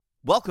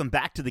Welcome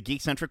back to the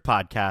Geekcentric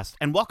Podcast,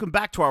 and welcome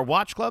back to our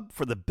Watch Club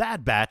for The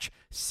Bad Batch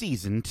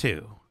Season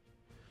 2.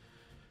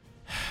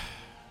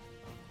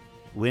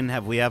 When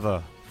have we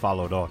ever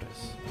followed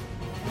orders?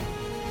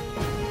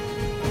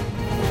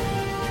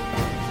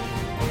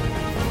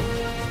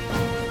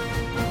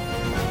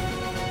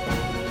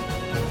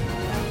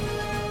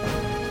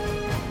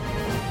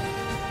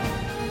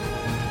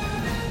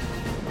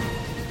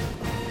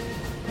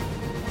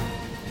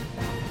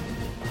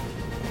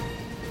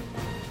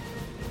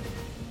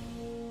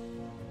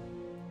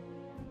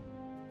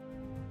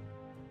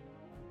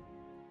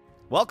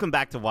 Welcome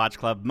back to Watch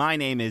Club. My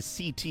name is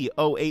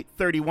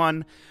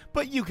CT0831,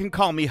 but you can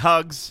call me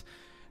Hugs.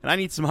 And I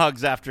need some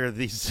hugs after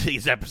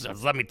these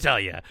episodes, let me tell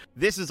you.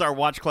 This is our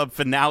Watch Club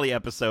finale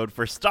episode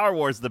for Star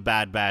Wars The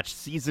Bad Batch,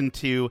 Season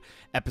 2,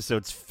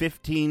 Episodes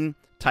 15,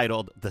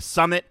 titled The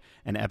Summit,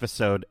 and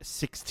Episode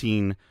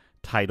 16,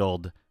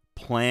 titled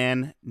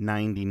Plan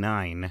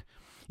 99.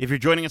 If you're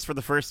joining us for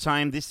the first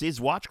time, this is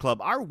Watch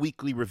Club, our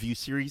weekly review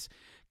series,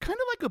 kind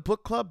of like a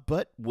book club,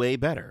 but way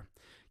better.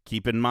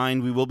 Keep in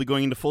mind, we will be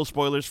going into full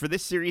spoilers for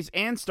this series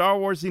and Star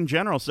Wars in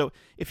general, so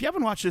if you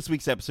haven't watched this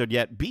week's episode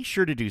yet, be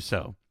sure to do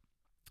so.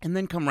 And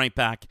then come right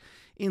back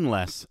in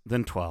less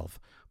than 12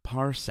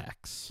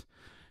 parsecs.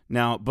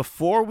 Now,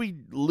 before we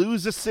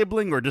lose a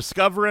sibling or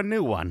discover a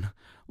new one,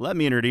 let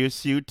me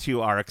introduce you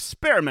to our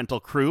experimental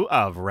crew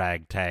of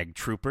ragtag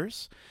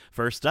troopers.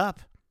 First up,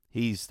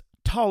 he's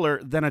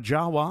taller than a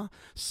Jawa,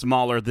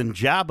 smaller than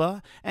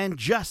Jabba, and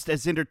just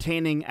as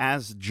entertaining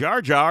as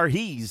Jar Jar,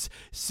 he's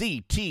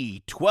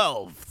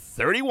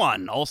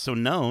CT1231, also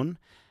known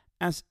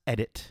as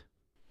Edit.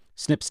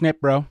 Snip, snip,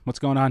 bro. What's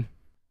going on?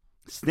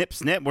 Snip,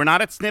 snip. We're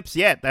not at Snips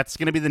yet. That's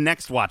going to be the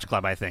next Watch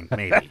Club, I think,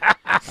 maybe.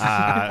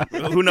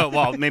 Who knows?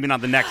 Well, maybe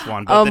not the next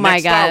one, but the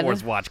next Star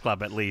Wars Watch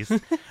Club, at least.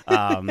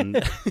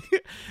 And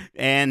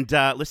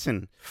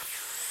listen,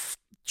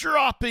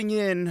 dropping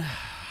in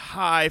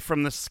high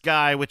from the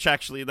sky, which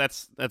actually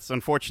that's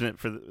unfortunate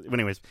for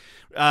anyways,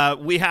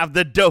 we have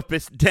the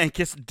dopest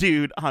dankest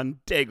dude on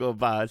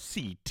Dagobah,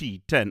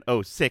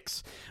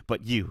 CT1006,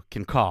 but you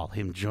can call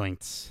him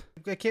Joints.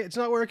 I can't, it's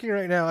not working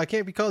right now. I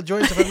can't be called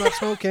Joints if I'm not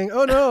smoking.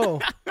 Oh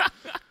no.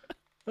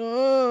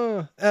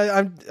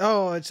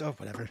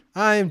 Whatever.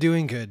 I am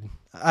doing good.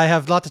 I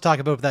have a lot to talk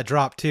about with that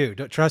drop too.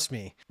 Don't trust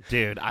me,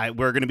 dude.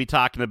 We're going to be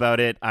talking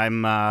about it.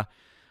 Can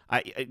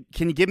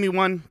you give me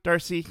one,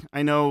 Darcy?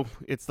 I know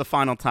it's the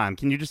final time.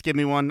 Can you just give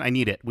me one? I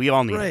need it. We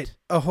all need it.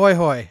 Ahoy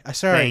hoy.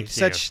 Sorry.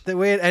 Thank you. The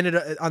way it ended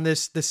on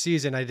this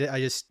season, I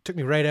just took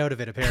me right out of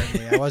it,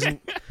 apparently. I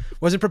wasn't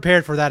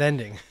prepared for that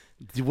ending.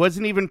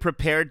 Wasn't even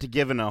prepared to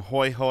give an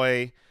ahoy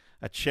hoy,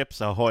 a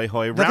chips ahoy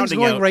hoy. Nothing's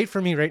going right for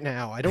me right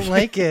now. I don't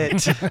like it.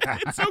 It's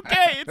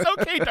okay,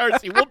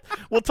 Darcy.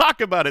 We'll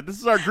talk about it. This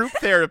is our group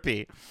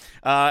therapy.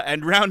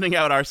 And rounding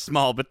out our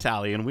small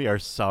battalion, we are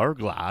so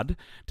glad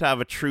to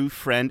have a true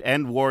friend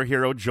and war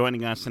hero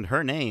joining us, and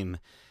her name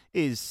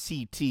is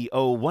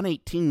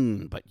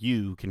CTO118, but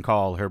you can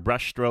call her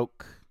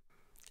Brushstroke.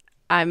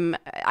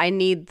 I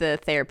need the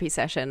therapy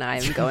session.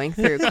 I'm going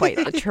through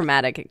quite the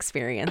traumatic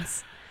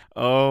experience.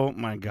 Oh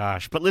my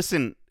gosh. But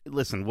listen,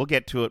 we'll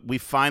get to it. We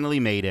finally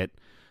made it.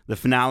 The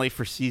finale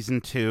for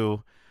Season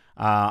 2.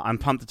 I'm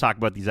pumped to talk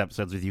about these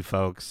episodes with you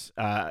folks.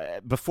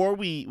 Before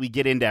we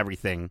get into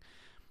everything,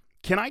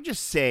 can I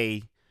just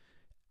say,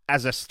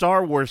 as a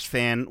Star Wars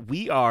fan,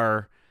 we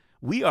are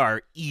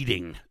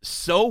eating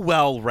so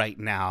well right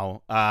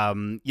now.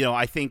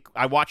 I think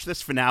I watched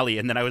this finale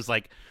and then I was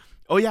like,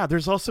 oh yeah,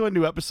 there's also a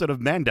new episode of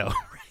Mando.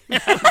 I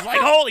was like,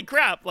 holy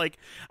crap. Like,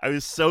 I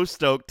was so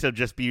stoked to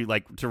just be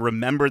like, to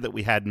remember that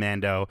we had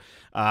Mando.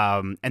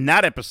 And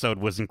that episode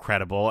was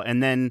incredible.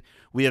 And then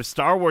we have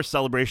Star Wars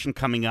Celebration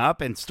coming up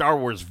and Star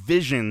Wars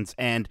Visions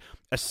and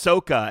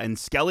Ahsoka and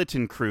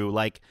Skeleton Crew.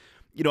 Like,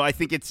 I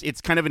think it's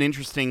kind of an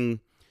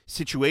interesting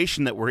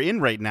situation that we're in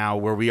right now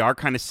where we are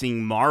kind of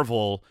seeing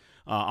Marvel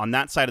on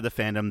that side of the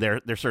fandom.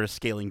 They're sort of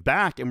scaling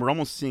back, and we're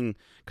almost seeing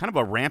kind of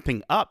a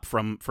ramping up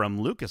from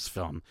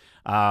Lucasfilm,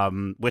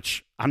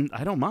 which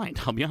I don't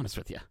mind. I'll be honest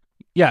with you.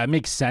 Yeah, it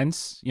makes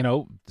sense.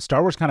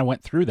 Star Wars kind of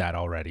went through that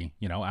already.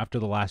 After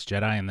The Last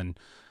Jedi, and then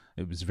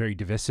it was very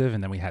divisive,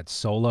 and then we had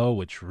Solo,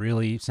 which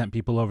really sent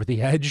people over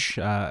the edge.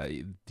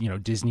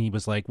 Disney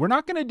was like, we're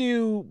not going to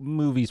do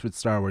movies with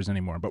Star Wars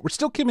anymore, but we're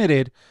still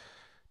committed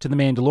to The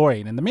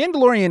Mandalorian. And The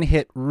Mandalorian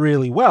hit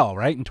really well,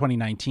 right, in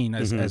 2019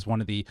 as one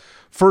of the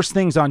first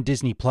things on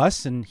Disney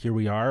Plus. And here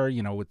we are,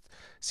 with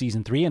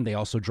Season 3, and they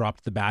also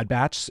dropped The Bad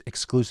Batch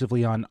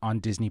exclusively on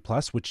Disney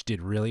Plus, which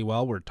did really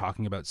well. We're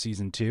talking about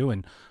Season 2,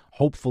 and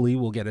hopefully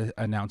we'll get an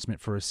announcement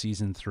for a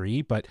Season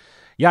 3. But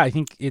yeah, I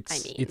think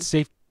it's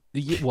safe.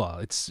 Well,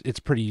 it's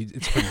pretty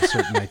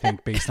certain, I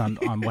think, based on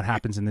what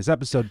happens in this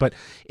episode. But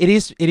it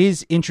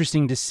is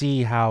interesting to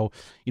see how,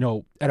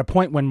 at a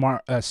point when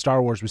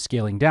Star Wars was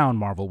scaling down,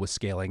 Marvel was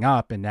scaling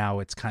up, and now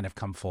it's kind of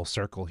come full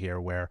circle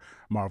here where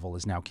Marvel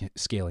is now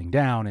scaling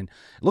down, and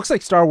it looks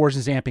like Star Wars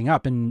is amping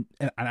up, and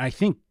I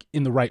think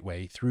in the right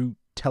way through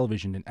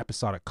television and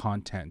episodic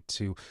content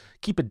to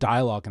keep a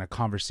dialogue and a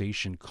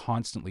conversation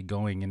constantly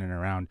going in and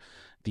around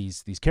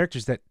these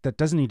characters that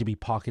doesn't need to be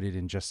pocketed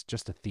in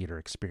just a theater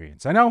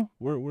experience. I know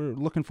we're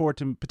looking forward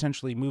to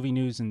potentially movie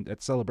news and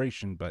at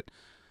Celebration, but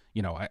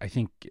I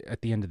think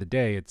at the end of the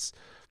day, it's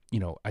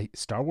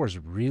Star Wars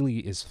really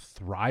is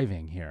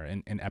thriving here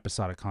in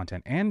episodic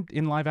content and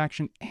in live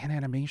action and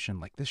animation.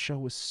 Like, this show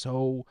was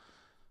so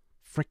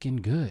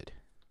freaking good.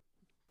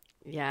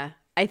 Yeah.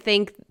 I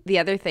think the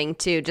other thing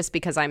too, just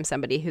because I'm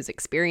somebody who's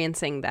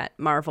experiencing that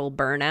Marvel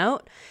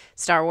burnout,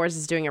 Star Wars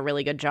is doing a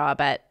really good job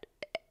at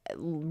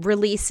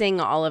releasing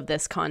all of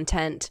this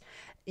content.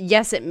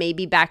 Yes, it may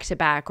be back to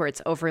back or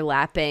it's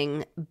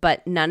overlapping,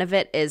 but none of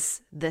it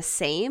is the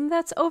same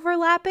that's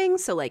overlapping.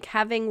 So like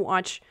having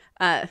Watch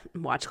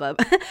Club,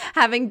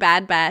 having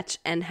Bad Batch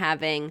and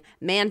having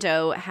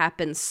Mando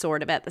happen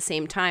sort of at the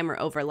same time or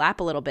overlap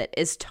a little bit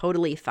is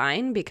totally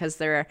fine because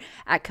they're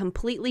at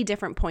completely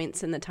different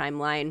points in the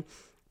timeline.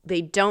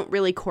 They don't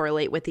really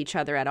correlate with each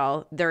other at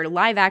all. They're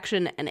live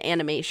action and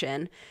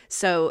animation.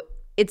 So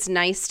it's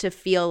nice to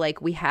feel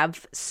like we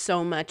have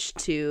so much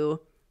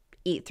to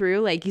eat through,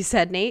 like you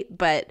said, Nate,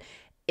 but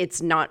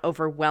it's not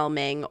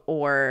overwhelming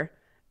or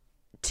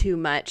too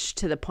much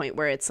to the point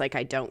where it's like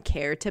I don't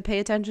care to pay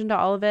attention to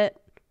all of it,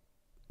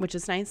 which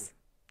is nice,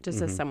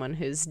 just as someone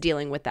who's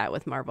dealing with that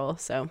with Marvel.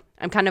 So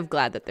I'm kind of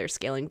glad that they're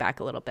scaling back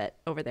a little bit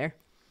over there.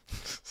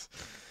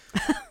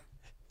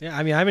 Yeah,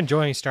 I mean, I'm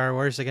enjoying Star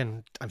Wars.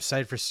 Again, I'm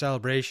excited for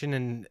Celebration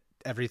and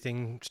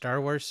everything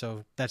Star Wars,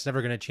 so that's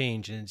never going to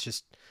change. And it's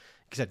just,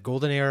 like I said,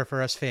 golden era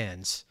for us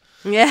fans.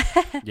 Yeah.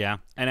 Yeah,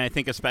 and I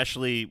think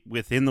especially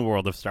within the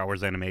world of Star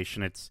Wars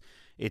animation, it's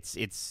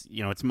it's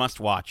must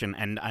watch,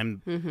 and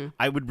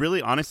I would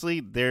really honestly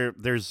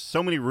there's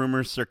so many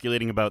rumors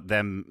circulating about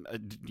them,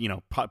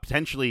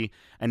 potentially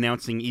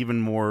announcing even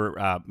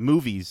more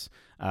movies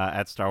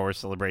at Star Wars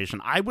Celebration.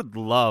 I would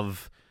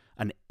love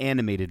an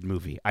animated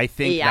movie. I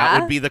think that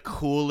would be the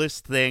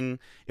coolest thing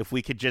if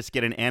we could just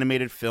get an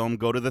animated film,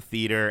 go to the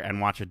theater, and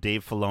watch a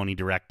Dave Filoni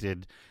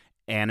directed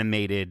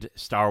animated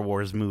Star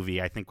Wars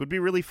movie. I think would be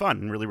really fun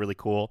and really, really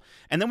cool.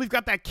 And then we've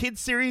got that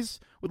kids series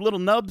with little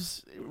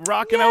Nubs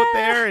rocking out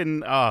there,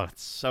 and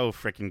it's so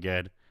freaking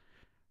good.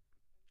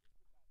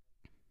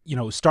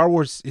 Star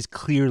Wars is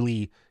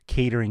clearly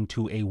catering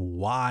to a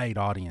wide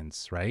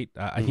audience, right?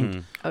 I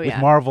think with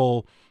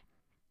Marvel,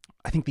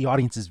 I think the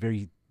audience is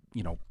very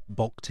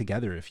bulk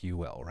together, if you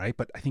will, right?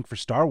 But I think for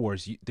Star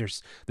Wars,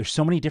 there's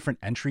so many different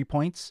entry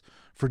points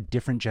for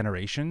different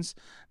generations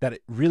that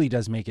it really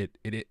does make it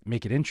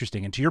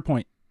interesting. And to your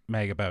point,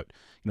 Meg, about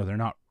they're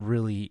not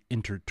really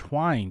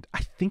intertwined,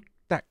 I think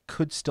that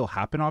could still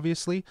happen,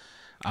 obviously.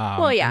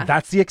 And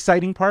that's the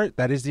exciting part.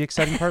 That is the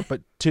exciting part.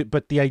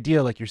 But the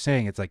idea, like you're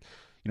saying, it's like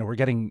we're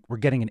getting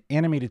an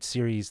animated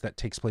series that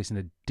takes place in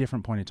a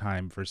different point in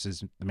time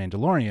versus The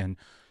Mandalorian,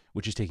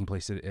 which is taking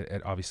place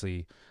at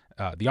obviously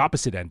the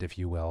opposite end, if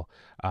you will.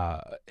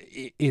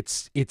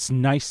 It's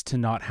nice to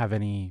not have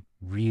any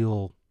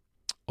real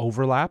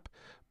overlap,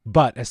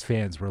 but as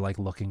fans, we're like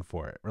looking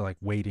for it. We're like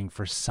waiting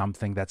for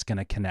something that's going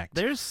to connect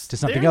to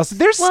something else.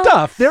 There's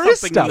stuff. There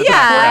is stuff.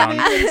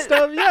 Yeah.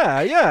 Stuff.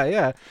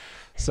 Yeah.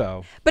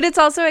 So, but it's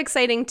also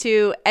exciting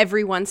to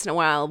every once in a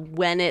while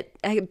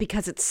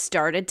because it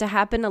started to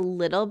happen a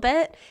little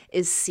bit,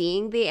 is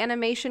seeing the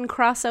animation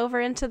cross over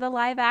into the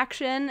live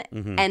action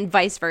and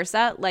vice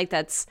versa. Like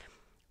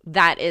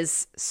that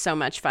is so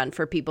much fun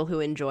for people who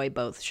enjoy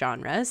both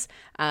genres.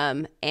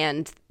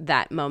 And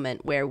that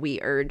moment where we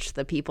urge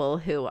the people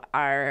who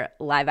are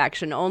live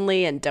action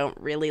only and don't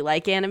really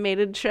like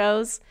animated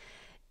shows,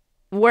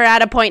 we're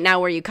at a point now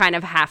where you kind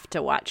of have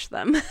to watch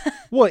them.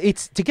 Well,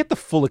 it's to get the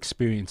full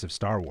experience of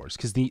Star Wars,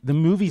 because the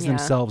movies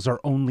themselves are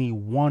only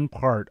one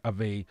part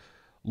of a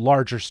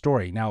larger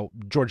story. Now,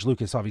 George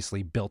Lucas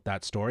obviously built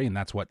that story, and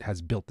that's what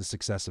has built the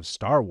success of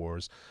Star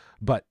Wars.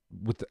 But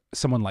with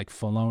someone like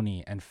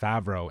Filoni and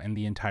Favreau and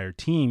the entire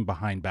team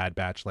behind Bad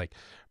Batch, like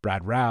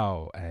Brad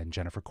Rao and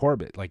Jennifer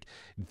Corbett, like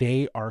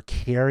they are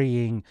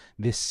carrying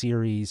this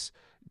series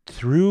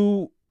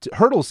through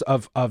hurdles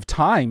of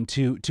time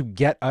to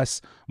get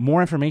us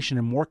more information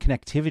and more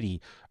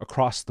connectivity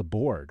across the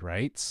board,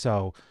 right?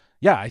 So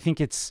yeah, I think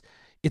it's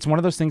one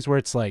of those things where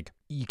it's like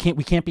we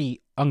can't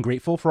be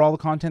ungrateful for all the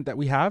content that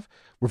we have.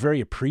 We're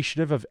very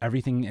appreciative of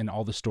everything and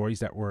all the stories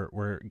that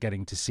we're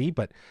getting to see,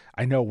 but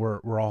I know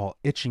we're all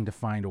itching to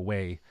find a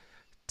way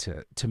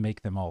to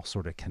make them all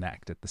sort of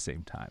connect at the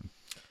same time.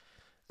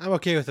 I'm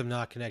okay with them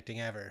not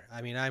connecting ever.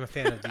 I mean, I'm a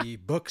fan of the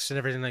books and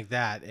everything like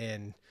that,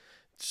 and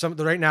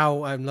right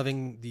now I'm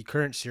loving the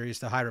current series,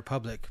 The High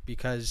Republic,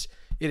 because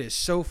it is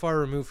so far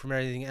removed from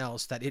everything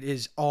else that it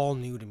is all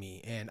new to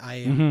me, and I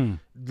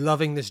am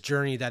loving this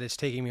journey that it's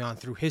taking me on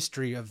through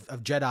history of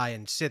Jedi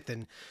and Sith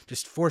and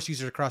just Force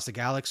users across the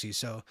galaxy.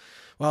 So,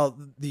 well,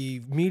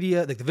 the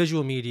media, like the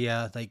visual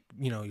media, like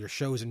your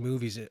shows and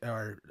movies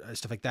or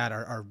stuff like that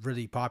are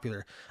really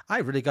popular. I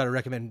really got to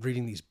recommend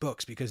reading these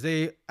books because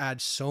they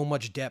add so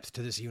much depth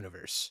to this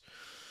universe.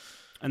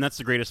 And that's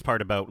the greatest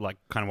part about like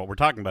kind of what we're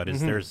talking about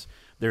is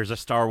there's a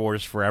Star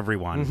Wars for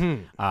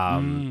everyone,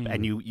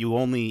 and you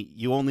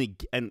only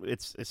and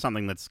it's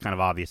something that's kind of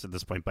obvious at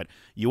this point, but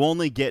you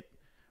only get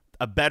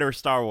a better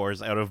Star Wars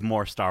out of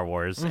more Star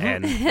Wars,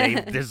 and they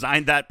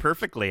designed that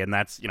perfectly, and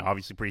that's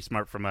obviously pretty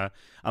smart from a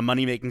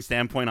money making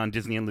standpoint on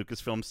Disney and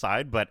Lucasfilm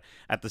side, but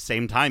at the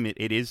same time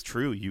it is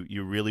true.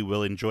 You really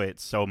will enjoy it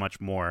so much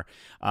more,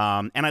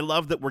 and I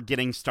love that we're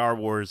getting Star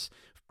Wars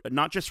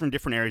not just from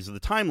different areas of the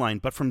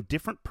timeline, but from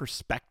different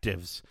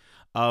perspectives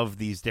of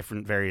these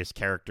different various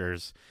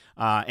characters.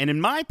 And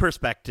in my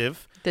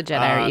perspective, the Jedi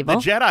are evil.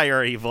 The Jedi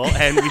are evil,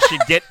 and we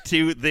should get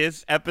to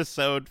this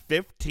episode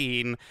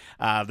 15.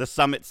 The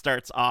summit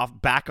starts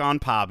off back on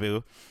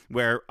Pabu,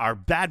 where our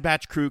Bad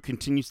Batch crew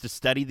continues to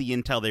study the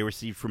intel they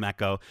received from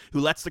Echo, who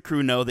lets the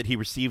crew know that he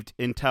received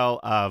intel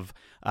of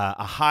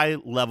a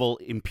high-level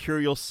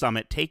Imperial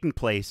summit taking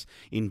place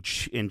in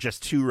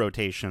just 2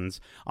 rotations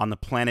on the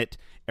planet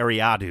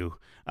Eriadu.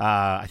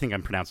 I think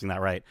I'm pronouncing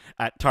that right,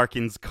 at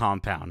Tarkin's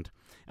compound.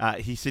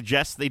 He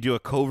suggests they do a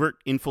covert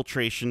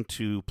infiltration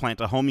to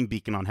plant a homing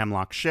beacon on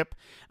Hemlock's ship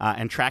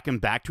and track him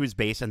back to his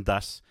base and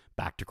thus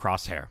back to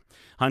Crosshair.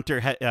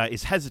 Hunter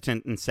is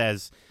hesitant and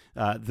says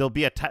they'll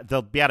be at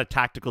a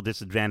tactical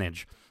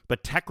disadvantage,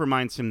 but Tech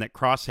reminds him that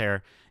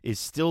Crosshair is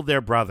still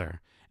their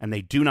brother and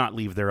they do not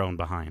leave their own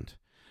behind.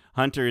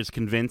 Hunter is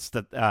convinced,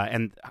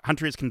 and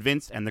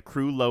the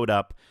crew load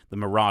up the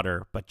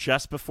Marauder, but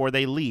just before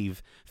they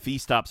leave, Phee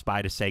stops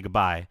by to say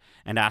goodbye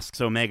and asks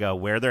Omega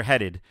where they're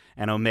headed,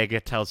 and Omega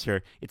tells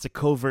her it's a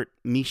covert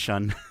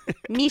mission.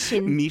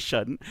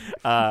 Mission.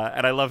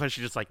 And I love how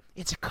she's just like,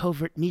 it's a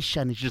covert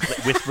mission, and she just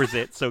like, whispers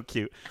it, so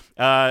cute.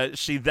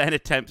 She then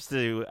attempts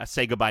to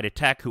say goodbye to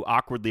Tech, who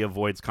awkwardly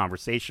avoids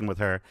conversation with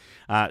her.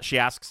 She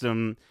asks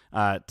him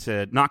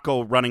to not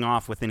go running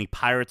off with any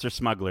pirates or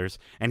smugglers,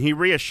 and he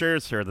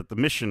reassures her that the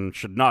mission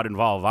should not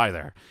involve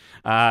either.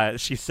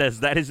 She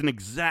says that isn't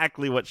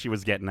exactly what she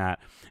was getting at,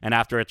 and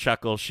after a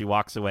chuckle, she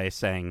walks away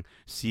saying,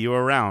 "See you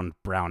around,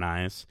 Brown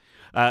Eyes."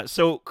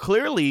 So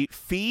clearly,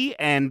 Phee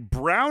and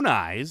Brown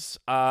Eyes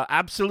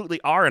absolutely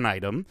are an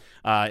item.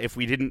 If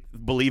we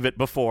didn't believe it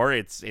before,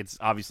 it's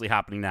obviously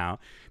happening now.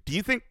 Do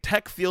you think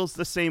Tech feels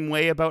the same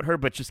way about her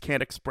but just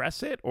can't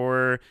express it,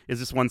 or is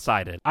this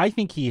one-sided? I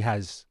think he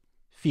has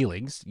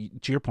feelings.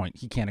 To your point,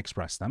 he can't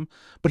express them,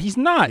 but he's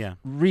not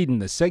reading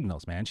the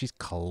signals, man. She's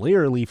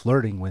clearly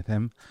flirting with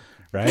him,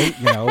 right?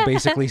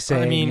 Basically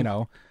saying,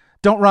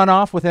 don't run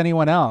off with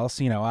anyone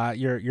else.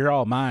 You're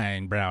all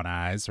mine, Brown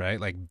Eyes, right?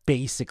 Like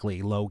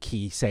basically low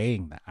key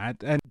saying that.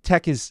 And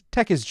Tech is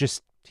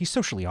just, he's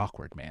socially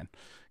awkward, man.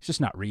 He's just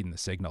not reading the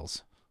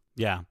signals.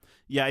 Yeah.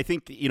 I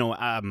think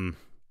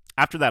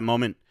after that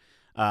moment,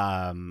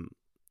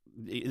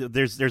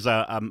 there's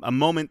a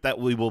moment that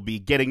we will be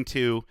getting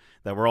to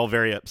that we're all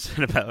very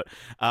upset about.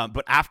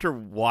 But after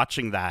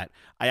watching that,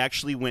 I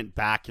actually went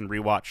back and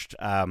rewatched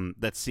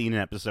that scene in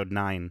episode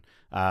 9,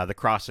 The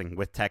Crossing,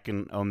 with Tech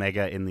and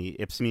Omega in the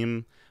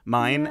Ipsmium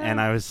mine,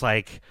 and I was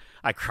like,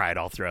 I cried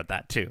all throughout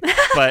that too.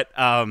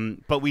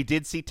 But we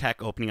did see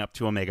Tech opening up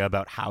to Omega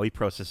about how he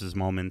processes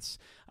moments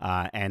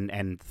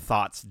and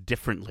thoughts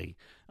differently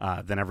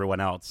than everyone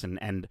else,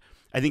 and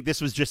I think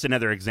this was just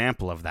another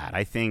example of that.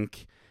 I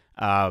think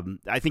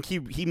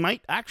he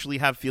might actually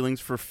have feelings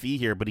for Phee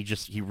here, but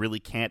he really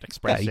can't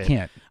express it. He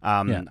can't.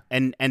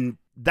 And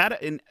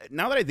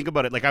now that I think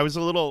about it, like I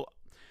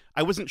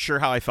wasn't sure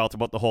how I felt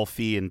about the whole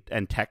Phee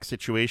and Tech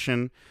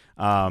situation.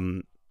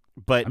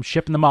 But I'm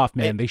shipping them off,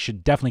 man. They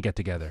should definitely get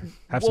together.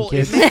 Have some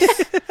kids.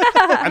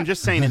 I'm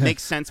just saying it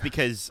makes sense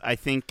because I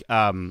think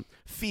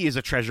Phee is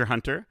a treasure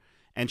hunter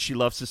and she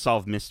loves to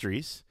solve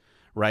mysteries,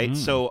 right?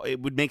 So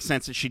it would make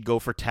sense that she'd go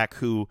for Tech,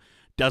 who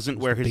doesn't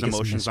wear his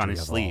emotions on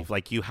his sleeve.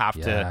 Like you have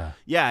to,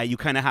 you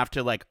kind of have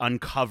to like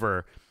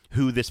uncover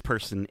who this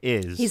person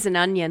is. He's an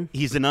onion.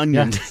 He's an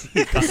onion.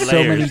 He's got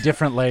so many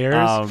different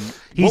layers.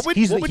 He's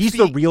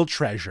the real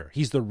treasure.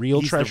 He's the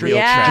real treasure. She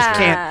just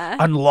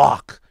can't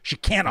unlock. She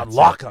can't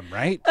unlock him,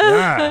 right?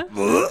 Yeah.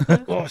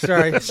 Oh,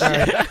 sorry.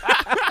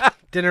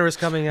 Dinner was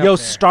coming up. Yo,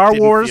 there. Star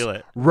Wars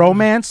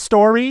romance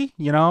story.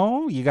 You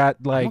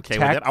got like. I'm okay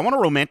with it. I want a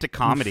romantic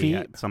comedy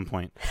at some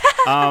point.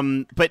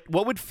 But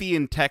what would Phee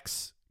and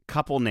Tech's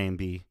couple name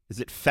be? Is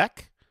it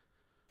Feck,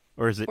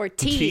 or is it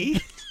T?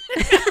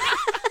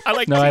 I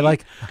like. No, T.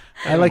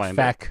 I like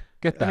Feck.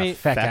 Get that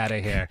Feck out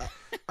of here.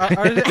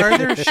 Are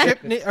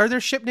there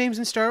ship names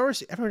in Star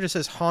Wars? Everyone just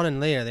says Han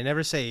and Leia. They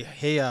never say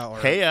Heya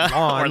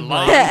or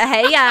Lon.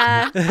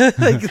 Heya.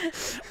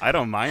 I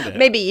don't mind it.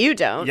 Maybe you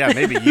don't. Yeah,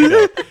 maybe you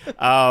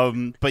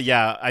don't. But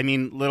yeah, I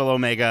mean, little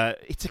Omega,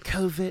 it's a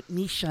covert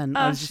mission.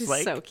 I was just she's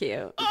like, so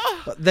cute.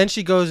 But then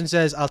she goes and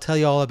says, "I'll tell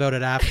you all about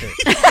it after."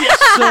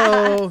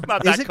 So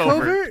not is that it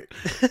covert?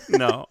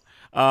 No.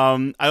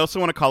 I also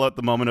want to call out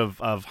the moment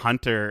of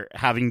Hunter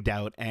having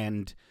doubt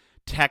and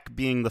Tech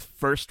being the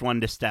first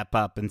one to step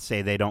up and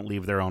say they don't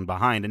leave their own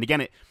behind. And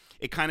again,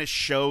 it kind of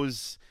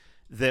shows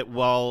that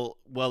while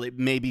it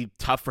may be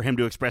tough for him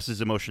to express his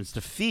emotions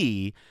to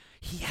Phee,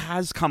 he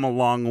has come a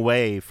long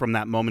way from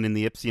that moment in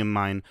the Ipsium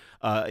mine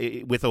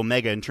with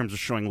Omega in terms of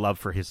showing love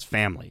for his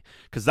family,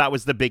 because that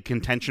was the big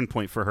contention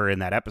point for her in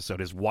that episode,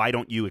 is why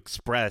don't you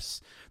express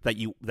that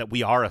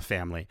we are a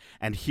family?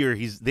 And here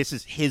this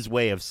is his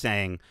way of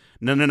saying,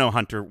 no,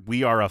 Hunter,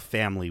 we are a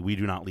family. We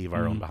do not leave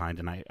our own behind.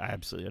 And I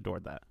absolutely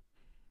adored that.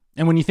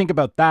 And when you think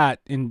about that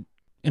in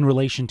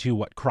relation to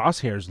what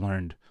Crosshairs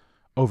learned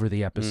over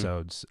the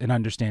episodes and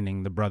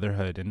understanding the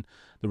brotherhood and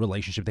the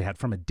relationship they had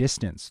from a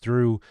distance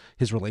through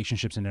his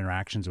relationships and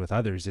interactions with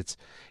others,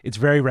 it's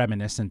very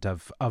reminiscent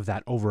of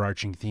that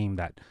overarching theme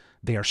that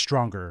they are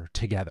stronger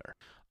together.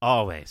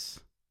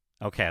 Always.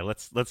 Okay,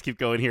 let's keep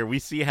going here. We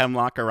see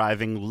Hemlock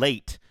arriving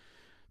late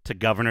to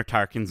Governor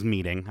Tarkin's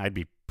meeting. I'd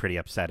be pretty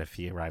upset if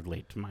he arrived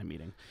late to my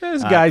meeting.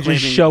 This guy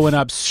just showing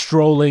up,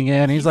 strolling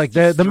in. He's like,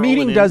 the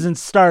meeting doesn't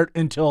start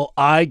until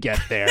I get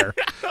there.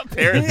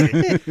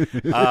 Apparently.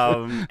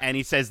 And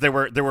he says there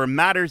were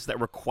matters that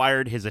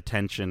required his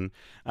attention.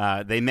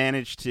 They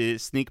managed to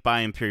sneak by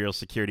Imperial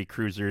security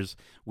cruisers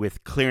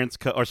with clearance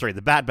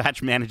the Bad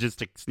Batch manages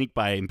to sneak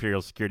by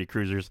Imperial security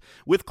cruisers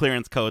with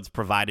clearance codes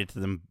provided to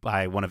them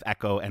by one of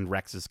Echo and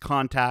Rex's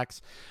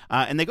contacts.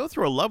 And they go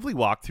through a lovely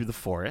walk through the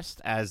forest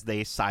as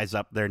they size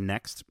up their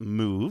next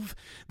move.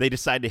 They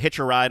decide to hitch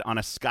a ride on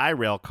a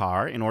Skyrail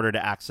car in order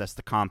to access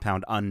the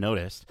compound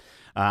unnoticed.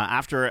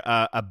 After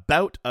a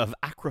bout of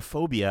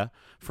acrophobia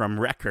from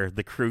Wrecker,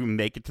 the crew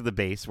make it to the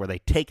base where they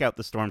take out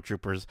the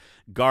stormtroopers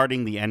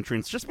guarding the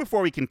entrance. Just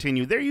before we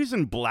continue, they're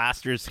using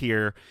blasters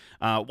here.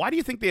 Why do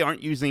you think they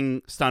aren't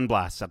using stun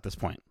blasts at this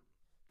point?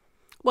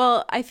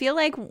 Well, I feel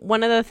like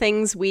one of the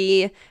things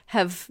we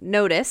have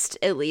noticed,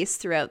 at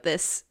least throughout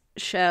this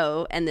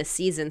show and this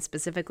season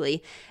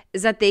specifically,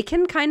 is that they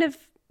can kind of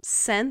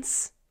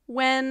sense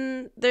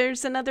when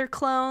there's another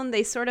clone.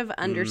 They sort of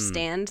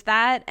understand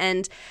that.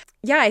 And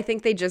yeah, I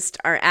think they just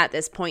are at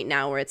this point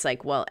now where it's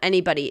like, well,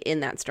 anybody in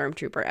that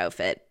stormtrooper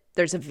outfit,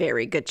 there's a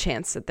very good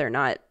chance that they're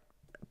not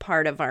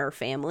part of our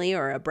family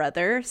or a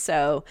brother.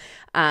 So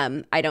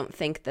I don't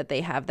think that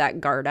they have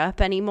that guard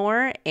up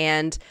anymore.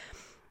 And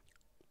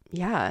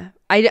yeah,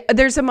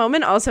 there's a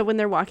moment also when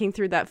they're walking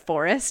through that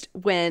forest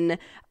when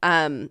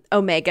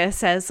Omega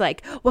says,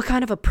 like, what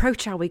kind of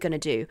approach are we going to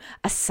do?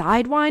 A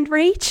sidewind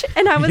reach?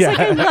 And I was like,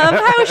 I love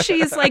how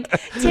she's like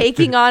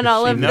taking on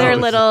all of their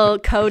little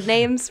code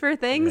names for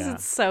things. Yeah.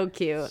 It's so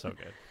cute. So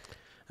good.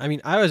 I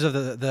mean, I was of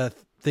the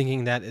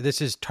thinking that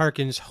this is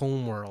Tarkin's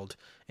homeworld.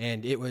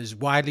 And it was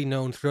widely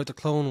known throughout the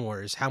Clone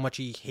Wars how much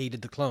he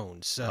hated the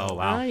clones. So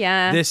oh,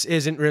 yeah. This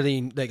isn't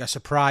really like a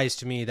surprise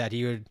to me that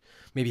he would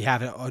maybe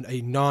have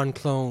a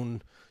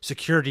non-clone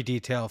security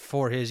detail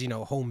for his,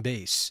 home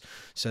base.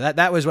 So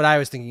that was what I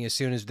was thinking as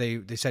soon as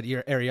they said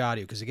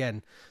Ariadu, because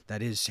again,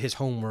 that is his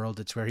home world.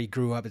 It's where he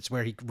grew up. It's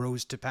where he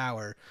rose to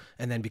power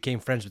and then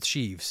became friends with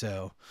Sheev.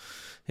 So,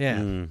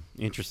 yeah.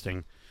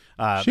 Interesting.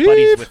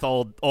 Buddies with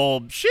old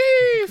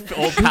Sheev,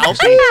 old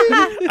Palpy.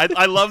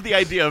 I love the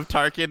idea of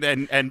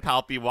Tarkin and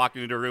Palpy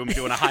walking into a room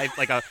doing a high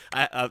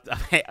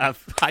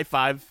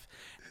five,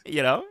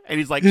 and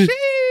he's like,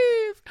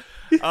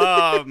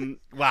 Sheev.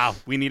 Wow,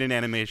 we need an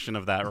animation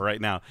of that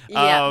right now.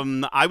 Yeah.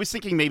 I was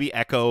thinking maybe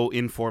Echo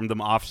informed them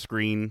off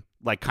screen,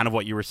 like kind of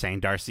what you were saying,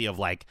 Darcy, of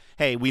like,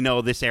 hey, we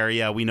know this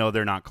area, we know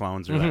they're not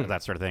clones or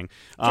that sort of thing.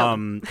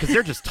 Because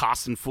they're just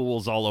tossing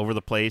fools all over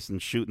the place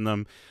and shooting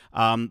them.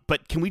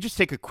 But can we just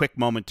take a quick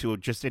moment to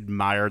just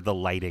admire the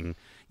lighting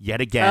yet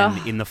again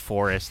in the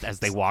forest as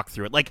they walk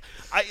through it? Like,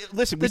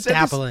 we said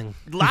this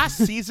last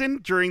season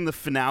during the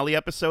finale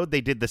episode,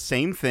 they did the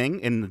same thing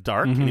in the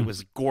dark, and it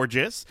was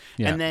gorgeous.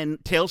 Yeah. And then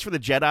Tales for the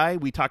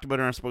Jedi, we talked about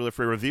in our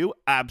spoiler-free review,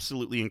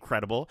 absolutely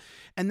incredible.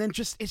 And then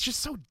it's just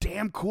so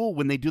damn cool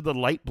when they do the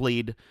light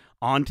bleed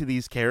onto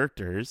these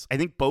characters. I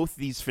think both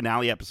these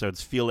finale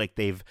episodes feel like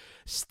they've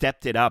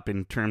stepped it up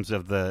in terms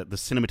of the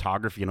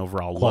cinematography and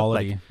overall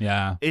quality. Look.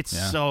 Like,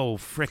 it's so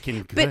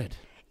freaking good. But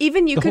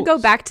even you could go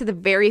back to the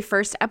very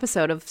first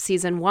episode of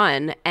season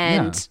 1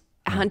 and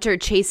Hunter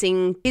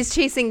chasing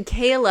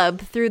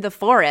Caleb through the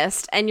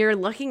forest, and you're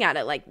looking at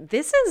it like,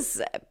 this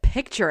is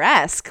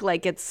picturesque.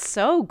 Like, it's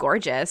so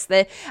gorgeous.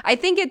 I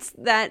think it's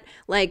that,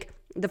 like,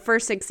 the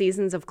first 6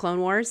 seasons of Clone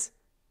Wars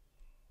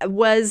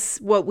was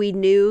what we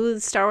knew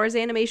Star Wars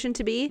animation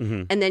to be.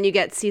 And then you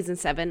get season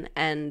 7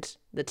 and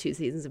the 2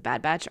 seasons of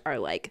Bad Batch are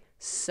like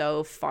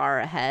so far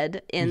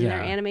ahead in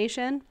their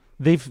animation.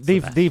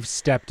 They've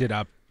stepped it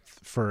up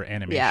for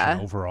animation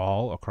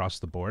overall across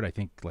the board. I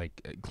think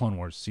like Clone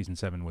Wars season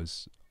 7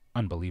 was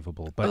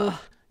unbelievable, but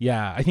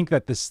I think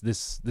that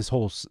this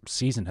whole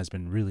season has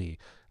been really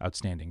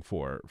outstanding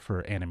for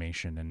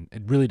animation, and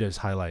it really does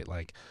highlight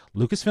like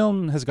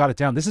Lucasfilm has got it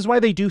down. This is why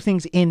they do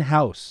things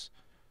in-house.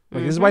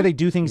 Like, this is why they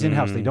do things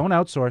in-house. They don't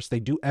outsource. They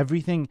do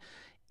everything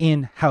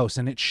in-house,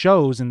 and it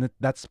shows, and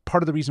that's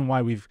part of the reason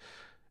why we've,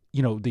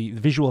 the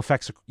visual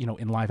effects,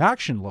 in live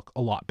action look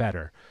a lot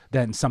better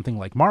than something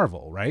like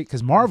Marvel, right?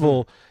 Because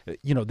Marvel,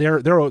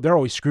 they're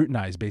always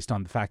scrutinized based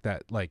on the fact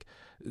that, like,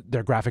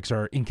 their graphics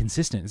are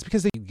inconsistent. It's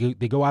because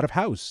they go out of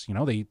house. You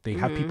know, they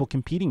have people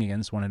competing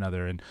against one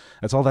another, and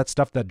that's all that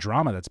stuff, that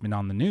drama that's been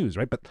on the news,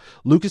 right? But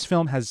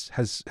Lucasfilm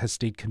has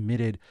stayed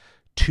committed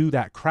to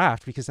that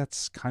craft because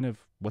that's kind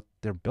of what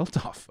they're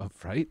built off of,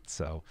 right?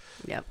 So,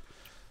 Yep.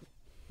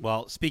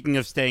 Well, speaking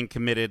of staying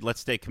committed, let's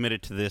stay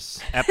committed to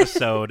this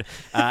episode.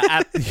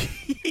 At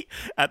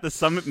the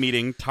summit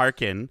meeting,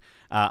 Tarkin,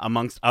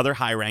 amongst other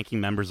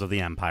high-ranking members of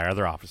the Empire,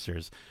 other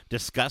officers,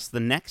 discussed the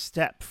next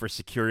step for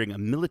securing a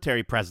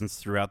military presence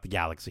throughout the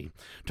galaxy.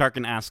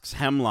 Tarkin asks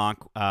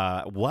Hemlock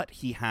what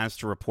he has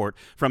to report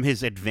from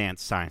his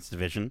advanced science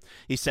division.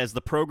 He says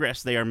the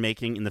progress they are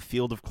making in the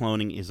field of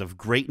cloning is of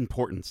great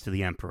importance to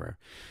the Emperor,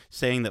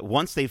 saying that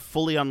once they've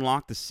fully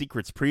unlocked the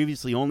secrets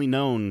previously only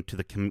known to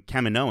the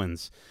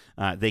Kaminoans,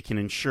 they can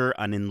ensure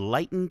an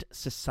enlightened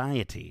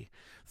society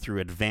through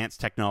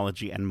advanced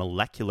technology and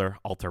molecular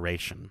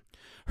alteration.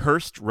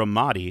 Hurst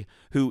Ramadi,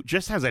 who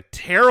just has a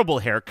terrible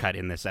haircut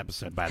in this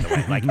episode, by the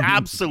way, like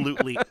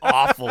absolutely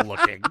awful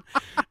looking.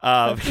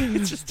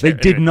 It's just they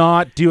did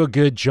not do a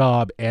good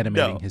job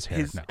animating no, his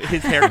hair.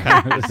 His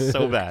haircut was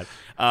so bad.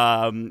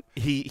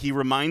 He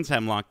reminds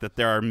Hemlock that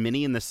there are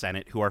many in the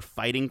Senate who are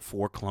fighting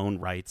for clone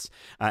rights,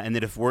 and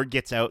that if word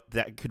gets out,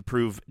 that could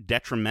prove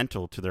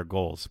detrimental to their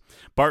goals.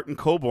 Barton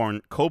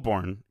Coburn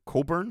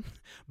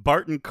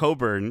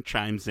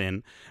chimes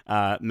in,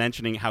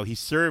 mentioning how he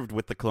served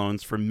with the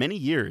clones for many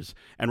years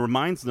and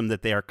reminds them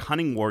that they are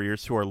cunning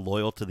warriors who are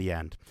loyal to the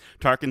end.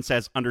 Tarkin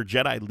says under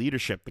Jedi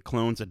leadership, the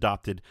clones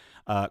adopted,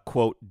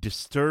 quote,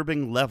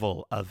 disturbing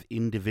level of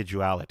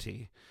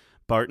individuality.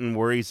 Barton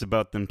worries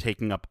about them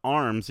taking up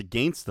arms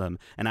against them,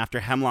 and after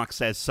Hemlock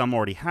says some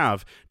already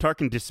have,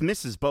 Tarkin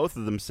dismisses both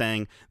of them,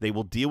 saying they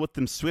will deal with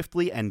them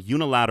swiftly and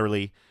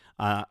unilaterally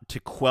to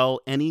quell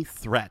any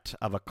threat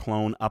of a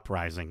clone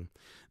uprising.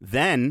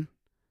 Then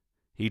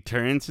he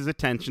turns his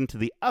attention to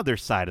the other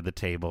side of the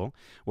table,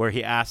 where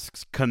he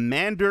asks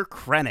Commander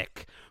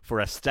Krennic for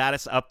a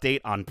status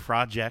update on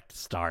Project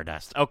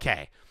Stardust.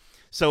 Okay,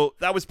 so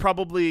that was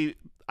probably,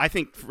 I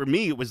think for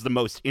me, it was the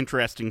most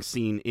interesting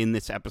scene in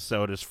this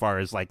episode as far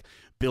as like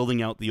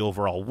building out the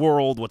overall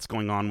world, what's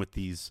going on with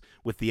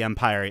the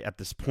Empire at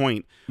this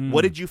point.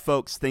 What did you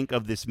folks think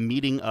of this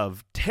meeting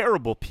of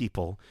terrible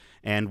people,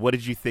 and what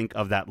did you think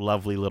of that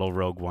lovely little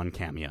Rogue One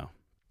cameo?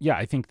 Yeah,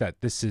 I think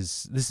that this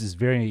is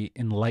very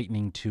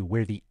enlightening to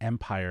where the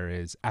Empire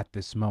is at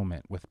this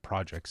moment with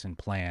projects and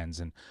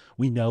plans, and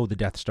we know the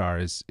Death Star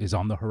is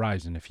on the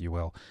horizon, if you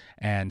will,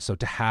 and so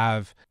to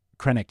have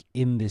Krennic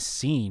in this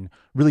scene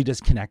really does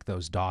connect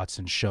those dots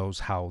and shows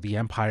how the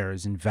Empire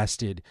is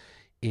invested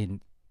in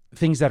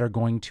things that are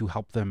going to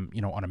help them,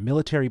 you know, on a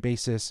military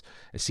basis,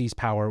 seize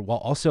power, while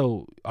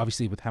also,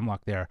 obviously, with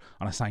Hemlock there,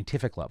 on a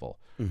scientific level,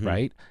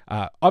 right?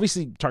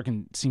 Obviously,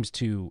 Tarkin seems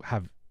to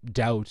have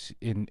doubt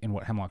in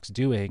what Hemlock's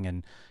doing,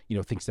 and, you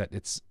know, thinks that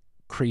it's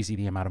crazy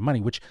the amount of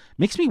money, which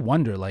makes me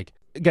wonder, like,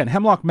 again,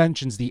 Hemlock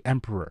mentions the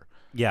Emperor.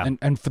 Yeah.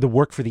 And for the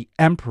work for the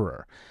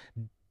Emperor.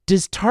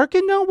 Does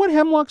Tarkin know what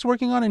Hemlock's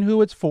working on and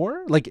who it's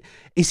for? Like,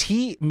 is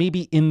he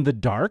maybe in the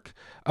dark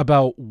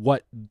about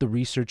what the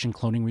research and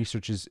cloning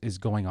research is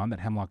going on that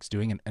Hemlock's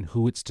doing, and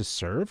who it's to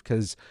serve?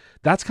 Because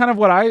that's kind of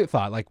what I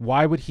thought. Like,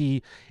 why would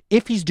he,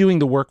 if he's doing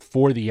the work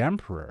for the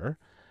Emperor,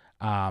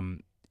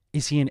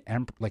 is he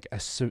a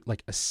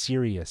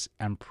serious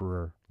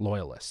Emperor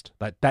loyalist?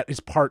 That is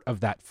part of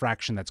that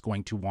fraction that's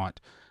going to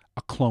want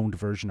a cloned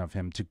version of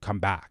him to come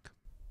back.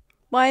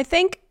 Well, I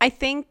think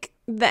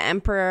the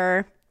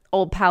Emperor,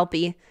 old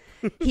Palpy,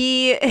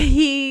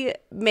 he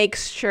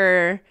makes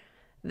sure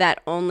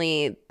that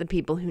only the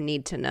people who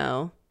need to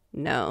know.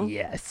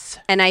 Yes.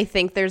 And I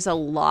think there's a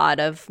lot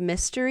of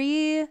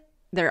mystery.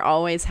 There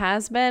always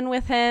has been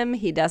with him.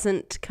 He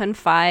doesn't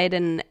confide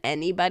in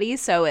anybody.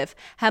 So if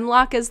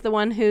Hemlock is the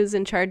one who's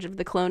in charge of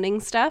the cloning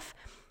stuff,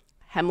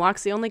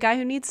 Hemlock's the only guy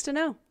who needs to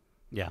know.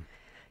 Yeah.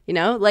 You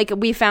know, like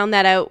we found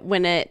that out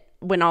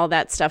when all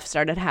that stuff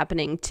started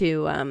happening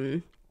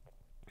to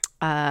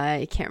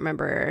I can't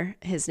remember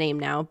his name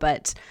now,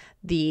 but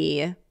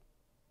the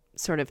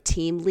sort of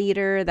team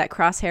leader that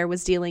Crosshair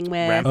was dealing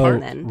with.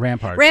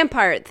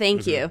 Rampart.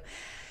 Thank you.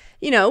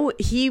 You know,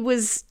 he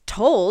was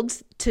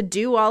told to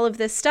do all of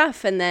this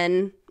stuff, and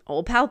then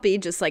old Palpy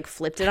just like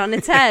flipped it on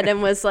its head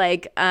and was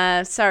like,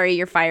 sorry,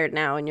 you're fired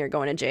now and you're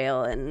going to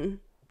jail and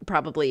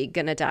probably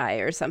gonna die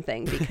or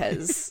something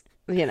because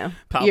you know,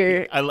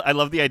 Palpy, I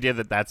love the idea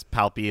that that's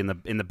Palpy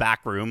in the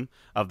back room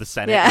of the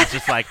Senate. Yeah. It's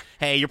just like,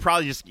 hey, you're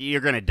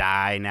gonna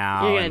die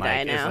now. You're gonna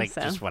die now. It's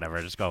like, just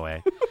whatever, just go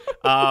away.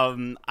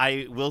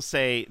 I will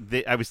say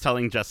that I was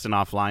telling Justin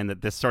offline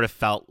that this sort of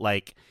felt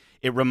like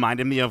it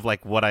reminded me of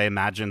like what I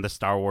imagined the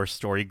Star Wars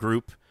story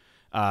group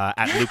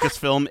at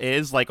Lucasfilm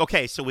is like.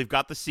 Okay, so we've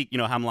got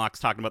Hemlock's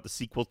talking about the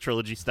sequel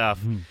trilogy stuff,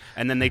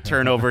 and then they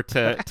turn over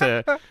to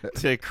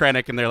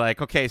Krennic and they're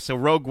like, okay, so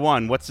Rogue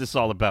One, what's this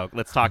all about?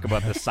 Let's talk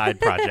about this side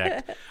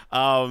project.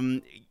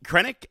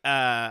 Krennic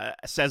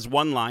says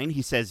one line.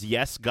 He says,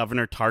 "Yes,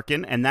 Governor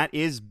Tarkin," and that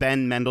is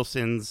Ben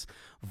Mendelsohn's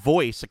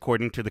voice,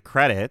 according to the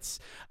credits.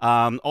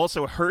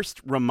 Also,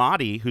 Hurst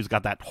Ramadi, who's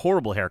got that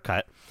horrible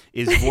haircut,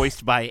 is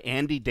voiced by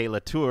Andy De La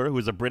Tour, who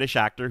is a British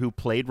actor who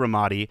played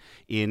Ramadi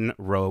in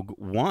Rogue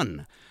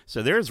One.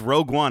 So there's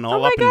Rogue One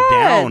all up and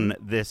down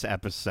this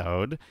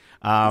episode.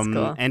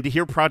 Cool. And to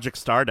hear Project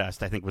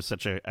Stardust, I think, was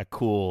such a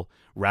cool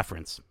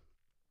reference.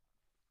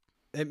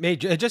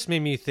 It just made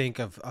me think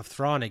of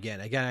Thrawn again.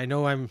 Again, I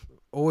know I'm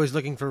always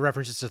looking for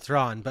references to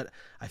Thrawn, but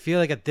I feel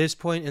like at this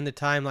point in the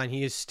timeline,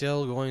 he is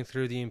still going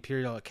through the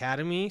Imperial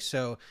Academy,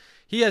 so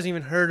he hasn't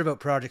even heard about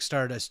Project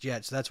Stardust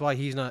yet. So that's why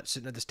he's not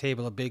sitting at this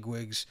table of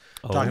bigwigs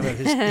talking about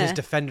his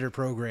Defender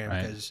program.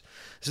 Because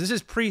so this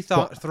is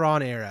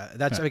pre-Thrawn era.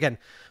 That's again,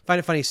 find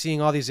it funny seeing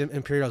all these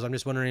Imperials. I'm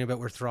just wondering about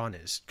where Thrawn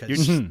is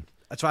because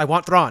that's why I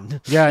want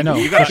Thrawn. Yeah, I know.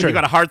 You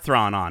got a hard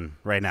Thrawn on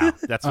right now.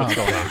 That's what's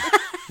going on.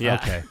 Yeah.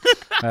 Okay.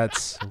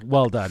 That's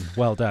well done.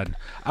 Well done.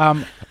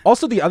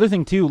 Also, the other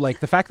thing, too,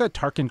 like the fact that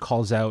Tarkin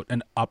calls out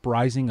an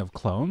uprising of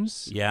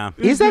clones. Yeah.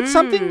 Is that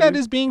something that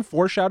is being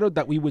foreshadowed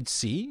that we would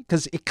see?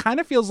 Because it kind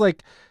of feels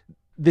like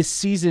this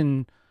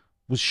season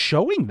was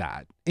showing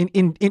that. Well,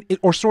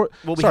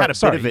 we had a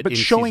bit of it in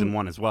season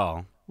 1 as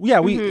well. Yeah,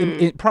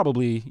 we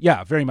probably,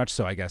 very much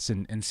so, I guess,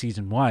 in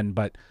season 1.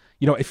 But,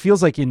 you know, it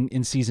feels like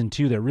in season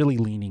 2, they're really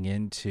leaning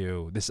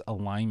into this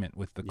alignment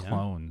with the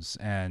clones.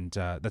 And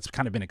that's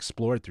kind of been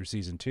explored through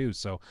season 2.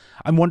 So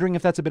I'm wondering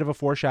if that's a bit of a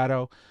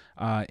foreshadow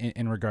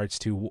in regards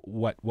to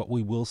what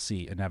we will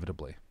see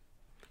inevitably.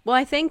 Well,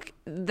 I think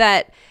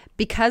that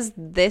because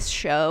this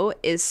show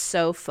is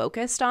so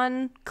focused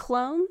on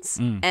clones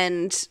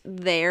and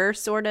their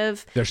sort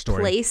of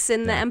place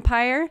in the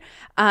Empire,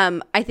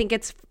 I think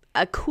it's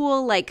a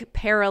cool like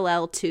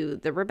parallel to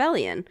the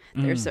rebellion.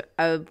 There's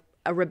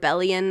a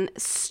rebellion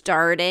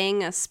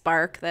starting, a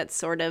spark that's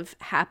sort of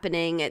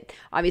happening. It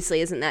obviously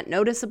isn't that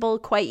noticeable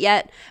quite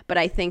yet, but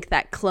I think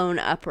that clone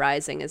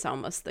uprising is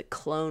almost the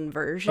clone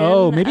version.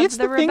 Oh, maybe it's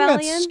the thing that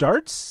rebellion.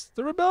 Starts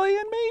the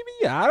rebellion.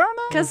 Maybe, I don't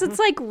know. Because it's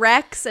like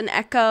Rex and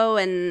Echo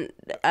and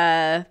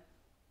that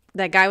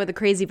guy with the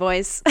crazy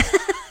voice.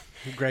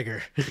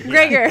 Gregor.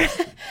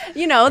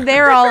 You know,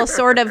 they're all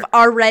sort of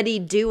already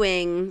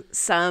doing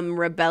some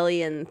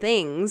rebellion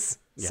things.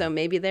 Yeah. So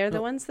maybe they're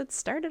the ones that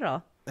start it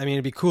all. I mean,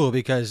 it'd be cool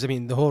because, I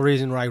mean, the whole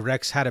reason why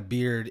Rex had a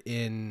beard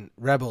in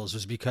Rebels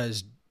was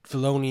because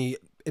Filoni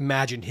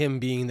imagined him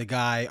being the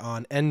guy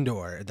on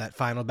Endor at that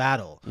final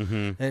battle.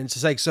 And it's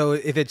just like, so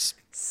if it's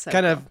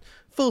of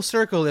full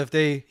circle, if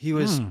he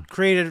was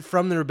created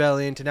from the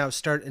rebellion to now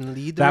start and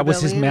lead the rebellion.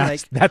 Was his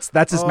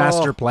that's his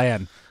master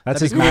plan. That's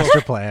his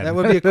master plan. That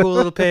would be a cool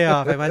little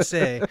payoff, I must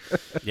say.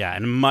 Yeah,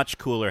 and a much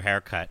cooler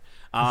haircut.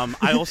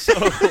 I also,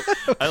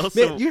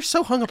 Man, you're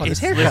so hung up on this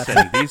haircut.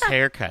 Listen, these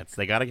haircuts,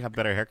 they gotta have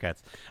better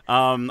haircuts.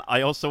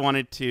 I also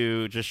wanted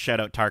to just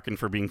shout out Tarkin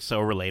for being so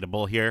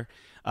relatable here.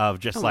 Of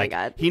just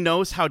he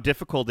knows how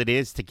difficult it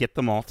is to get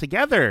them all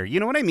together. You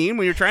know what I mean?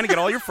 When you're trying to get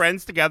all your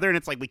friends together and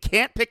it's like, we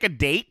can't pick a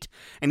date.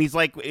 And he's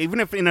like,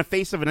 even if in the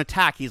face of an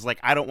attack, he's like,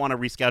 I don't want to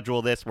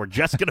reschedule this. We're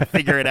just going to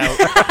figure it out.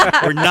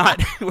 We're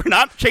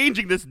not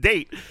changing this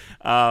date.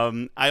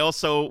 I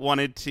also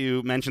wanted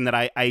to mention that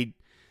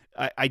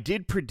I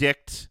did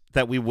predict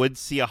that we would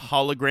see a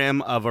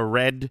hologram of a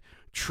red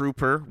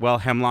trooper while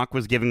Hemlock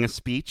was giving a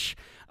speech.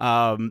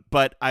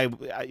 But I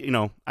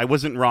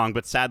wasn't wrong,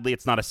 but sadly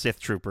it's not a Sith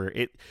trooper.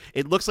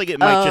 It looks like it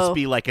might just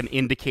be like an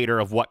indicator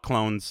of what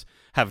clones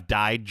have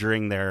died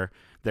during their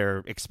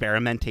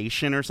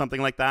experimentation or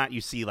something like that. You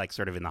see like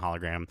sort of in the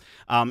hologram.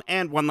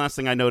 And one last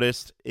thing I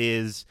noticed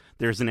is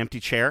there's an empty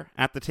chair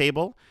at the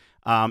table.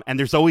 And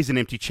there's always an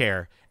empty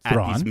chair at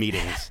Thrawn? These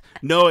meetings.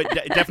 No,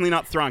 definitely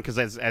not Thrawn, because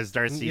as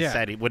Darcy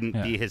said, it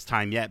wouldn't be his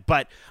time yet.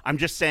 But I'm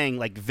just saying,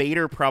 like,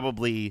 Vader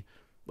probably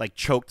like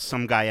choked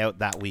some guy out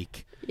that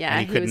week. Yeah,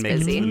 and he couldn't was make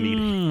busy. it to the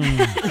meeting. You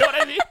know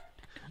what I mean?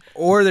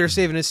 Or they're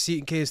saving his seat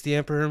in case the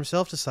Emperor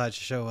himself decides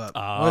to show up.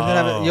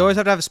 You always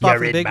have to have a spot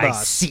for the big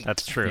boss. Seat.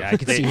 That's true. Yeah, I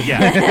can see.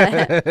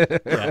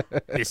 Yeah.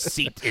 This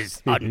seat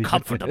is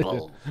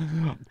uncomfortable.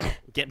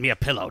 Get me a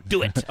pillow.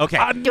 Do it. Okay.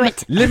 Do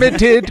it.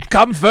 Limited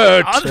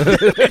comfort.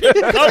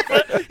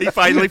 He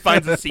finally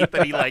finds a seat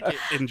that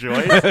he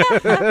enjoys.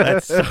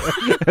 That's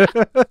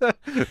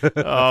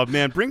oh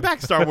man, bring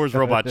back Star Wars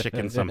Robot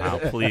Chicken somehow,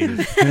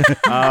 please.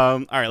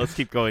 All right, let's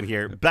keep going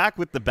here. Back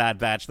with the Bad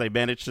Batch, they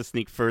managed to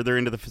sneak further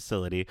into the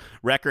facility.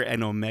 Wrecker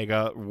and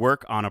Omega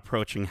work on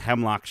approaching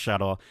Hemlock's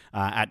shuttle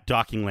at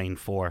Docking Lane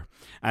 4.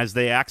 As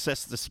they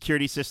access the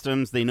security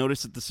systems, they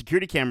notice that the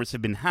security cameras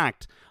have been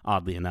hacked.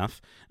 Oddly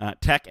enough,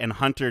 Tech and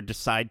Hunter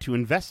decide to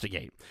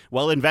investigate.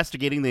 While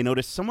investigating, they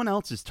notice someone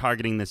else is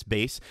targeting this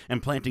base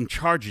and planting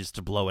charges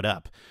to blow it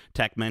up.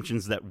 Tech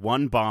mentions that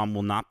one bomb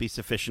will not be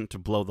sufficient to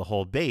blow the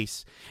whole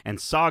base, and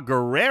Saw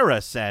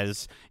Gerrera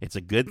says it's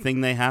a good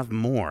thing they have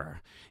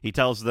more. He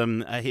tells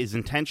them his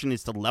intention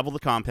is to level the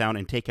compound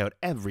and take out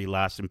every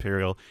last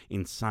Imperial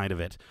inside of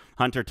it.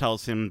 Hunter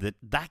tells him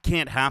that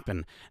can't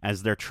happen,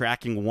 as they're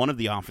tracking one of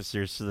the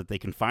officers so that they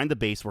can find the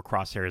base where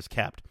Crosshair is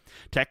kept.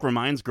 Tech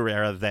reminds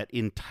Gerrera that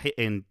in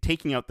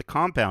taking out the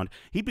compound,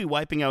 he'd be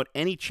wiping out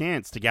any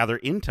chance to gather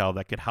intel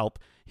that could help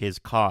his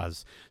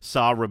cause.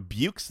 Saw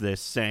rebukes this,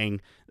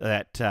 saying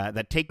that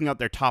taking out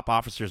their top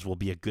officers will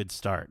be a good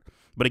start.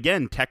 But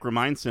again, Tech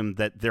reminds him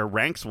that their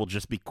ranks will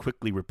just be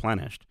quickly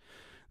replenished.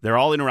 They're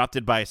all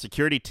interrupted by a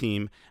security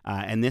team,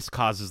 and this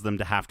causes them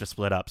to have to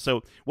split up.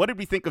 So what did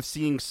we think of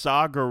seeing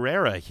Saw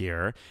Gerrera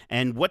here,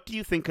 and what do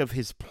you think of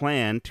his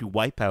plan to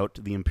wipe out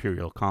the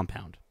Imperial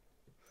compound?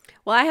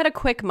 Well, I had a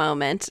quick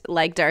moment,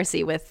 like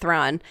Darcy with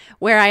Thrawn,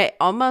 where I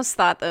almost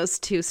thought those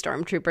two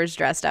stormtroopers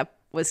dressed up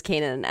was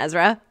Kanan and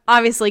Ezra.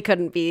 Obviously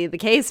couldn't be the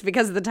case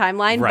because of the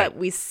timeline, Right. but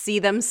we see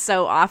them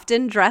so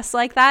often dressed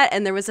like that,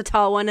 and there was a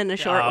tall one and a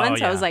short one,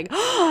 so I was like,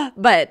 oh,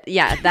 but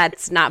yeah,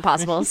 that's not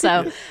possible.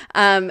 So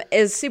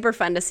it's super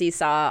fun to see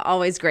Saw.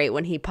 Always great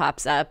when he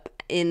pops up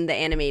in the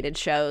animated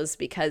shows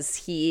because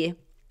he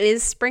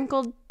is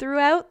sprinkled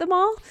throughout them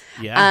all.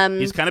 Yeah,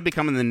 he's kind of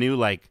becoming the new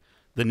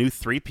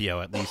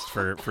 3PO, at least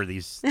for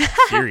these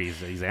series,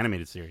 these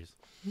animated series.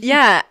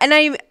 Yeah, and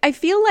I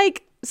feel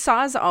like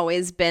Saw's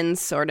always been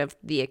sort of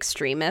the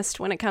extremist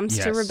when it comes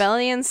to Yes.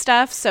 rebellion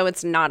stuff, so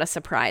it's not a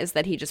surprise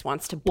that he just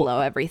wants to blow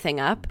everything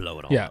up. Blow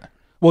it all Yeah. up.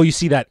 Well, you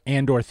see that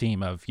Andor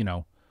theme of,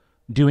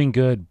 doing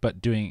good, but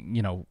doing,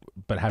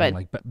 but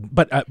having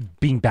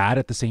being bad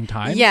at the same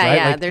time. Yeah, right?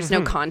 yeah, Like, there's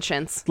no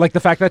conscience. like the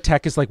fact that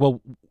Tech is like,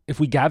 well, if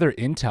we gather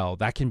intel,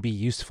 that can be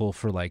useful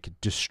for like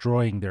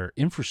destroying their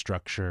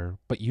infrastructure,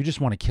 but you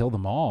just want to kill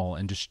them all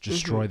and just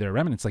destroy their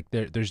remnants. Like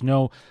there's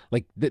no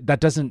like that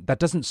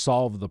doesn't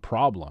solve the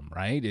problem,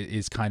 right? It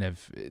is kind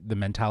of the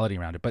mentality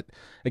around it. But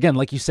again,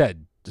 like you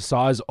said,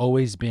 Saw has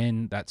always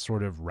been that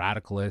sort of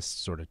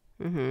radicalist, sort of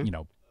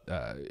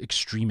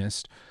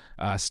extremist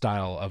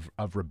style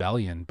of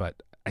rebellion.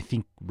 But I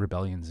think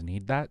rebellions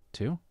need that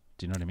too.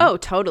 Do you know what I mean? Oh,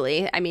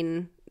 totally. I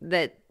mean,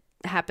 that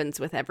happens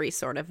with every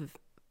sort of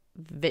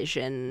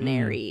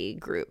visionary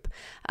group.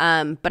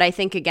 But I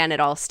think, again, it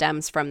all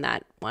stems from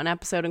that one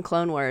episode in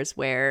Clone Wars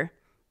where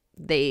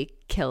they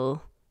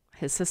kill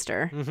his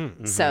sister.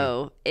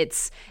 So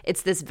it's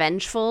this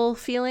vengeful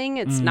feeling.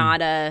 It's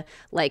not a,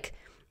 like,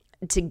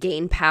 to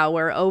gain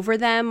power over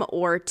them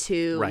or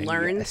to Right.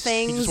 learn Yes.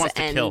 things. He just wants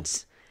to and kill.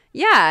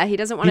 Yeah, he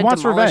doesn't want He to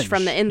wants demolish revenge.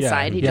 from the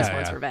inside. Yeah. He just Yeah,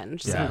 wants yeah.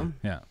 revenge. Yeah. So.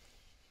 Yeah.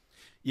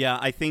 Yeah,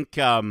 I think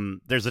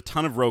there's a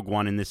ton of Rogue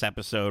One in this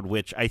episode,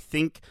 which I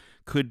think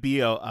could be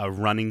a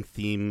running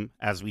theme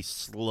as we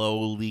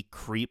slowly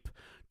creep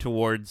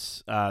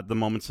towards the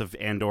moments of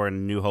Andor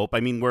and New Hope. I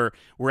mean,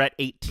 we're at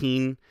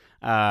 18.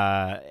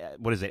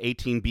 What is it?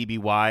 18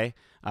 BBY.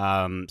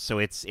 So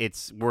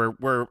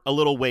we're a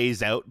little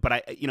ways out,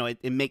 but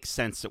it makes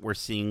sense that we're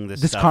seeing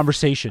this stuff,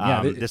 conversation.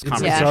 Yeah, this it's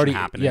conversation already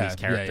happen in these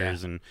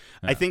characters, and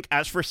I think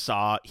as for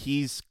Saw,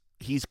 he's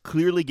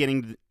clearly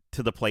getting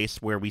to the place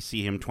where we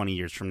see him 20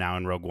 years from now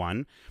in Rogue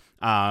One,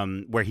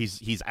 where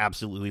he's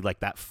absolutely like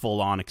that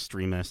full-on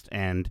extremist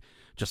and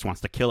just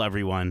wants to kill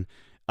everyone.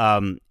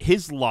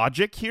 His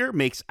logic here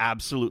makes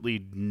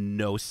absolutely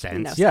no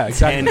sense. Yeah,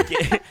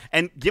 exactly.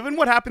 And given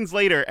what happens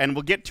later, and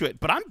we'll get to it,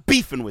 but I'm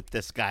beefing with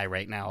this guy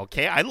right now,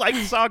 okay? I liked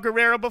Saw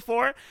Gerrera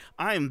before.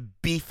 I'm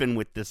beefing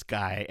with this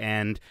guy,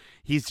 and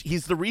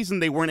he's the reason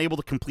they weren't able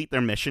to complete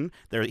their mission.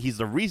 He's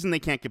the reason they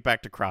can't get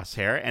back to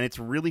Crosshair, and it's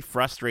really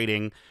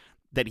frustrating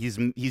that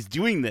he's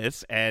doing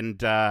this,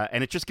 and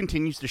it just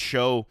continues to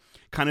show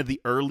kind of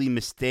the early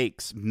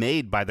mistakes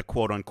made by the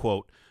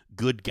quote-unquote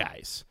good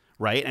guys.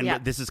 Right?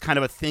 And this is kind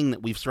of a thing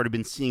that we've sort of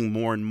been seeing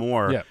more and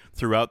more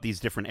throughout these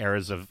different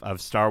eras of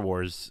Star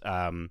Wars,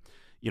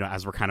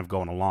 as we're kind of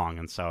going along.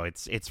 And so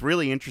it's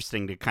really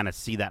interesting to kind of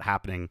see that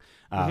happening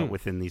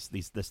within this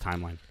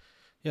timeline.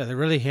 Yeah, they're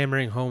really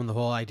hammering home the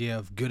whole idea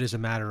of good as a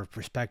matter of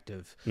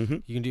perspective. Mm-hmm.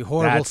 You can do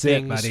horrible That's it,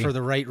 things buddy. for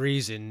the right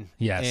reason,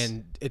 Yes.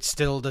 and it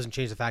still doesn't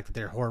change the fact that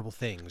they're horrible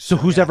things. So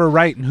who's ever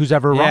right and who's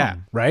ever Yeah.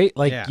 wrong, right?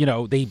 Like,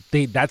 Yeah.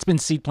 they that's been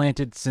seed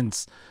planted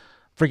since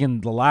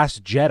friggin' The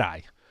Last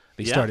Jedi.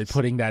 They started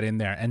putting that in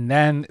there. And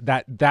then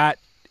that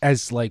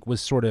as like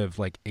was sort of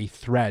like a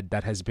thread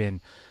that has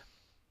been,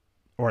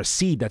 or a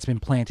seed that's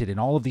been planted in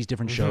all of these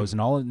different shows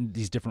and all of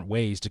these different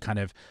ways to kind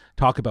of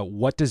talk about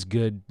what does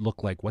good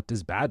look like, what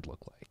does bad look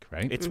like,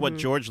 right? It's what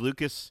George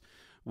Lucas,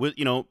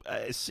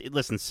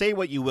 listen, say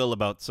what you will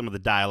about some of the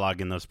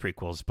dialogue in those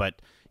prequels,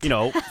 but,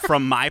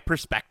 from my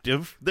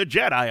perspective, the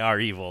Jedi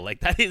are evil. Like,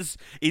 that is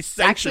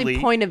essentially... Actually,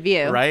 point of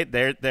view. Right?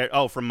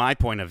 From my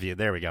point of view.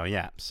 There we go.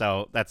 Yeah.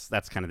 So that's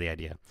kind of the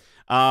idea.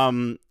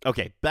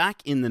 Okay,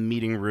 back in the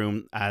meeting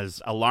room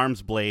as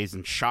alarms blaze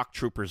and shock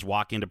troopers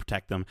walk in to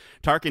protect them,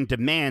 Tarkin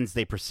demands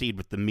they proceed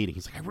with the meeting.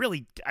 He's like,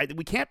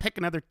 we can't pick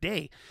another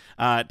day,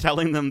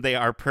 telling them they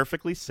are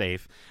perfectly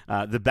safe.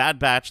 The Bad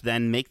Batch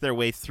then make their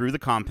way through the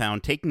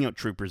compound, taking out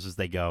troopers as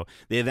they go.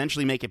 They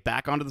eventually make it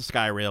back onto the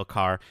Skyrail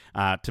car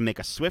to make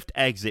a swift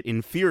exit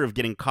in fear of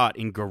getting caught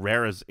in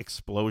Guerrera's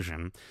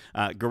explosion.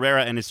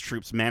 Gerrera and his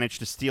troops manage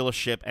to steal a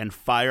ship and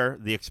fire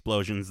the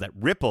explosions that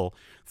ripple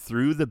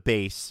through the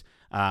base,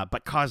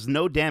 but cause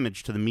no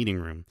damage to the meeting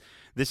room.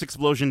 This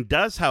explosion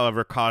does,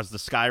 however, cause the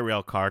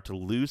Skyrail car to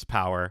lose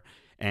power,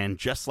 and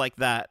just like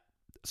at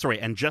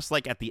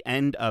the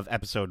end of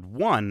episode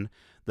 1,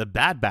 the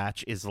Bad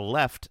Batch is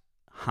left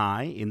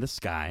high in the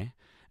sky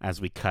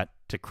as we cut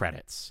to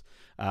credits.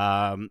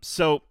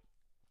 So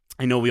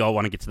I know we all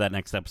want to get to that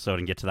next episode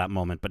and get to that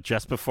moment, but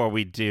just before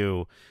we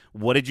do,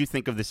 what did you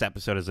think of this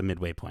episode as a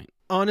midway point?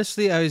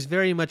 Honestly, I was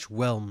very much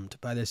whelmed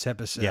by this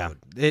episode. Yeah.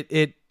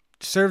 It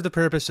served the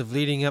purpose of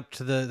leading up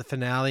to the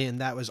finale, and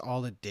that was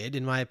all it did,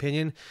 in my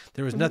opinion.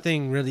 There was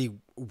nothing really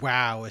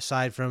wow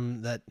aside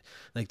from that,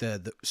 like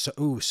Saw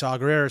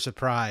Gerrera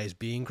surprise,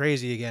 being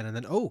crazy again, and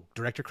then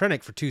Director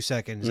Krennic for 2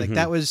 seconds. Like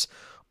that was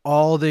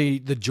all the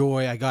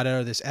joy I got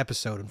out of this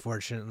episode,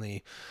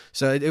 unfortunately.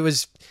 So it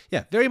was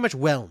very much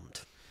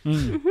whelmed.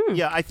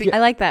 Yeah, I think I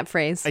like that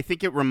phrase. I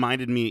think it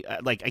reminded me,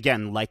 like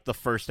the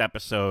first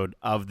episode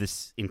of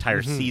this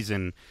entire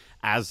season,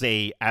 as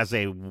a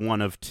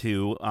one of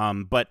two.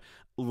 But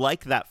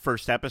like that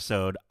first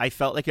episode, I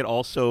felt like it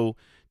also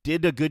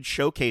did a good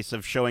showcase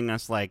of showing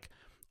us like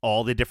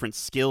all the different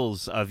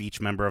skills of each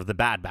member of the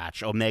Bad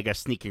Batch. Omega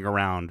sneaking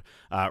around,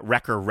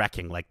 Wrecker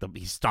wrecking, like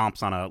he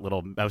stomps on a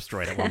little mouse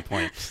droid at one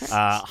point.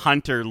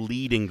 Hunter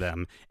leading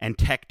them, and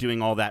Tech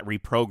doing all that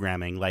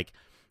reprogramming. Like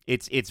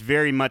it's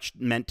very much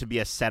meant to be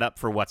a setup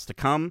for what's to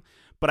come.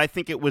 But I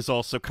think it was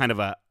also kind of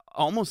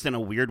almost in a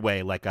weird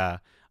way, like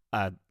a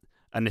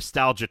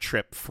nostalgia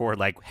trip for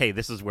like, hey,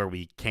 this is where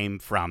we came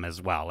from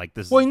as well. Like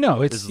this. Well,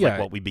 no, this is like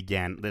what we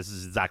began. This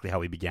is exactly how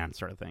we began,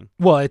 sort of thing.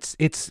 Well, it's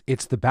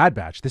the Bad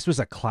Batch. This was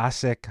a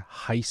classic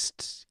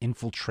heist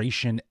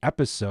infiltration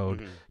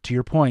episode, to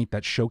your point,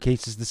 that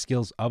showcases the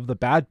skills of the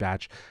Bad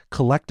Batch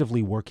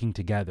collectively working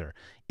together,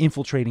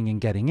 infiltrating and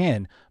getting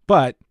in.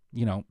 But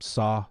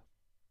Saw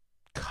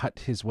cut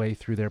his way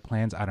through their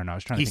plans. I don't know. I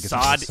was trying to think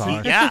of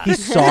something. He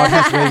sawed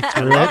his way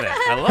through it.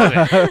 I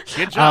love it.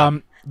 Good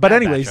job. But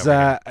anyways,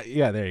 there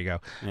you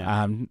go.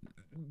 Yeah.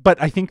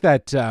 But I think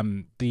that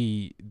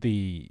the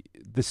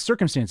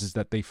circumstances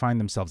that they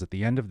find themselves at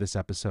the end of this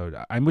episode,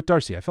 I'm with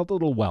Darcy. I felt a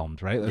little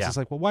whelmed, right? It's just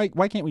like, well,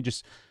 why can't we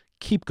just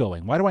keep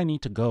going? Why do I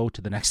need to go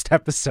to the next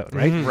episode,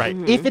 right? Right.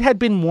 If it had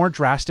been more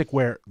drastic,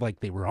 where like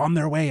they were on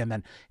their way and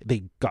then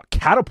they got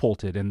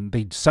catapulted and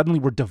they suddenly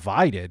were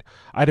divided,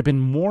 I'd have been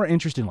more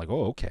interested in like,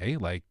 oh, okay,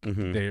 like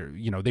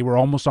they were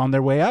almost on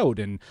their way out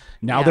and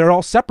now they're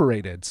all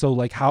separated. So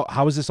like,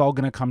 how is this all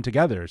going to come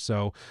together?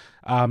 So,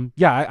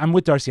 I'm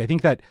with Darcy. I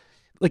think that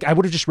like I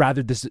would have just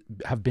rather this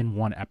have been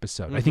one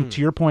episode. I think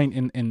to your point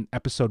in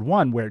episode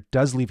 1, where it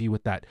does leave you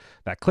with that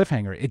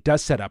cliffhanger, it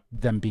does set up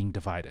them being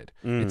divided.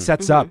 It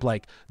sets up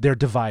like they're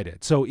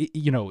divided. So,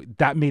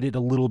 that made it a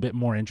little bit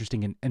more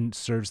interesting and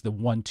serves the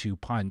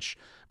 1-2 punch.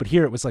 But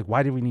here it was like,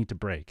 why do we need to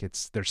break?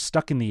 They're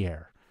stuck in the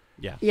air.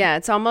 Yeah. Yeah,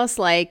 it's almost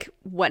like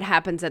what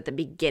happens at the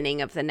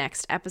beginning of the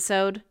next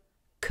episode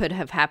could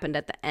have happened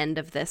at the end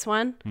of this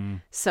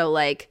one. So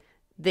like,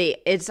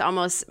 it's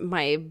almost,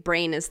 my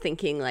brain is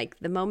thinking like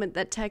the moment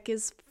that Tech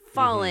is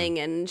falling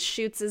and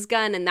shoots his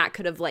gun, and that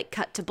could have like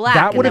cut to black.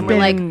 That would have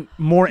been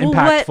more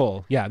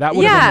impactful. Yeah, that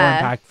would have been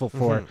more impactful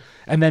for,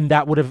 and then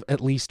that would have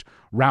at least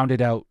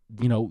rounded out,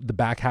 the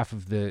back half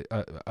of the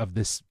of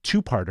this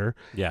 2-parter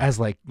as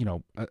like,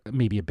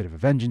 maybe a bit of a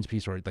vengeance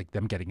piece, or like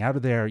them getting out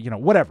of there,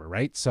 whatever,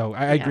 right? So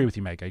I agree with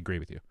you, Meg. I agree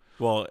with you.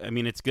 Well, I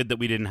mean, it's good that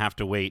we didn't have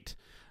to wait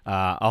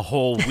a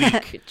whole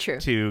week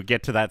to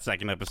get to that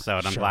second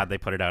episode. I'm glad they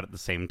put it out at the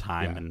same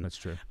time. Yeah, and that's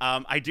true.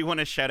 I do want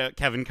to shout out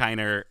Kevin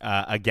Kiner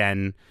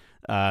again.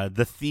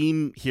 The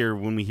theme here,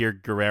 when we hear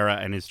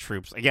Gerrera and his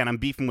troops, again, I'm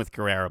beefing with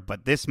Gerrera,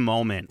 but this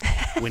moment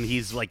when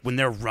he's like, when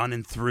they're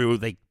running through,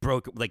 they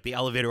broke, like the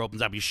elevator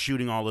opens up, he's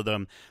shooting all of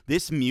them.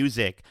 This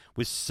music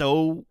was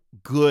so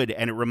good,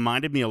 and it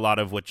reminded me a lot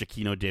of what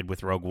Giacchino did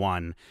with Rogue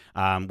One,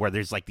 where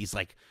there's like these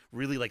like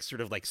really like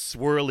sort of like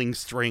swirling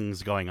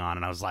strings going on,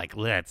 and I was like,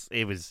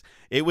 it was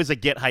a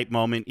get hype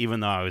moment, even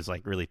though I was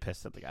like really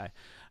pissed at the guy.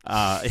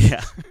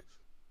 Yeah.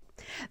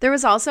 There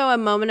was also a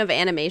moment of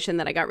animation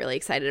that I got really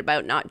excited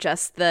about, not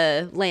just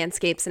the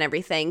landscapes and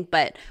everything,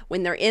 but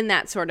when they're in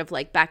that sort of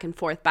like back and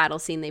forth battle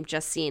scene they've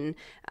just seen,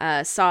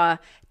 Saw,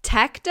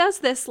 Tech does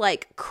this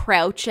like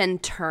crouch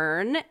and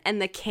turn,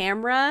 and the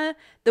camera,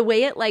 the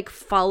way it like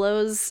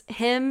follows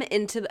him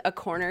into a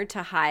corner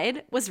to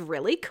hide was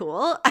really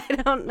cool.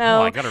 I don't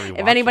know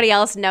if anybody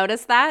else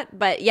noticed that,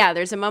 but yeah,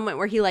 there's a moment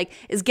where he like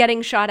is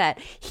getting shot at,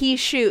 he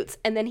shoots,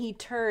 and then he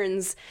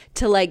turns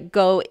to like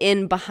go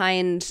in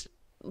behind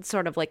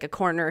sort of like a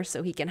corner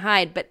so he can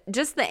hide. But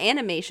just the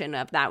animation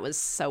of that was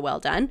so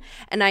well done,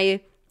 and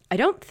I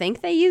don't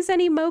think they use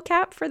any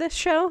mocap for this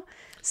show.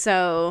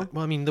 So,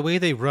 well, I mean, the way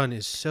they run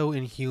is so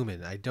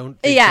inhuman. I don't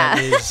think that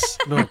is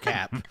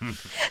mocap.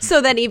 So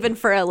then even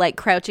for a like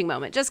crouching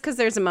moment, just because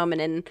there's a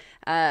moment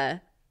in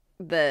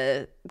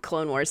the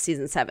Clone Wars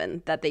season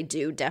 7 that they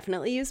do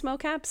definitely use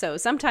mocap. So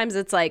sometimes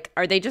it's like,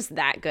 are they just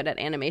that good at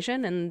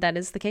animation? And that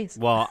is the case.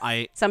 Well,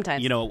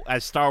 sometimes,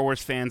 as Star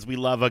Wars fans, we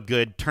love a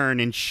good turn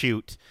and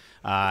shoot,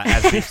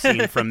 as we've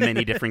seen from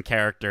many different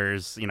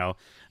characters,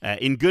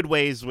 in good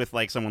ways with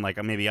like someone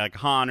like maybe like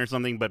Han or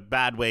something, but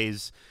bad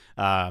ways,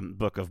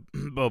 Book of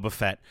Boba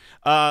Fett.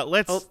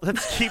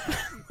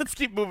 Let's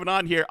keep moving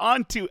on here.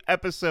 On to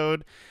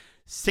episode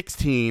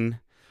 16.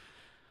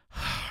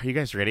 Are you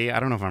guys ready? I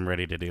don't know if I'm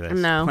ready to do this.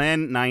 No.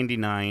 Plan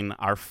 99,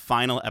 our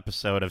final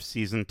episode of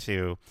season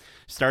 2,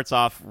 starts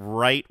off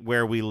right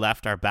where we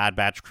left our Bad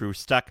Batch crew,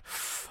 stuck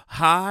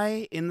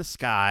high in the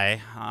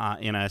sky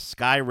in a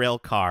Sky Rail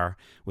car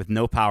with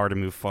no power to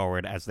move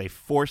forward. As they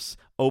force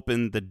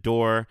open the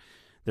door,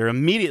 they're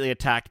immediately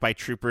attacked by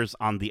troopers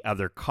on the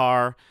other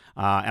car.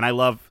 And I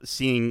love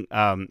seeing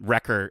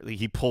Wrecker.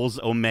 He pulls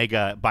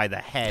Omega by the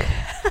head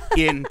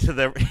into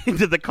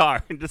the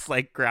car and just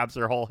like grabs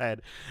her whole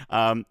head.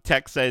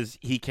 Tech says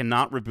he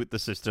cannot reboot the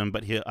system,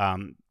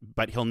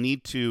 but he'll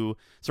need to.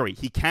 Sorry,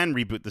 he can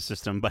reboot the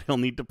system, but he'll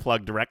need to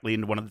plug directly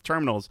into one of the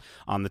terminals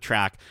on the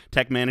track.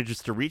 Tech manages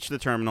to reach the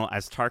terminal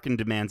as Tarkin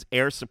demands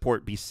air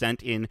support be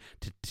sent in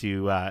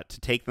to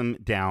take them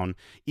down,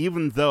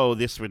 even though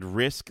this would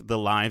risk the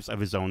lives of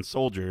his own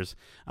soldiers.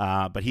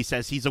 But he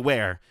says he's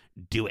aware.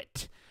 Do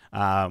it.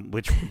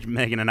 Which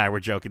Megan and I were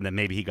joking that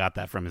maybe he got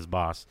that from his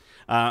boss.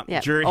 Old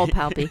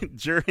Palpy.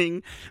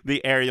 During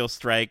the aerial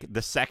strike,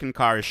 the second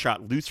car is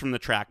shot loose from the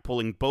track,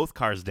 pulling both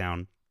cars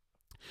down.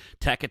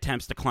 Tech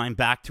attempts to climb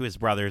back to his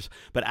brothers,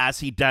 but as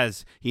he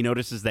does, he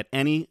notices that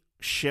any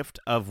shift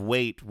of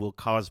weight will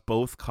cause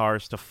both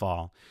cars to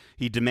fall.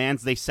 He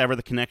demands they sever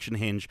the connection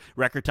hinge.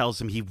 Wrecker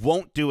tells him he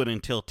won't do it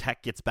until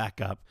Tech gets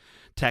back up.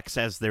 Tech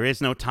says there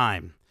is no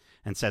time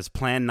and says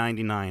Plan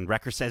 99.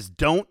 Wrecker says,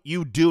 don't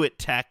you do it,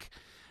 Tech.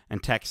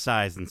 And Tech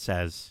sighs and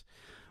says,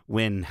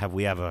 when have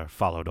we ever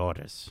followed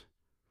orders?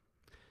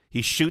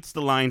 He shoots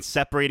the line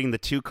separating the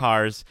two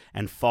cars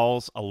and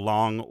falls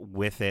along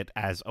with it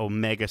as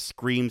Omega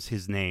screams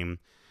his name.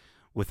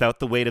 Without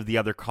the weight of the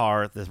other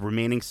car, the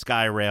remaining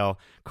Skyrail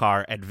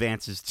car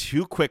advances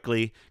too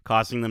quickly,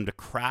 causing them to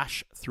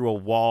crash through a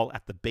wall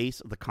at the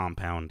base of the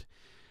compound.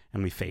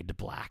 And we fade to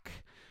black.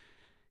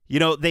 You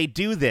know, they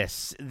do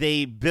this.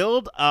 They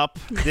build up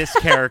this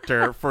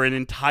character for an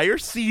entire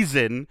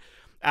season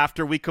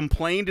after we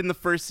complained in the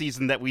first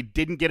season that we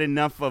didn't get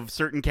enough of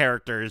certain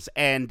characters,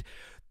 and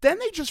then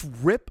they just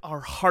rip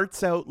our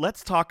hearts out.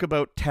 Let's talk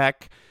about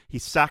Tech. He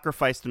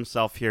sacrificed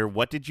himself here.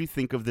 What did you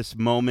think of this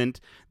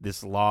moment,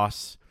 this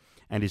loss,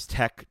 and is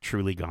Tech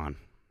truly gone?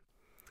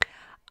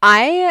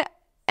 I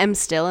am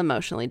still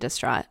emotionally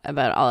distraught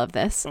about all of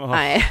this. Oh.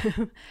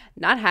 I'm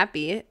not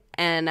happy,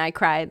 and I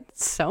cried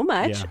so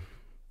much. Yeah.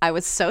 I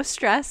was so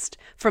stressed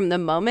from the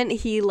moment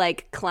he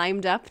like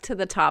climbed up to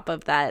the top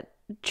of that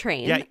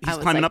train. Yeah, he's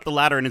climbing up the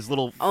ladder and his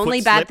little only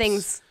foot bad slips.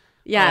 things.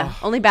 Yeah,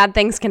 only bad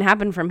things can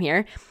happen from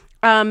here.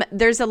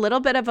 There's a little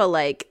bit of a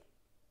like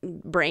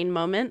brain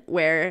moment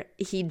where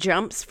he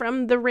jumps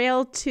from the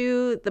rail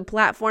to the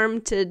platform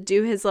to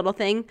do his little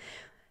thing,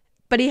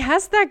 but he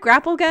has that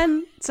grapple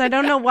gun, so I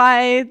don't know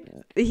why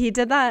he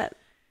did that.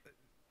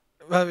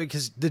 Well,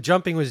 because the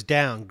jumping was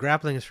down,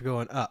 grappling is for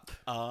going up.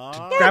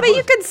 Yeah, but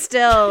you could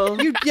still.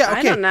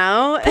 I don't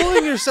know.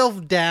 Pulling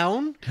yourself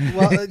down,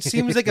 well, it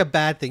seems like a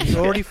bad thing. You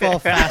already fall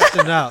fast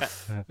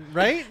enough,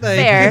 right?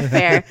 Like,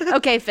 Fair.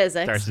 Okay,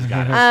 physics. Darcy's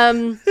got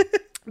it.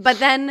 But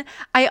then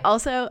I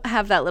also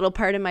have that little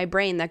part in my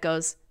brain that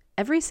goes,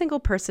 every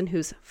single person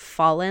who's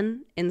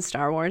fallen in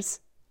Star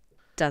Wars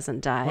doesn't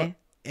die. Well,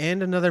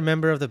 and another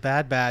member of the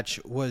Bad Batch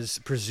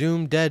was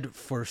presumed dead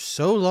for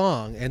so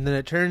long, and then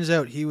it turns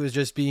out he was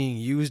just being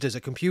used as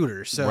a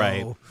computer. So,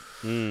 Right.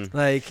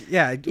 like,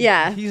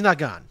 Yeah. he's not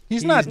gone.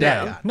 He's not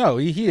dead. gone. No,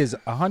 he is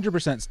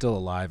 100% still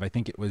alive. I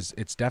think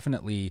it's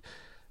definitely,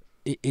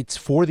 it's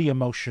for the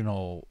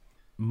emotional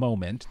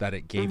moment that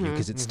it gave you,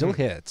 because it still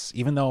hits,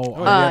 even though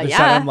on the other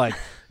side I'm like,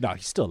 no,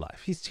 he's still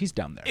alive. He's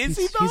down there. Is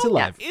he's, he he's though?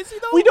 alive. Yeah. Is he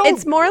though? We don't.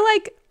 It's more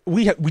like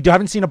We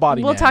haven't seen a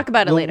body. We'll man. talk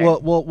about it later.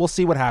 We'll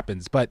see what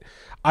happens. But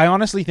I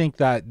honestly think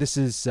that this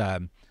is,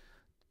 to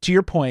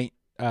your point,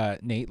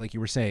 Nate, like you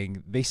were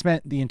saying, they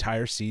spent the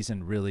entire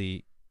season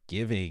really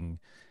giving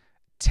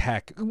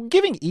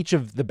each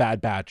of the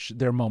Bad Batch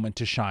their moment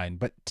to shine.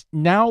 But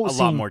now a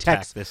seeing lot more Tech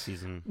Tech's this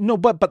season. No,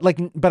 but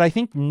I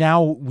think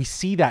now we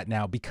see that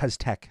now because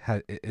Tech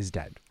is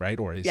dead, right,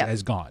 or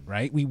has gone,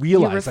 right? We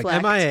realize like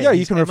reflect. MIA. yeah, you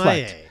He's can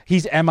reflect. MIA.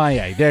 He's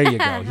MIA. There you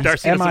go. He's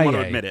Darcy doesn't MIA. want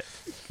to admit it.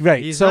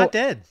 Right. He's so, not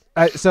dead.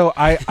 So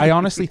I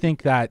honestly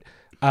think that,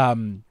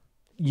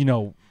 you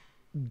know,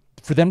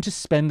 for them to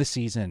spend the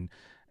season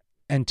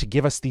and to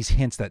give us these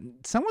hints that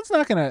someone's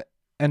not going to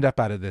end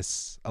up out of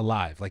this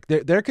alive. Like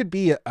there could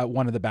be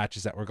one of the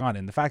batches that were gone,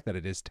 and the fact that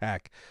it is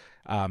Tech,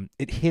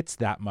 it hits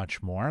that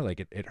much more. Like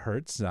it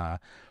hurts.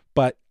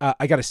 But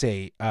I got to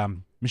say,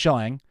 Michelle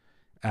Ang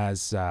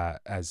as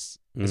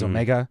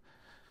Omega,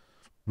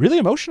 really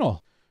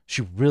emotional.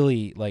 She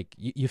really, like,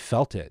 you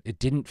felt it. It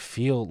didn't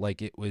feel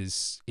like it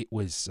was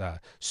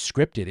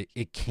scripted.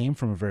 It came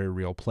from a very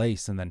real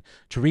place. And then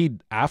to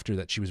read after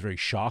that she was very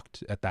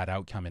shocked at that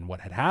outcome and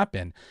what had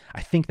happened,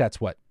 I think that's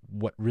what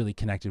really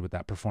connected with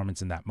that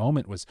performance in that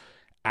moment was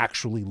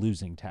actually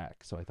losing Tech.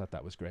 So I thought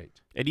that was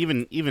great. And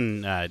even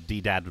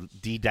D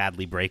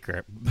Dadley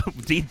Baker,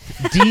 D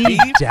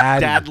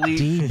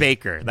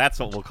Baker. That's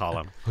what we'll call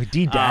him.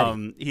 D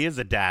Daddy. He is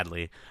a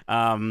Dadley.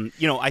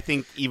 You know, I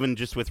think even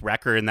just with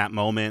Wrecker in that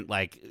moment,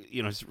 like,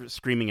 you know,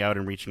 screaming out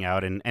and reaching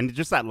out, and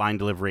just that line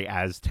delivery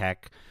as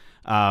Tech.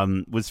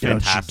 was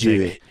fantastic. Don't you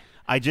do it.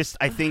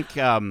 I think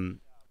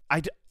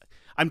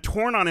I'm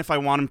torn on if I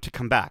want him to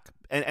come back,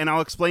 and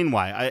I'll explain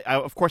why. I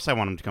of course I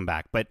want him to come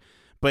back, but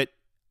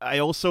I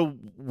also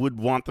would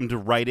want them to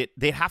write it.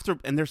 They'd have to,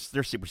 and they're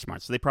super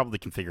smart, so they probably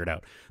can figure it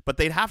out. But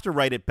they'd have to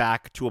write it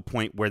back to a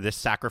point where this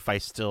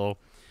sacrifice still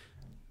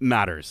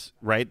matters,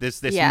 right?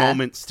 This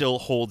moment still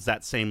holds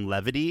that same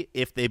levity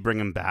if they bring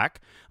him back.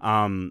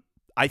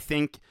 I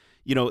think,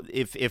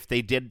 if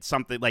they did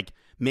something like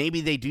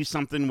maybe they do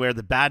something where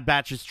the Bad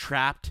Batch is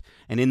trapped,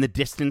 and in the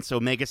distance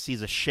Omega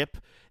sees a ship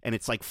and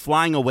it's like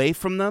flying away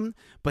from them,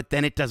 but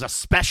then it does a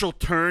special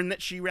turn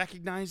that she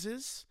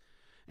recognizes.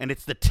 And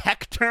it's the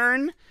Tech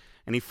turn,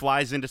 and he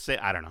flies in to say,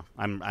 I don't know.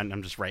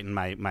 I'm just writing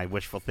my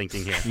wishful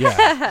thinking here.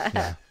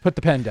 Yeah. Put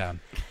the pen down.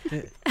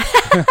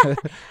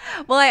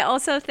 Well, I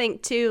also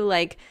think too,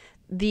 like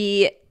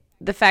the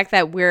fact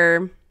that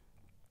we're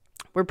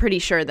pretty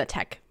sure the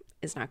Tech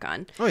is not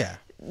gone. Oh yeah.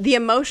 The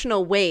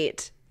emotional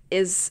weight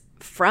is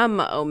from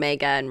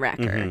Omega and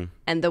Wrecker,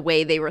 and the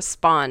way they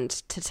respond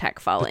to Tech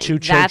falling. two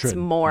That's children.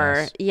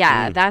 more,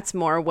 Yes. that's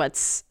more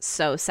what's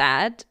so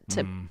sad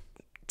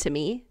to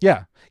me.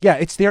 Yeah.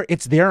 It's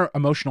their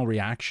emotional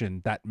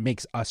reaction that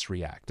makes us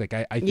react. Like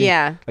I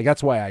think, like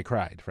that's why I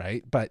cried,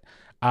 right? But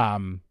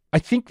I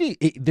think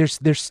there's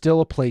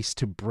still a place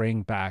to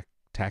bring back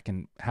Tech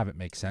and have it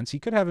make sense. He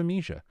could have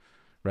amnesia,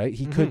 right?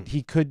 He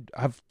could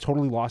have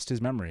totally lost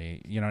his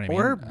memory. You know what I mean?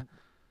 Or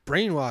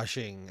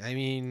brainwashing. I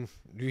mean,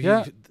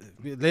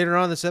 later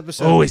on this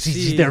episode. Oh, is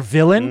he their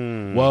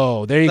villain?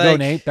 Whoa, there you go,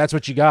 Nate. That's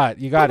what you got.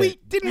 You got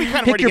it. Didn't we kind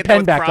of Pick already your get that pen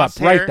with back up.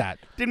 Crosshair? Write that.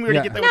 Didn't we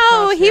already get that with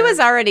No, he Crosshair? was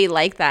already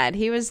like that.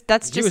 He was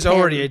him.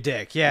 already a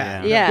dick.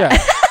 Yeah. Yeah.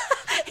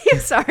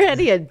 He's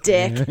already a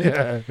dick.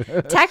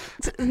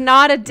 Tech's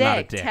not a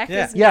dick. dick. Tech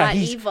Yeah. is not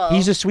he's evil.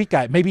 he's a sweet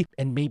guy.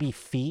 Maybe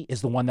Fee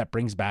is the one that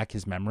brings back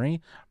his memory.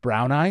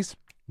 Brown eyes.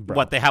 Bro,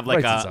 What, they have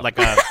like writes a itself. like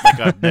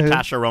a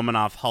Natasha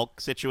Romanoff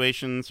Hulk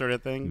situation sort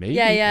of thing? Maybe.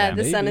 yeah,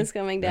 the sun maybe. is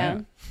going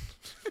down.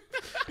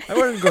 I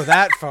wouldn't go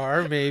that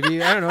far.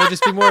 Maybe, I don't know.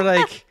 Just be more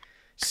like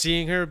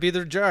seeing her be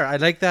the jar. I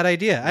like that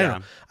idea. I don't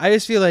know. I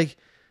just feel like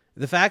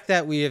the fact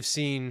that we have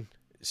seen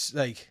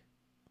like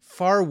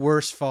far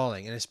worse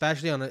falling, and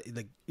especially on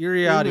like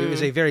Iriadu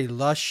is a very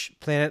lush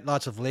planet,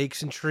 lots of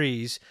lakes and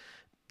trees,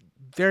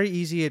 very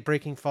easy at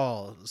breaking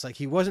falls. Like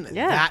he wasn't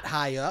that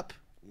high up,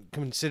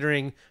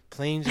 considering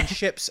planes and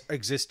ships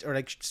exist, or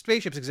like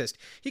spaceships exist.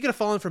 He could have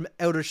fallen from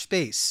outer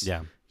space.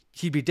 Yeah.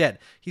 He'd be dead.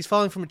 He's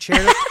falling from a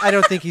chair. I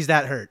don't think he's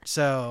that hurt.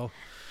 So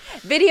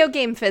Video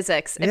game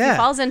physics. If he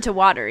falls into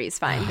water, he's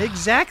fine.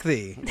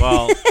 exactly.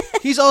 Well,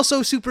 He's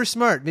also super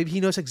smart. Maybe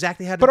he knows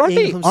exactly how to But aren't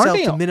angle they- himself aren't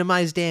they- to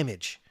minimize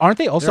damage. Aren't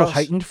they also also-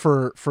 heightened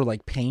for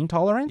like pain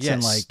tolerance? Yes,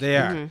 and like they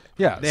are.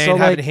 yeah. They so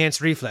have like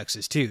enhanced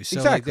reflexes too. So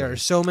like, Exactly. there are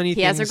so many He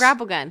things. has a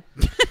grapple gun.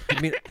 I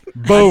mean,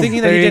 boom. I'm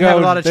thinking that There he you didn't have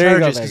a go. lot of There you go,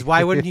 charges because Meg.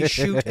 why wouldn't he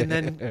shoot and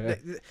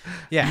then?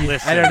 Yeah,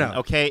 listen, I don't know.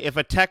 Okay, if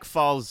a Tech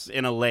falls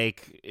in a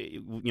lake,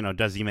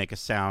 does he make a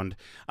sound?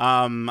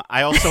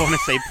 I also want to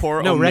say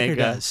poor No, Omega. Wrecker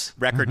does.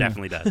 Wrecker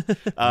definitely does.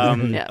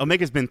 Yeah.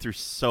 Omega's been through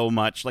so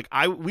much. Like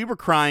we were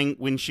crying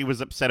when she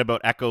was upset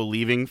about Echo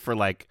leaving for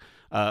like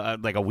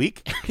a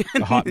week,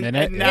 A hot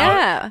minute. And now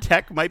Yeah.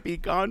 Tech might be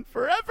gone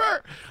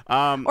forever.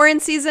 Or in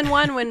season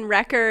 1 when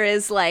Wrecker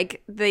is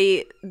like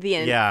the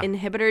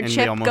inhibitor And they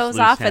chip almost goes lose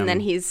off him. and then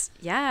he's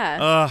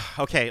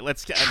Okay,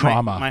 let's get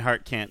Trauma. My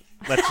heart can't.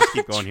 Let's just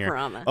keep going here.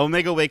 Trauma.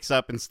 Omega wakes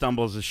up and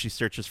stumbles as she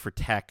searches for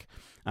Tech,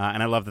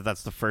 and I love that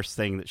that's the first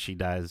thing that she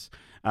does.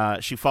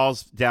 She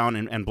falls down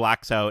and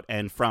blacks out,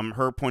 and from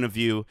her point of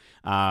view,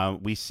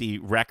 we see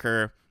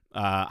Wrecker,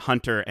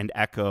 Hunter, and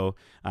Echo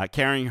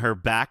carrying her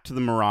back to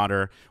the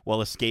Marauder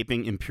while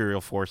escaping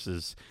Imperial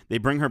forces. They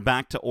bring her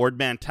back to Ord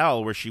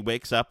Mantell, where she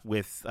wakes up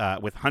with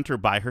Hunter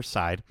by her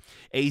side.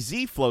 AZ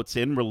floats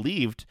in,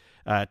 relieved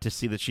to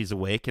see that she's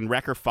awake, and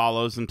Wrecker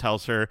follows and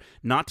tells her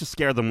not to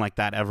scare them like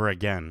that ever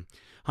again.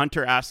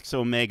 Hunter asks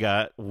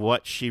Omega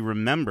what she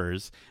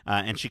remembers,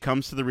 and she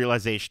comes to the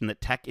realization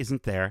that Tech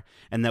isn't there,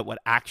 and that what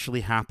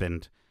actually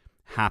happened.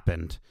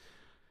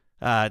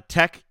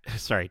 Tech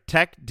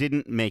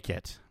didn't make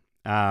it.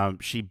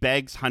 She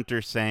begs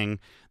Hunter, saying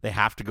they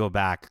have to go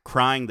back,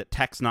 crying that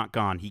Tech's not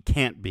gone. He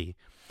can't be.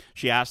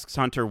 She asks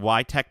Hunter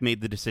why Tech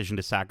made the decision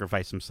to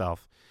sacrifice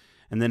himself.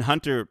 And then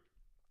Hunter,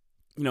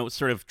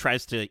 sort of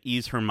tries to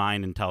ease her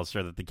mind and tells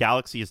her that the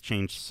galaxy has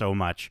changed so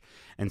much,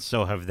 and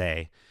so have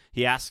they.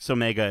 He asks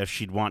Omega if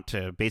she'd want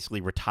to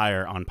basically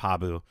retire on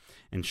Pabu,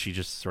 and she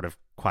just sort of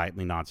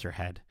quietly nods her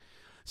head.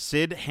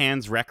 Sid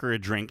hands Wrecker a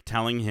drink,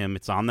 telling him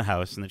it's on the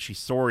house and that she's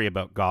sorry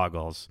about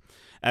Goggles.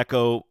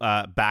 Echo,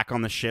 back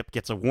on the ship,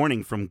 gets a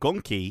warning from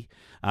Gonki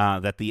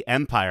that the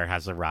Empire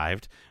has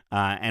arrived,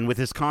 and with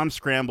his comm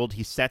scrambled,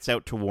 he sets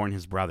out to warn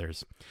his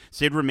brothers.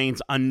 Sid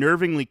remains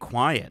unnervingly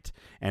quiet,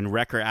 and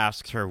Wrecker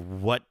asks her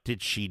what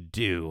did she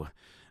do,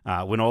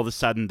 when all of a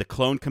sudden the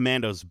clone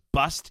commandos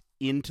bust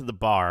into the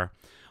bar.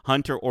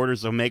 Hunter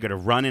orders Omega to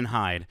run and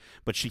hide,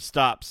 but she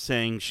stops,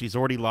 saying she's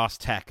already lost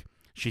Tech.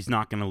 She's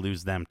not going to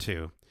lose them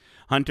too.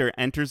 Hunter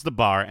enters the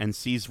bar and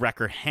sees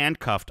Wrecker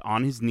handcuffed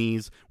on his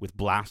knees with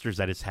blasters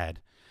at his head.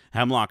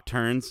 Hemlock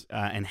turns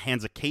and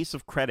hands a case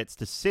of credits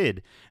to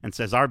Sid and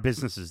says, "Our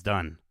business is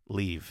done.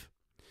 Leave."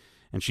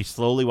 And she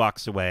slowly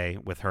walks away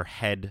with her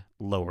head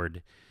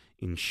lowered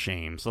in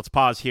shame. So let's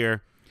pause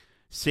here.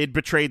 Sid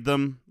betrayed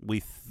them.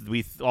 We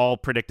all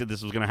predicted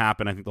this was going to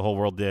happen. I think the whole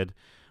world did.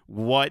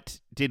 What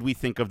did we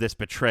think of this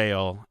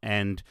betrayal?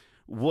 And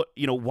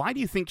why do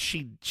you think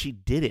she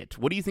did it?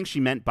 What do you think she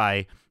meant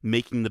by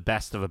making the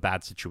best of a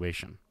bad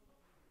situation?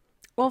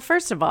 Well,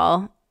 first of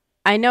all,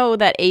 I know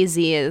that AZ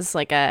is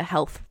like a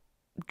health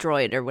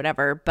droid or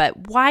whatever,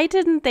 but why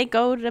didn't they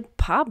go to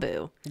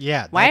Pabu?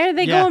 Yeah. Why are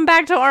they going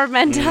back to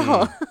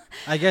Ormentel?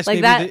 I guess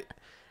like maybe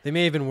they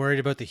may have been worried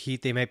about the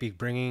heat they might be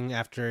bringing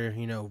after,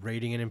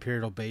 raiding an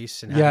Imperial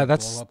base. And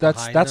that's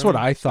what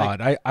I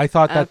thought. I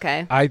thought that.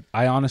 Okay.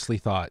 I honestly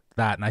thought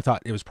that, and I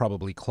thought it was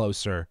probably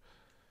closer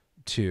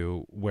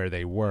to where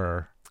they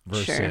were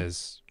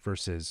versus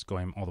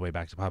going all the way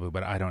back to Pabu.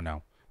 But I don't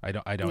know. I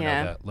don't know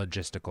the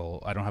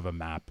logistical. I don't have a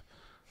map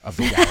of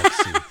the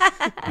galaxy.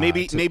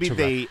 Maybe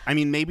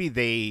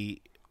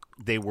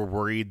they were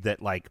worried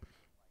that, like,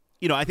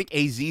 I think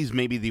AZ's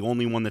maybe the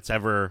only one that's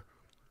ever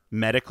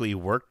medically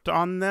worked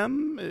on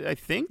them, I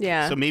think.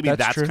 Yeah. So maybe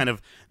that's true. kind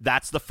of,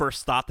 that's the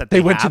first thought that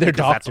they went to their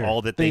doctor. That's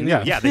all that they knew.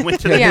 Yeah. Yeah, they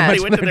went to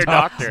their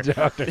doctor.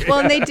 Well,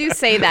 and they do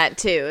say that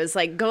too. Is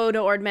like, go to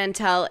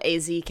Ormentel,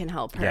 AZ can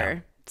help her. Yeah.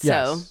 So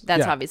Yes.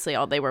 that's Yeah. obviously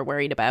all they were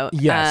worried about.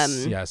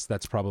 Yes,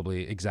 that's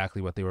probably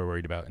exactly what they were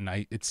worried about. And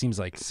it seems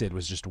like Sid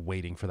was just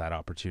waiting for that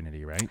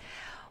opportunity, right?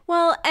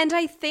 Well, and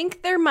I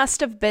think there must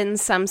have been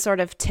some sort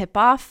of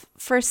tip-off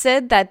for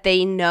Sid that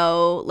they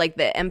know, like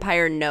the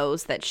Empire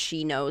knows that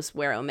she knows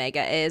where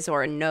Omega is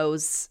or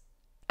knows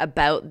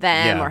about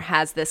them or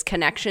has this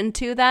connection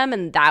to them.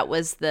 And that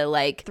was the,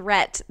 like,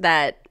 threat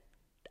that...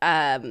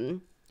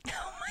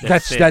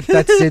 That's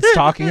Sid's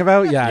talking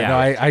about? Yeah. No,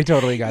 I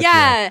totally got you.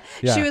 Yeah,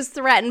 she was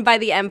threatened by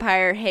the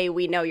Empire. Hey,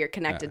 we know you're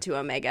connected to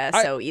Omega,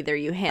 so either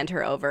you hand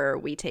her over or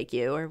we take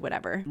you or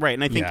whatever. Right,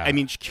 and I think,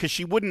 because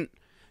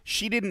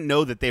she didn't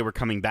know that they were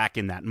coming back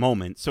in that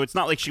moment, so it's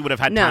not like she would have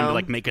had time to,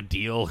 like, make a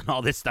deal and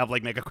all this stuff,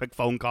 like make a quick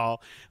phone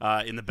call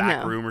in the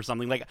back room or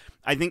something. Like,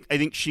 I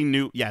think she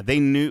knew. Yeah,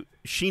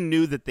 she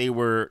knew that they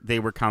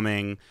were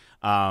coming.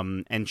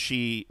 And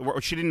she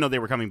didn't know they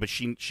were coming, but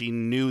she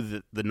knew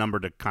the number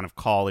to kind of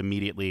call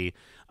immediately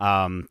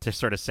to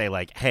sort of say,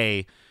 like,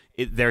 hey,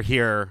 they're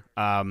here.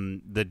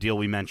 The deal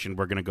we mentioned,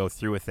 we're going to go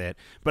through with it.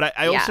 But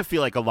I also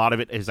feel like a lot of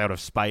it is out of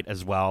spite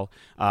as well.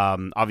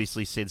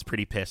 Obviously, Sid's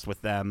pretty pissed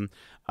with them.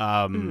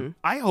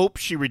 I hope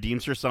she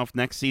redeems herself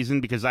next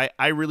season because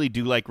I really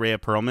do like Rhea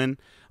Perlman.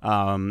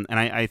 And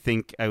I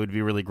think it would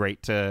be really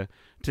great to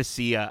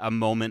see a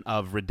moment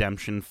of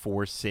redemption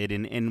for Sid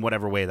in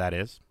whatever way that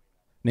is.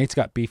 Nate's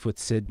got beef with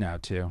Sid now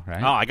too,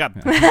 right? Oh, I got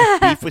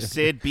beef with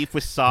Sid, beef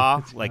with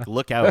Saw. Like,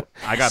 look out!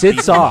 I got Sid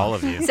beef Saw. with all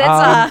of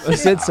you.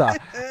 Sid Saw.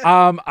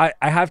 I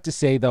have to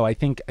say though, I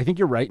think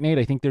you're right, Nate.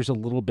 I think there's a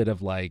little bit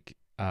of like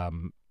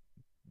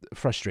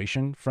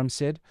frustration from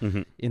Sid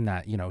in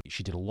that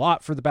she did a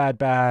lot for the Bad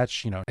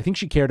Batch. I think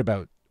she cared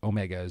about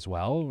Omega as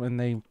well, and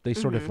they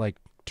sort of like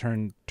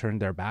turned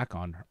their back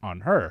on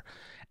her.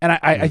 And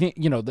I think,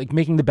 like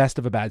making the best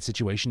of a bad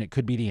situation, it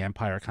could be the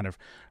Empire kind of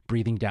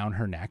breathing down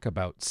her neck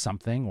about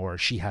something, or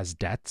she has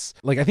debts.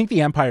 Like, I think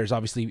the Empire is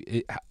obviously,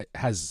 it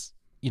has,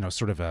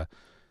 sort of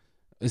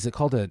is it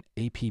called an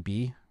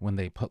APB when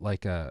they put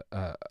like a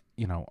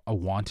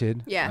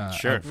wanted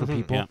sure. for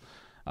people?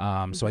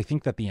 Yeah. So I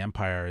think that the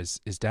Empire is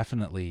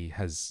definitely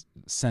has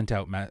sent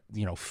out,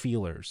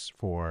 feelers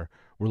for,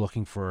 we're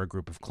looking for a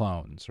group of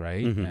clones,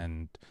 right?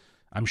 And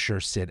I'm sure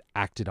Sid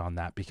acted on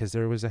that because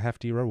there was a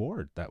hefty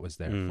reward that was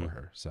there for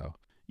her. So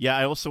yeah,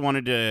 I also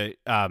wanted to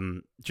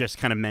just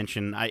kind of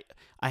mention I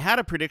had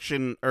a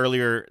prediction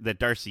earlier that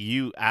Darcy,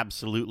 you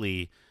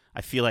absolutely,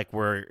 I feel like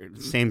we're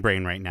same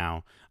brain right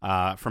now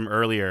from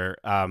earlier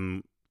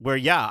where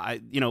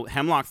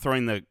Hemlock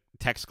throwing the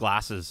Tech's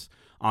glasses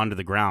onto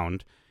the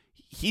ground.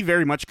 He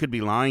very much could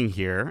be lying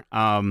here,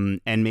 and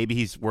maybe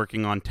he's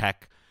working on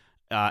Tech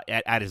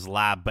at his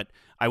lab. But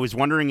I was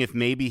wondering if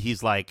maybe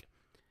he's like,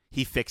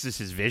 he fixes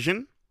his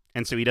vision,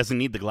 and so he doesn't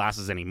need the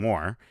glasses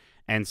anymore.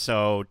 And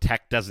so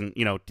Tech doesn't,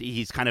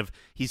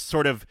 he's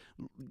sort of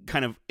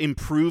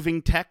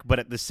improving Tech, but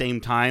at the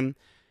same time,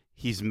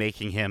 he's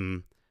making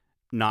him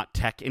not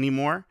Tech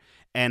anymore.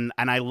 And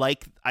I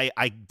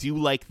do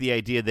like the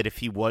idea that if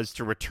he was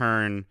to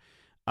return,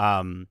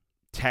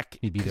 Tech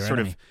he'd be their sort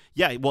enemy.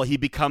 he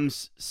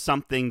becomes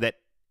something that,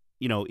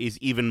 is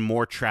even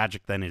more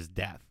tragic than his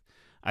death.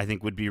 I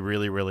think would be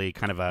really, really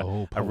kind of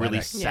a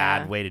really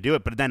sad way to do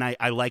it. But then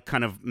I like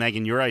kind of,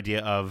 Megan, your idea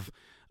of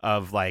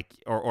like,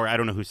 or I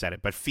don't know who said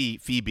it, but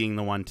Fee being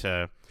the one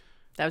to...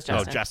 That was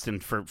Justin. Oh, Justin,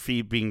 for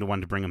Fee being the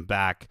one to bring him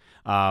back.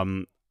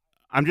 I'm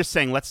just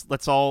saying, let's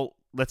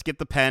get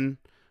the pen.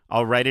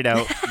 I'll write it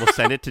out. We'll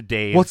send it to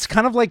Dave. Well, it's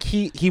kind of like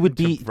he would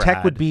be, Brad,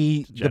 Tech would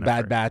be Jennifer. the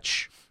Bad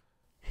Batch.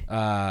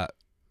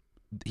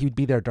 He would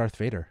be their Darth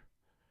Vader,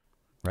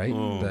 right?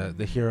 Oh.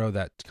 The hero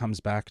that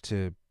comes back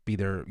to be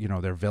their,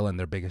 their villain,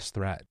 their biggest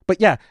threat. But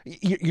yeah,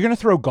 you're going to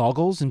throw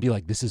goggles and be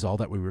like, this is all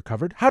that we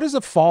recovered? How does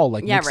a fall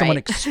make someone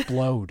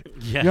explode?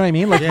 Yeah. You know what I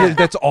mean? Like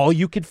that's all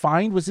you could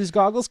find was his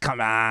goggles?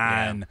 Come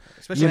on.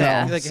 Especially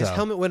his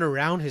helmet went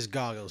around his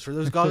goggles. For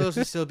those goggles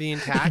to still be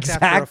intact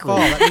after a fall,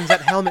 that means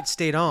that helmet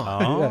stayed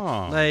on.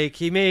 Oh. Like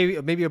he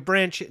maybe a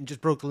branch hit and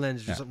just broke the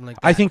lens or something like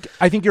that.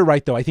 I think you're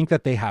right though. I think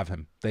that they have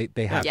him.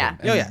 They have him.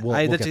 Oh yeah. We'll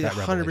That's get that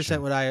 100%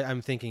 revelation. what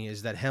I'm thinking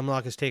is that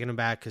Hemlock is taking him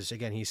back because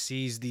again he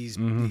sees these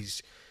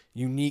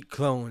unique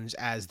clones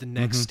as the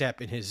next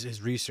step in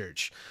his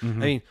research. I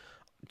mean,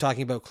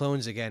 talking about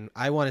clones again,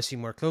 I want to see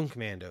more clone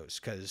commandos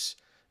because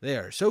they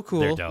are so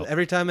cool. They're dope.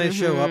 Every time they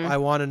show up, I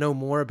want to know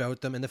more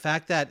about them. And the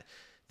fact that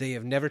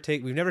we've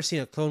never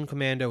seen a clone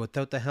commando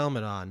without the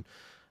helmet on.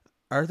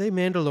 Are they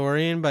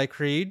Mandalorian by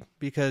Creed?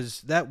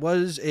 Because that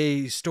was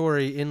a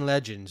story in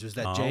Legends, was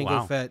that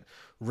Jango Fett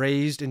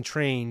raised and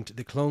trained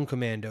the clone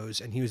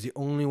commandos, and he was the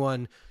only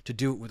one to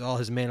do it with all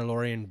his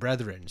Mandalorian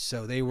brethren.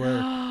 So they were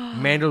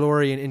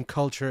Mandalorian in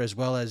culture as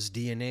well as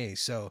DNA.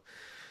 So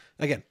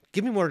again,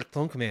 give me more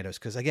clone commandos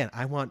because again,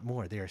 I want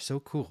more. They are so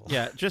cool.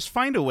 Yeah, just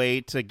find a way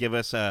to give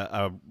us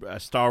a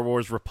Star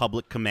Wars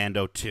Republic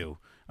Commando 2.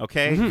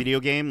 Okay,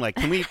 video game. Like,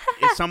 can we?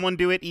 If someone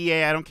do it,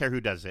 EA. I don't care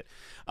who does it.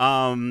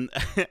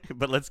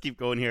 But let's keep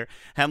going here.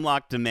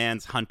 Hemlock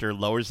demands Hunter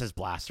lowers his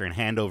blaster and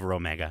hand over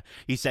Omega.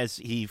 He says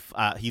he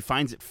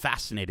finds it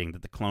fascinating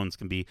that the clones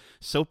can be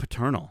so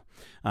paternal.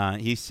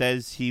 He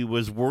says he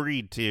was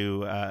sorry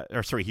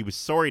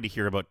to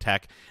hear about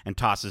Tech, and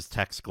tosses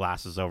Tech's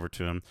glasses over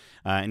to him.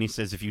 And he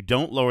says, if you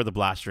don't lower the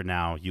blaster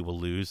now, you will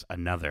lose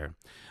another.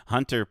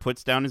 Hunter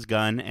puts down his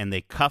gun, and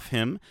they cuff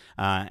him,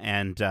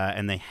 and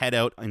they head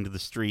out into the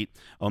street.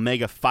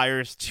 Omega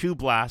fires 2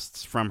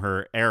 blasts from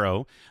her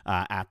arrow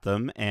at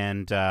them,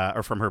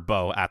 or from her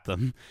bow at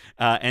them,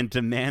 and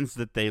demands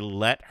that they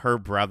let her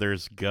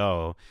brothers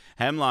go.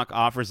 Hemlock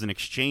offers an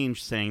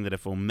exchange, saying that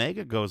if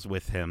Omega goes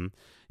with him,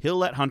 he'll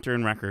let Hunter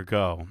and Wrecker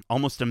go.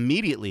 Almost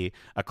immediately,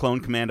 a clone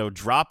commando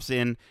drops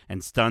in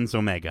and stuns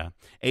Omega.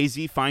 AZ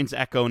finds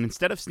Echo, and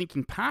instead of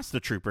sneaking past the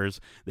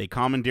troopers, they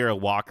commandeer a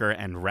walker,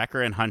 and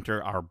Wrecker and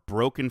Hunter are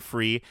broken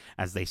free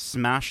as they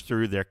smash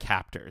through their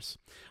captors.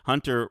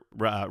 Hunter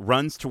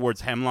runs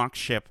towards Hemlock's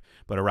ship,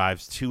 but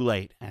arrives too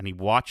late, and he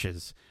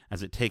watches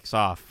as it takes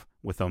off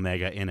with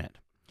Omega in it.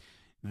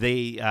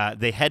 They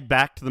head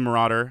back to the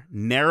Marauder,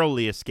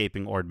 narrowly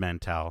escaping Ord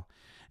Mantell.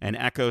 And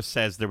Echo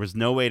says there was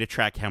no way to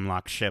track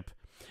Hemlock's ship,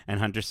 and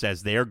Hunter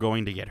says they are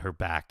going to get her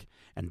back,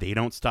 and they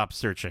don't stop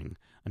searching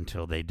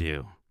until they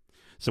do.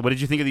 So what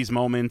did you think of these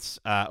moments?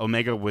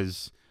 Omega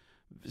was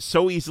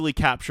so easily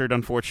captured,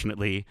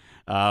 unfortunately.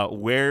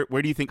 Where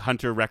do you think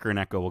Hunter, Wrecker, and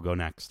Echo will go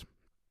next?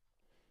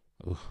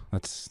 Ooh,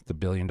 that's the $1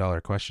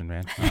 billion question,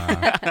 man.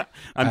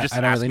 I'm just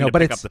I don't asking really know, to but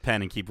pick it's up the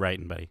pen and keep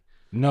writing, buddy.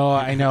 No,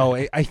 I know.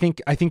 I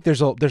think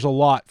there's a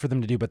lot for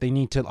them to do, but they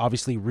need to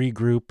obviously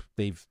regroup.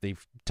 They've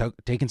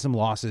taken some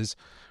losses,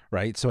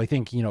 right? So I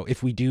think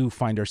if we do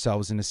find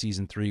ourselves in a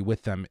season 3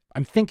 with them,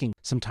 I'm thinking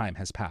some time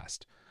has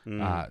passed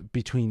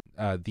between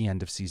the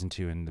end of season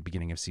 2 and the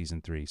beginning of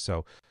season 3.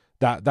 So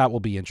that will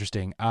be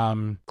interesting.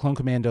 Clone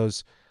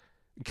Commandos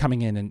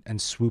coming in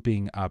and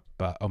swooping up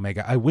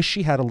Omega. I wish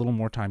she had a little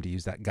more time to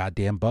use that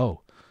goddamn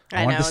bow.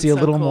 I wanted to see a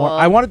little more.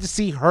 I wanted to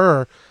see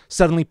her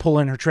suddenly pull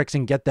in her tricks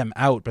and get them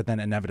out, but then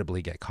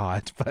inevitably get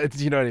caught. But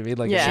you know what I mean?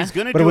 Like, she's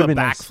going to do a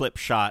backflip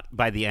shot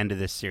by the end of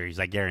this series.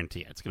 I guarantee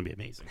it. It's going to be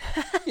amazing.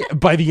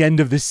 By the end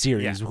of this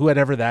series,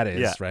 whatever that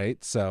is,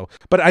 right? So,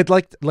 but I'd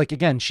like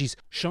again, she's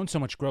shown so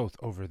much growth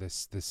over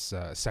this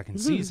second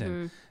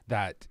season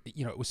that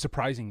it was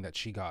surprising that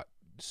she got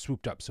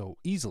swooped up so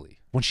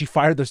easily. When she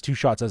fired those 2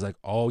 shots, I was like,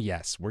 oh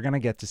yes, we're going to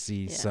get to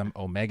see some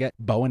Omega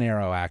bow and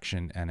arrow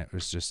action, and it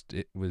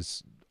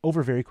was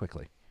over very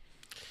quickly.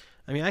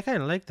 I mean, I kind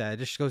of like that. It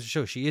just goes to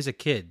show she is a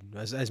kid.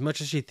 As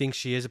much as she thinks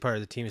she is a part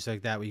of the team and stuff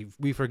like that,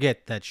 we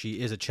forget that she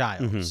is a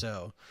child.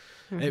 So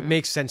it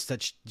makes sense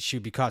that she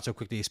would be caught so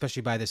quickly,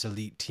 especially by this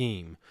elite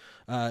team.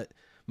 My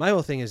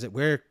whole thing is that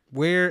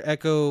where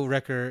Echo,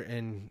 Wrecker,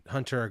 and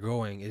Hunter are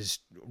going is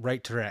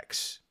right to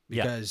Rex.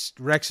 Because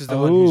Rex is the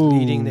one who's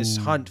leading this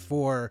hunt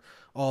for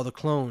all the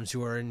clones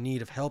who are in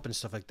need of help and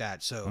stuff like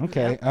that. So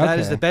that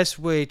is the best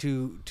way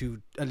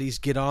to at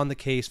least get on the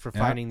case for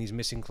finding these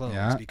missing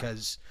clones,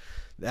 because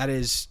that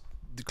is,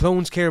 the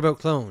clones care about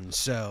clones.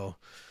 So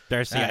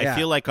Darcy, I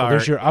feel like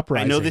there's your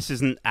uprising. I know this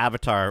isn't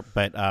Avatar,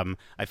 but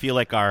I feel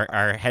like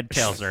our head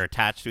tails are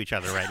attached to each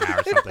other right now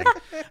or something.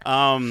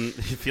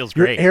 It feels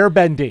great. You're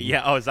airbending.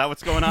 Yeah. Oh, is that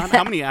what's going on?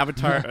 How many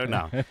Avatar? Oh,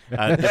 no,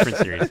 different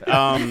series.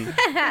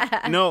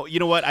 No, you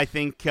know what? I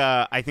think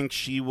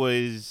she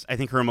was. I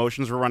think her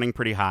emotions were running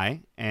pretty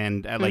high,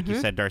 and like you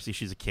said, Darcy,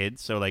 she's a kid,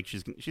 so like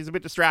she's a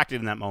bit distracted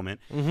in that moment.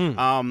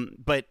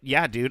 But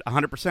yeah, dude,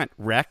 100%.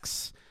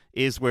 Rex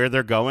is where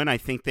they're going. I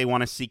think they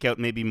want to seek out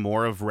maybe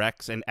more of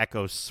Rex and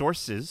Echo's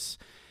sources.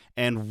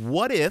 And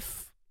what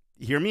if,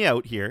 hear me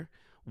out here,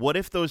 what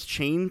if those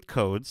chain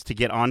codes to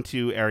get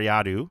onto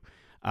Eriadu,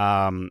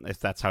 if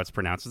that's how it's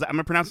pronounced,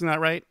 am I pronouncing that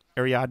right?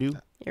 Iriatu.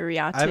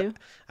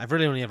 I've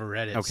really only ever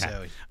read it,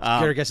 Okay.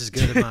 so your guess is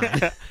good as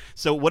mine.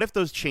 So what if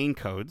those chain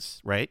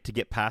codes, right, to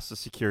get past the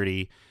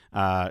security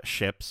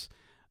ships,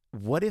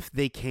 what if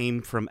they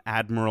came from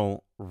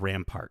Admiral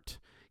Rampart?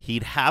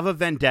 He'd have a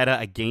vendetta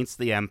against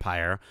the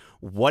Empire.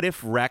 What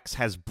if Rex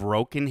has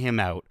broken him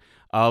out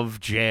of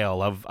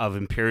jail, of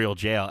Imperial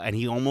jail, and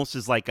he almost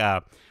is like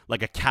a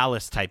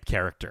Callus type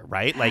character,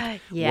 right? Like,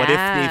 what if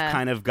they've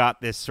kind of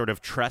got this sort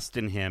of trust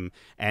in him,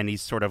 and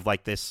he's sort of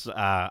like this?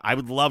 I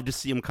would love to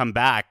see him come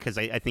back because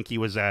I think he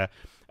was a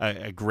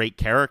great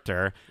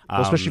character,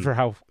 Well, especially for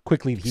how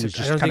quickly he was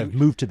just kind of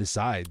moved to the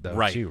side, though,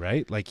 Right. too,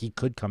 right? Like, he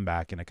could come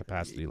back in a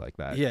capacity like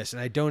that. Yes,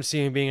 and I don't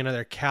see him being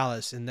another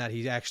Callus in that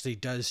he actually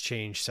does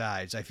change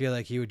sides. I feel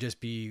like he would just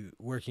be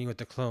working with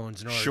the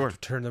clones in order to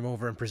turn them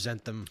over and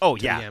present them to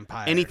the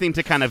Empire. Anything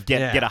to kind of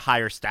get a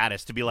higher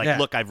status, to be like,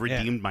 look, I've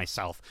redeemed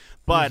myself.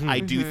 But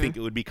I do think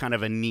it would be kind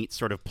of a neat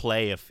sort of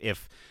play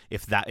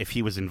if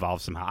he was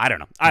involved somehow. I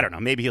don't know.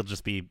 Maybe he'll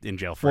just be in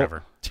jail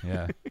forever.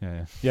 Yeah.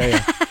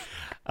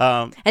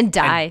 And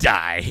die.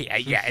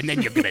 Yeah, and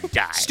then you're gonna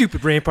die.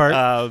 Stupid Rampart.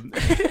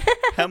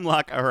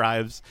 Hemlock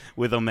arrives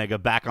with Omega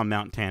back on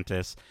Mount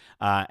Tantus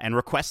and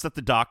requests that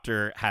the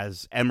doctor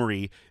has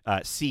Emery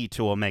see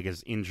to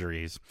Omega's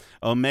injuries.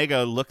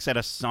 Omega looks at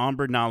a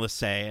somber Nala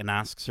Se and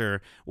asks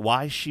her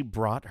why she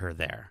brought her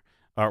there,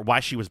 or why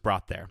she was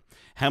brought there.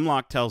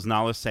 Hemlock tells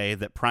Nala Se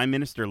that Prime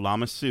Minister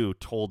Lama Su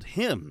told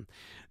him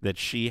that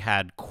she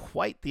had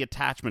quite the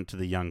attachment to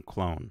the young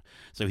clone.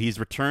 So he's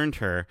returned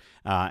her,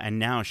 and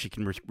now she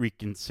can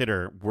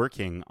reconsider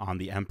working on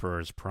the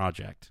Emperor's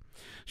project.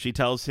 She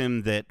tells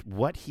him that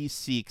what he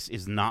seeks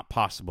is not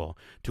possible,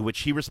 to which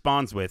he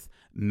responds with,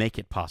 "Make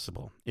it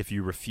possible. If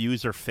you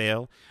refuse or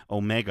fail,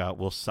 Omega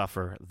will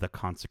suffer the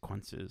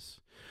consequences."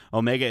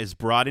 Omega is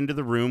brought into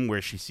the room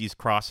where she sees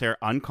Crosshair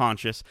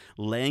unconscious,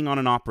 laying on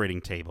an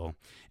operating table.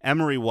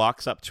 Emery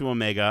walks up to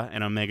Omega,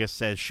 and Omega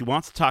says she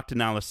wants to talk to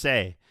Nala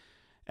Se.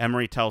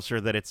 Emery tells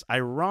her that it's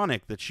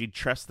ironic that she'd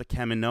trust the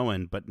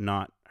Kaminoan, but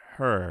not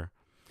her.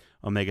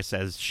 Omega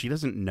says she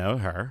doesn't know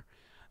her.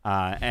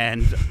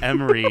 And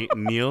Emery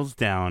kneels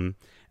down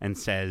and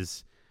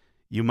says,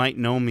 "You might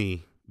know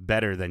me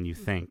better than you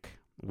think.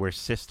 We're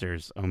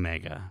sisters,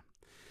 Omega."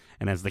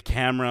 And as the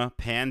camera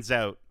pans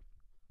out,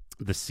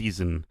 the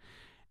season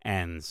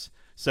ends.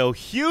 So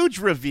huge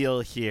reveal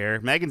here.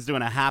 Megan's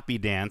doing a happy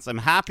dance. I'm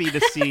happy to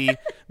see,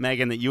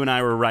 Megan, that you and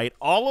I were right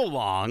all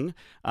along.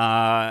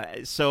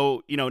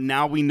 So,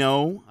 now we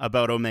know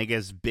about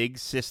Omega's big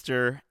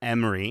sister,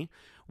 Emery.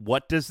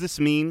 What does this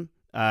mean?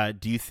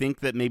 Do you think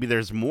that maybe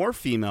there's more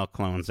female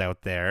clones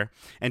out there?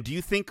 And do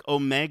you think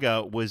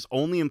Omega was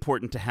only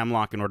important to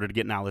Hemlock in order to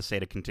get Nala Se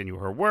to continue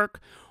her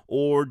work?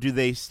 Or do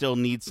they still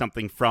need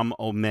something from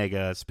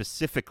Omega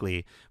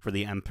specifically for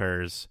the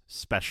Emperor's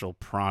special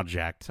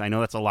project? I know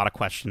that's a lot of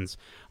questions.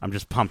 I'm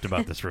just pumped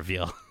about this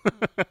reveal.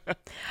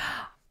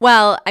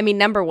 Well, I mean,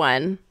 number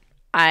one,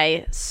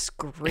 I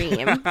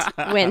screamed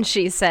when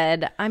she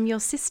said, "I'm your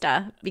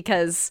sister,"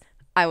 because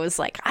I was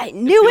like, I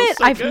knew it.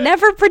 So I've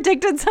never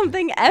predicted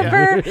something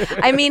ever. Yeah.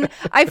 I mean,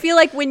 I feel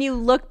like when you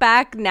look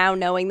back now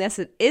knowing this,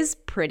 it is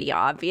pretty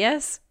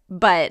obvious,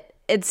 but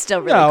it's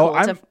still really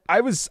cool.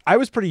 I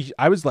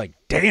was like,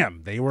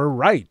 damn, they were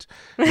right.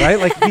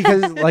 Like,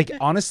 because like,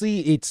 honestly,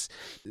 it's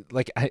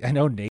like, I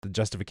know Nate, the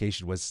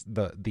justification was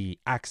the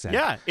accent.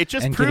 Yeah. It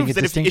just proves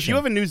that if you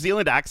have a New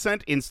Zealand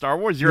accent in Star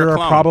Wars, you're a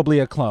clone. Probably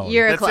a clone.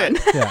 You're a clone.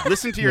 It. Yeah.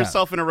 Listen to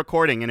yourself in a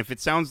recording. And if it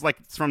sounds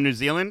like it's from New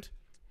Zealand,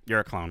 you're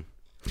a clone.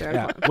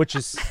 Which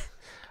is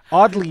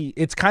oddly,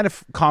 it's kind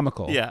of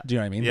comical. Yeah. Do you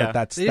know what I mean? Yeah.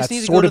 That's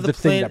sort of the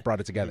thing that brought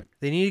it together.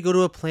 They need to go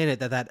to a planet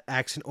that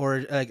accent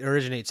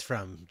originates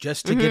from,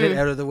 just to get it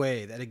out of the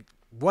way.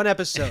 One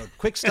episode,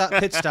 quick stop,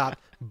 pit stop,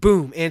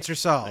 boom, answer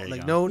solved.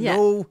 Like no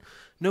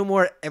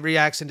more. Every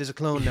accent is a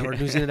clone now, or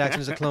New Zealand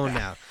accent is a clone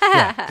now.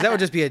 That would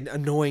just be an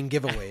annoying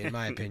giveaway, in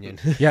my opinion.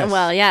 Yes.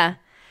 Well, yeah.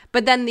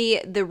 But then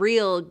the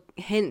real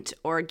hint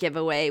or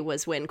giveaway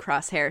was when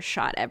Crosshair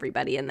shot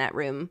everybody in that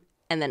room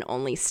and then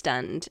only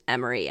stunned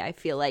Emery. I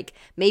feel like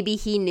maybe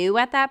he knew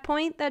at that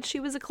point that she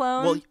was a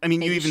clone. Well, I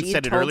mean, maybe you even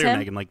said it earlier, him.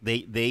 Megan. Like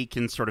they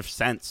can sort of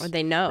sense, or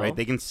they know, right?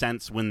 They can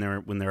sense when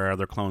there are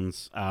other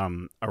clones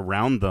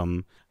around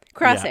them.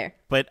 Crosshair, yeah.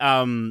 But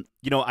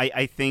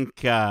I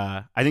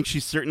think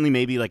she's certainly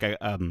maybe like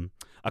a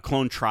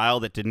clone trial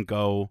that didn't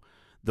go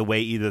the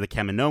way either the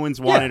Kaminoans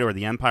wanted or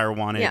the Empire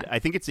wanted. Yeah. I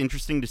think it's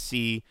interesting to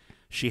see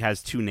she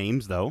has two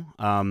names though.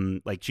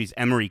 Like she's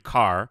Emery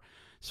Carr.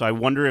 So I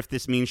wonder if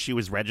this means she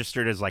was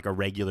registered as like a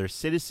regular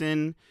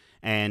citizen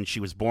and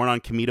she was born on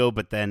Camino,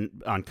 but then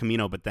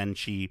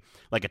she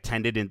like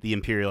attended in the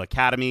Imperial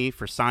Academy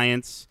for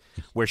Science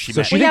where she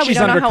met. So we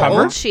don't know how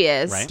old she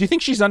is. Right? Do you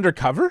think she's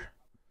undercover?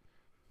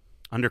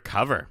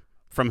 Undercover?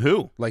 From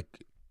who? Like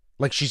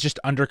she's just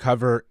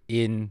undercover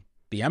in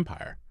the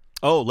Empire.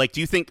 Oh, like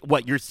do you think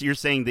what you're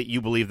saying that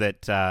you believe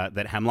that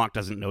that Hemlock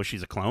doesn't know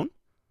she's a clone?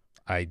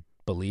 I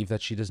believe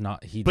that she does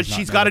not. But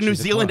she's got a New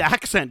Zealand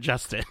accent,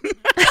 Justin.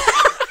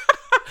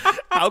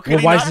 How could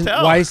he why not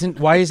tell?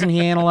 Why isn't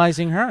he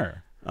analyzing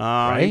her?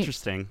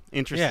 Interesting.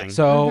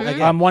 So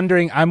Mhm.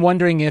 I'm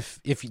wondering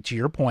if to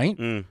your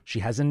point, she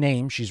has a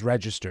name, she's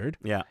registered.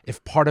 Yeah.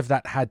 If part of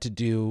that had to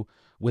do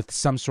with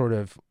some sort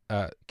of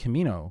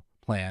Camino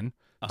plan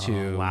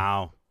to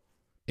wow.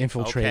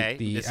 infiltrate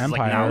the this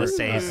Empire. Is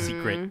like Nalase's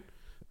secret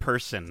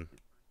person.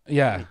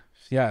 Yeah.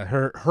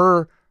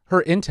 Her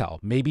intel.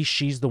 Maybe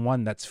she's the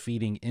one that's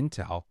feeding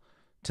intel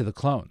to the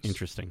clones.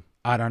 Interesting.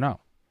 I don't know.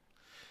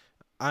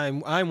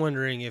 I'm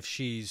wondering if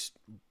she's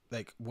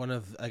like one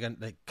of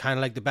like kind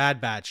of like the Bad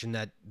Batch, in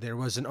that there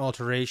was an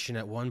alteration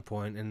at one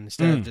point, and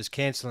instead of just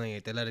canceling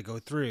it, they let it go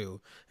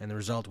through, and the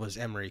result was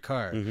Emery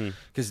Card.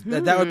 Because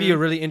that would be a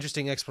really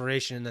interesting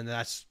exploration, and then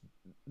that's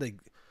like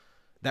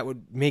that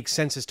would make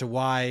sense as to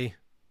why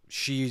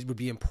she would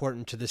be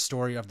important to the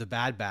story of the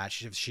Bad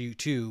Batch if she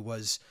too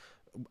was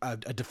a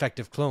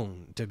defective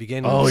clone to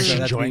begin with. Oh, So she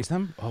that'd joins be-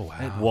 them? Oh,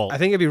 wow. Well, I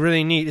think it'd be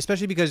really neat,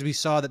 especially because we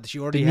saw that she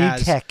already They need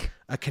has tech.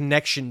 a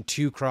connection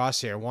to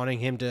Crosshair, wanting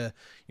him to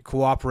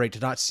cooperate, to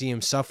not see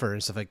him suffer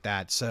and stuff like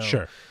that. So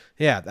Sure.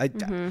 yeah, I Oh,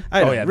 don't yeah.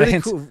 know, the really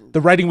hints, cool. the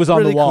writing was on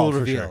really the wall cool for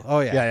reveal. sure. Oh,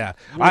 yeah. Yeah.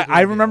 Really I cool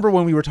reveal. remember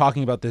when we were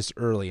talking about this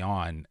early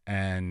on,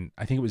 and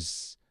I think it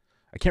was,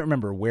 I can't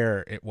remember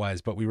where it was,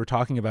 but we were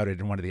talking about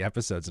it in one of the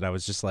episodes, and I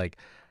was just like,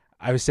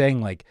 I was saying,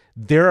 like,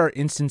 there are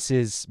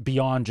instances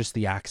beyond just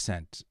the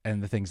accent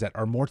and the things that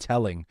are more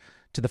telling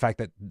to the fact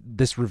that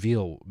this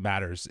reveal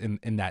matters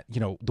in that, you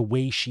know, the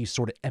way she's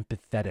sort of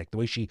empathetic, the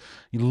way she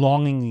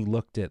longingly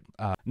looked at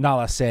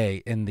Nala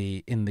Se in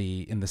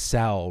the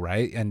cell,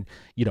 right? And,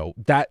 you know,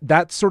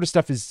 that sort of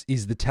stuff is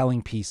the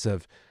telling piece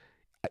of,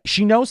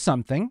 she knows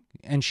something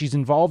and she's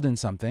involved in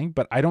something,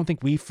 but I don't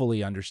think we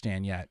fully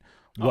understand yet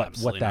what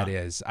absolutely that not.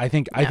 is. I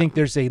think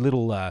there's a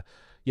little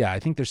I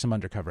think there's some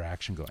undercover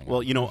action going on.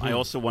 Well, you know, I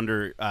also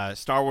wonder,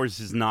 Star Wars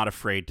is not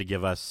afraid to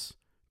give us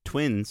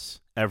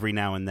twins every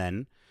now and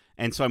then.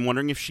 And so I'm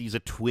wondering if she's a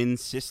twin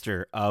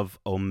sister of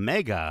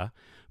Omega,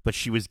 but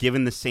she was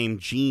given the same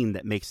gene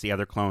that makes the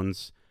other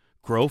clones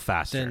grow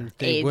faster. Then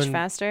they Age wouldn't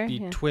faster? be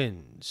Yeah.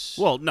 twins.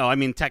 Well, no, I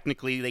mean,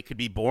 technically they could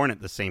be born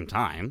at the same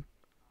time.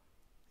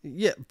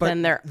 yeah, but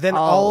Then they're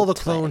all all the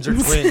clones are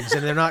twins,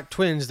 and they're not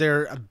twins.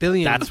 They're a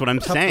billion. That's what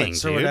I'm saying,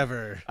 tuplets or dude.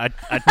 whatever. A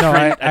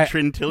I-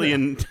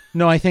 trintillion.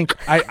 No, I think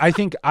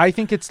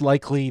it's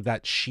likely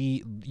that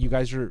you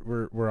guys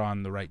were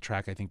on the right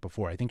track, I think,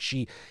 before. I think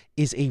she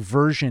is a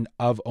version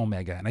of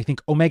Omega, and I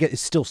think Omega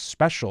is still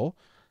special,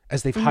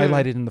 as they've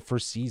highlighted in the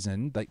first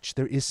season. Like,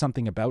 there is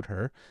something about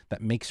her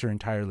that makes her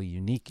entirely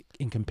unique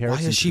in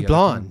comparison. Why is to she the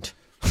other blonde?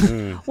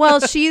 Well,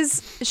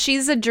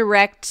 she's a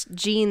direct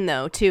gene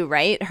though too,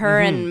 right?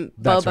 Her and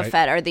That's Boba right.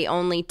 Fett are the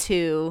only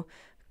two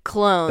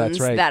clones That's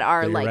right. that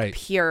are You're like right.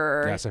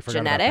 pure Yes, I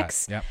forgot about that.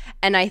 genetics. Yep.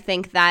 And I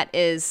think that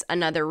is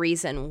another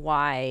reason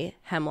why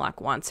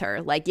Hemlock wants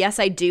her. Like, yes,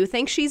 I do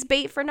think she's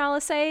bait for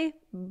Nala Se,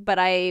 but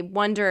I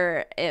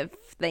wonder if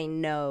they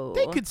know.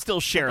 They could still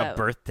share a about-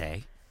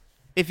 birthday,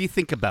 if you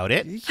think about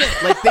it.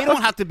 Like, they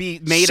don't have to be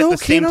made So at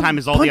the same can a time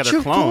as all the bunch other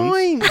of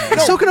clones.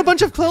 So can a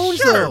bunch of clones,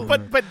 Sure, though.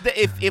 but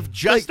if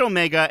just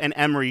Omega and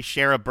Emery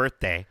share a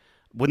birthday,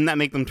 wouldn't that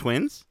make them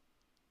twins?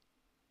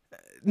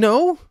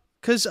 No,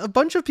 because a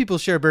bunch of people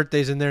share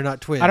birthdays and they're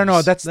not twins. I don't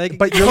know.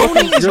 But you're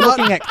cloning is not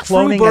looking at true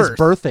cloning as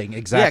birth. birthing.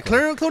 Exactly.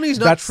 Yeah, cloning is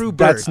not That's- true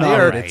that's birth. not They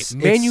are right. It's-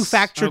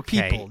 manufactured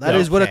okay, people. That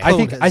is what a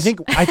okay. clone I is.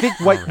 think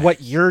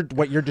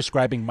what you're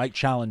describing might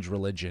challenge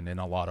religion in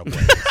a lot of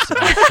ways.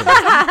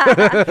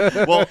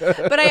 actually. Well,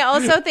 But I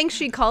also think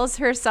she calls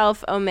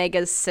herself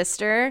Omega's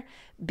sister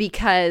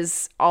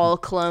because all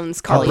clones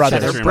call each brothers.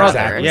 other Sister and brothers.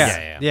 brother.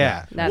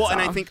 Yeah. That's well,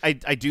 and I all. think I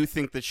do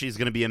think that she's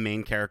going to be a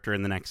main character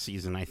in the next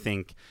season. I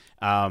think,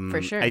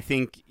 For sure. I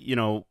think, you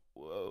know,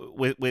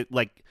 with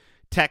like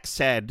Tech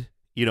said,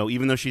 you know,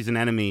 even though she's an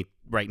enemy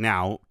right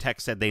now, Tech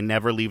said they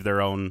never leave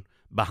their own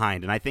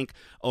behind, and I think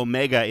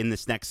Omega in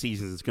this next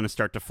season is going to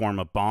start to form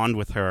a bond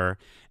with her.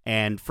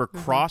 And for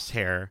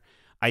Crosshair,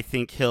 I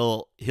think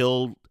he'll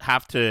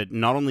have to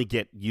not only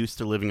get used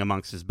to living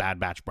amongst his Bad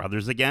Batch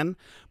brothers again,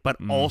 but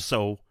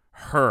also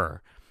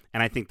her.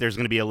 And I think there's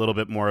going to be a little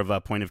bit more of a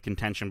point of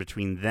contention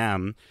between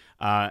them.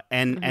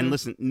 And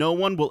listen, no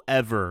one will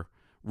ever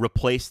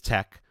replace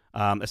Tech,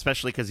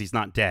 especially because he's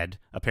not dead,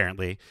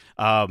 apparently.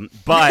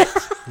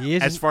 But He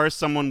isn't. as far as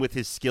someone with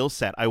his skill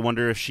set, I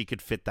wonder if she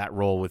could fit that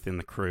role within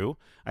the crew.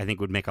 I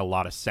think would make a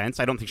lot of sense.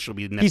 I don't think she'll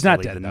be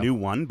necessarily dead, the though. new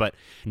one, but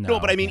No,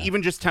 but I mean, yeah.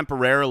 even just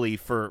temporarily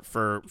for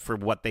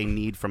what they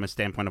need from a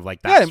standpoint of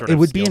like that Yeah, sort it of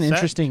would be skill an set.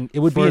 interesting. It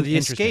would For be an the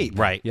interesting, escape.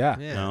 Right. Yeah.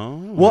 Yeah. No.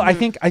 Well, I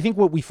think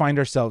what we find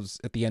ourselves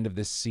at the end of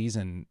this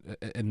season,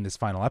 in this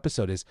final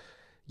episode, is,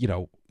 you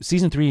know,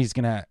 season 3 is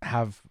going to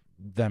have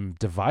them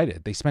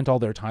divided. They spent all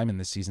their time in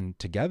this season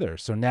together,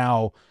 so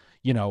now,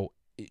 you know,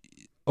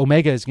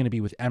 Omega is going to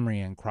be with Emery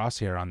and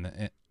Crosshair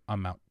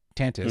on Mount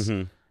Tantus,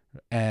 Mhm.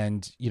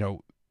 and, you know,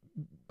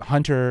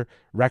 Hunter,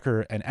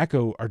 Wrecker, and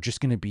Echo are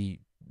just going to be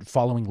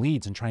following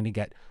leads and trying to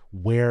get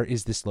where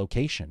is this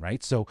location,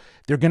 right? So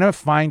they're going to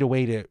find a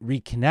way to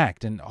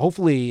reconnect, and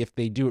hopefully if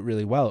they do it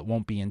really well, it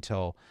won't be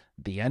until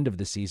the end of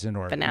the season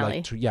or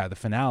Finale. the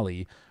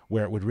finale,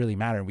 where it would really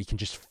matter. And we can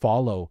just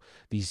follow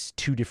these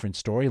two different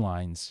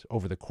storylines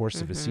over the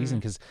course of a season,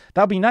 because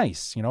that'll be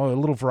nice, a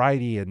little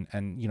variety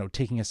and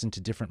taking us into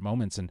different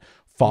moments and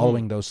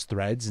following those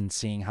threads and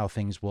seeing how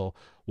things will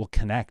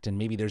connect. And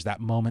maybe there's that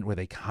moment where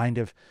they kind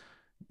of,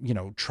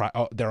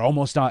 they're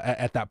almost not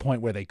at that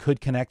point where they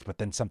could connect, but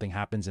then something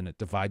happens and it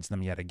divides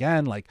them yet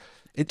again. Like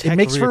it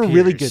makes for a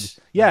really good,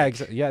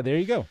 there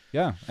you go.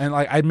 Yeah. And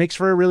like, it makes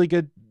for a really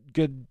good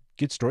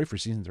story for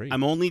season 3.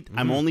 I'm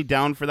only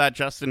down for that,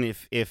 Justin,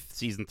 if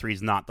season 3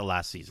 is not the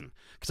last season,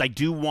 because I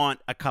do want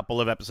a couple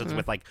of episodes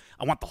with I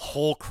want the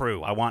whole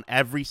crew. I want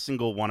every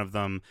single one of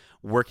them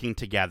working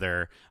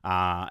together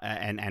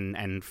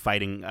and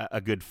fighting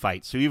a good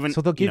fight. So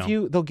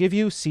they'll give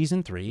you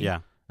season 3,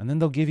 yeah, and then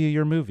they'll give you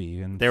your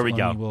movie, and there we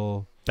Filoni go.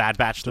 Will Bad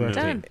Batch the movie.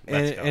 Done.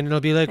 And it'll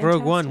be like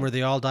Fantastic. Rogue One, where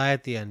they all die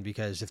at the end,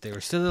 because if they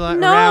were still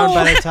around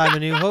by the time A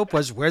New Hope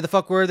was, where the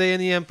fuck were they in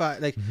the Empire?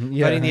 Like,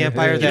 fighting the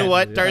Empire You then? know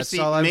what, That's Darcy?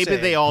 all I'm Maybe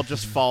saying. they all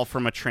just fall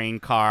from a train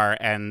car,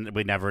 and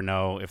we never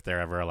know if they're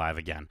ever alive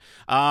again.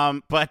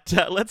 But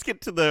let's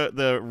get to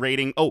the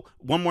rating. Oh,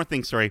 one more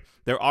thing. Sorry,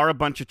 there are a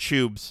bunch of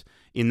tubes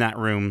in that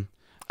room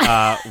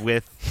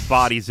with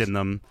bodies in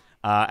them.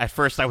 At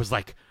first, I was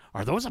like,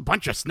 are those a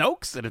bunch of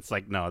Snokes? And it's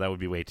like, no, that would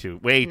be way too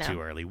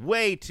early.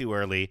 Way too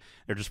early.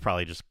 They're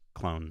probably just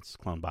clone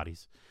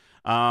bodies.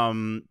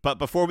 But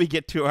before we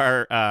get to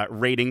our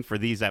rating for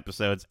these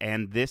episodes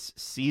and this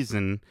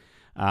season,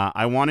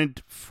 I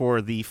wanted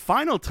for the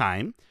final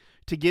time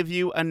to give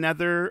you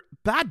another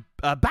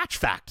batch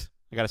fact.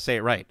 I got to say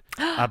it right.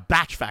 A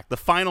batch fact. The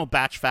final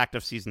batch fact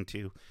of season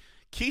 2.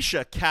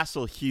 Keisha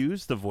Castle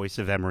Hughes, the voice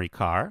of Emery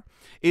Carr,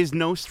 is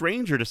no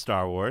stranger to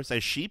Star Wars,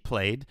 as she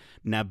played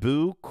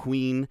Naboo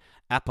Queen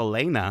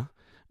Apolena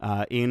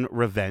in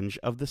Revenge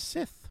of the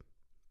Sith.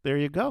 There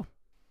you go.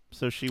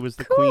 So she was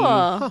the queen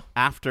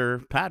after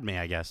Padme,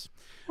 I guess.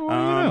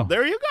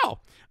 There you go.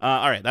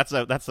 All right, that's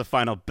the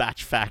final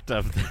batch fact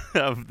of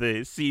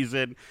the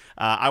season.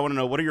 I want to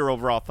know, what are your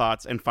overall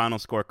thoughts and final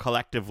score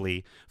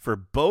collectively for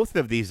both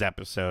of these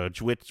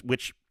episodes,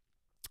 which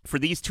for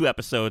these 2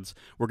 episodes,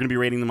 we're going to be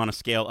rating them on a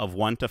scale of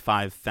 1 to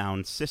 5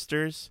 found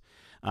sisters.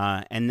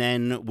 And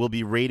then we'll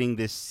be rating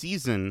this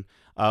season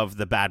of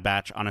The Bad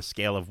Batch on a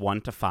scale of 1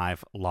 to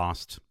 5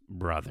 lost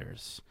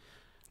brothers.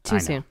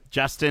 Too soon.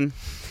 Justin,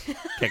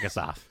 kick us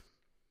off.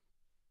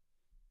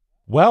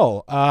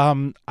 Well,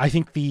 I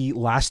think the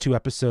last 2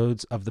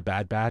 episodes of The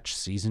Bad Batch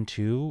season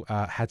 2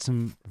 had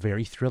some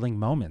very thrilling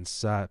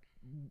moments, but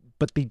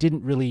they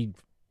didn't really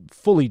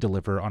fully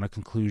deliver on a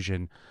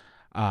conclusion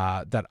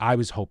that I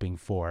was hoping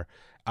for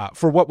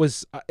what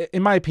was,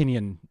 in my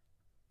opinion,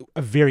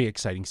 a very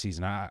exciting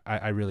season.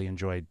 I really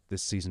enjoyed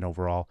this season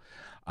overall.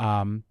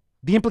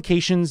 The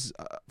implications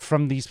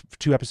from these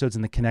 2 episodes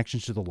and the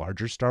connections to the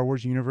larger Star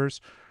Wars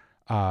universe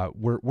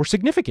were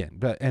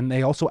significant, and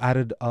they also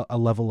added a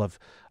level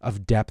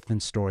of depth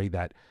and story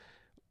that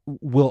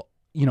will,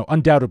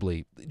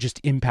 undoubtedly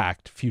just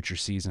impact future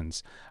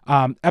seasons.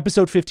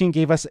 Episode 15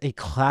 gave us a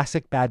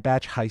classic Bad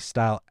Batch heist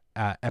style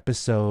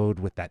episode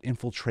with that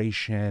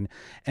infiltration,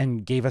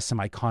 and gave us some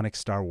iconic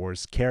Star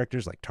Wars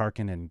characters like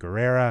Tarkin and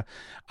Guerrera.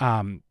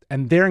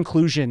 And their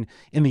inclusion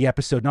in the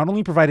episode not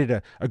only provided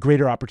a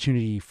greater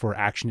opportunity for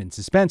action and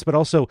suspense, but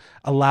also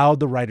allowed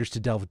the writers to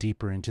delve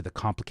deeper into the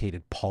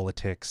complicated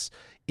politics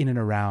in and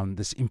around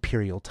this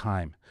Imperial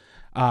time.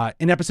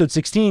 In episode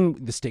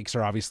 16, the stakes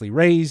are obviously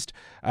raised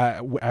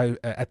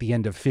at the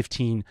end of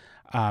 15,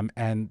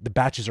 and the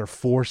Batches are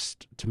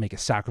forced to make a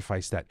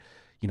sacrifice that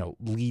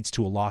leads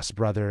to a lost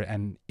brother,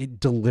 and it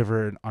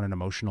delivered on an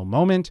emotional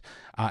moment.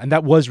 And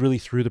that was really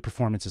through the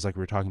performances, like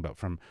we were talking about,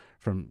 from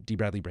D.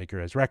 Bradley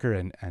Baker as Wrecker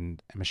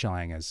and Michelle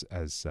Ang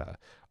as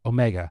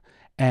Omega.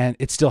 And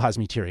it still has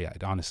me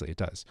teary-eyed. Honestly, it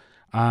does.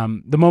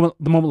 The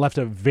moment left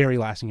a very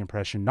lasting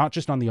impression, not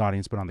just on the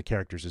audience, but on the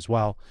characters as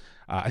well.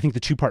 I think the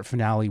 2-part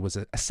finale was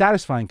a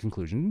satisfying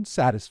conclusion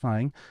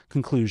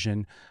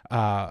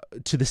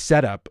to the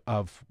setup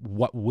of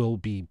what will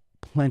be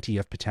plenty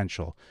of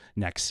potential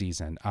next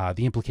season.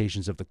 The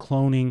implications of the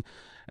cloning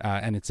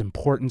and its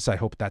importance, I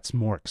hope that's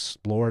more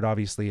explored,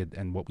 obviously,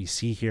 and what we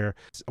see here.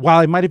 While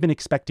I might have been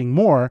expecting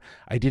more,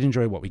 I did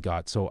enjoy what we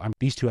got. So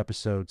these 2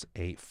 episodes,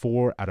 a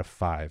 4 out of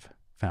 5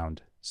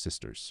 found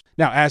sisters.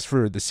 Now, as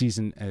for the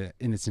season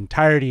in its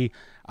entirety,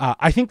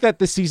 I think that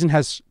this season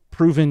has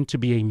proven to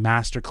be a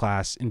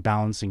masterclass in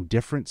balancing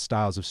different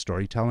styles of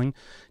storytelling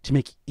to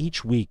make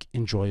each week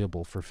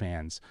enjoyable for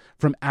fans.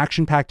 From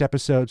action-packed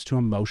episodes to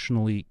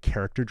emotionally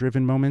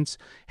character-driven moments,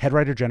 head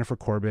writer Jennifer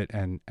Corbett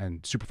and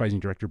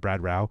supervising director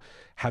Brad Rao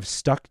have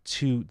stuck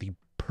to the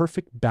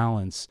perfect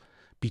balance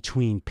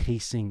between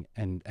pacing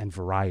and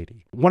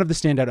variety. One of the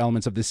standout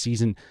elements of this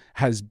season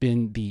has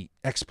been the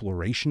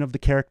exploration of the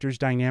characters'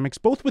 dynamics,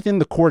 both within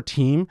the core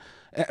team,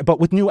 but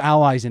with new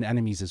allies and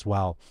enemies as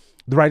well.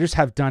 The writers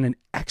have done an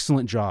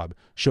excellent job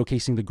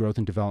showcasing the growth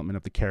and development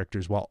of the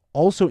characters while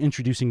also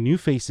introducing new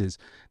faces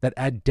that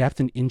add depth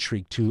and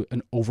intrigue to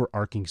an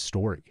overarching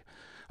story.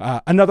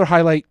 Another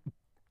highlight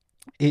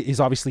is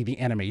obviously the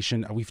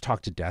animation. We've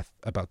talked to death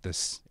about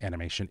this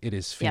animation. It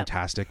is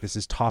fantastic. This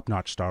is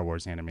top-notch Star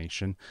Wars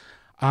animation.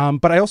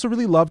 But I also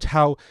really loved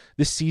how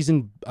this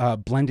season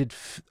blended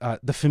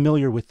the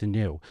familiar with the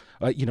new.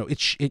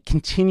 It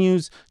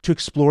continues to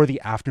explore the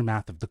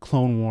aftermath of the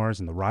Clone Wars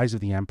and the rise of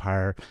the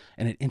Empire,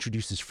 and it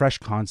introduces fresh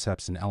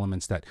concepts and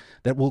elements that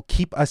will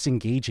keep us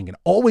engaging and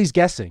always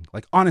guessing.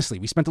 Like, honestly,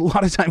 we spent a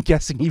lot of time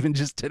guessing even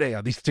just today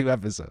on these 2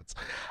 episodes.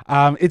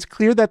 It's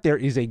clear that there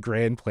is a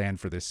grand plan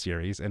for this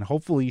series, and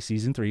hopefully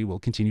season 3 will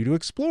continue to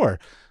explore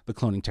the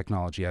cloning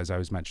technology, as I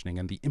was mentioning,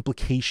 and the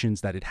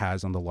implications that it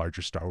has on the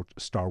larger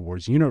Star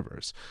Wars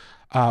universe.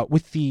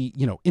 With the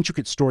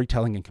intricate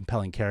storytelling and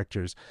compelling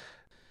characters,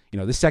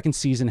 the second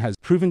season has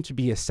proven to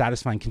be a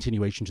satisfying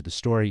continuation to the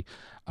story,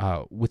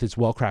 with its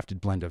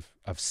well-crafted blend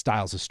of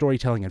styles of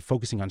storytelling and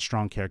focusing on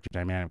strong character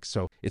dynamics.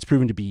 So it's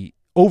proven to be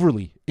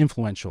overly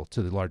influential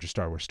to the larger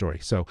Star Wars story.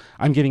 So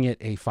I'm giving it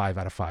a 5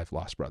 out of 5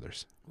 Lost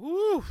Brothers.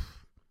 Woo,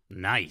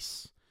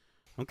 nice.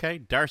 Okay,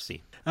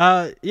 Darcy.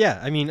 Yeah,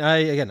 I mean,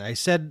 I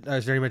said I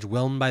was very much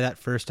whelmed by that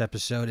first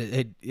episode.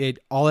 It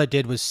all it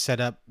did was set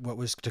up what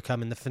was to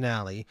come in the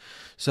finale.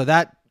 So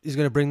that is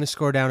going to bring the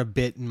score down a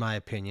bit, in my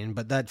opinion.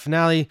 But that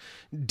finale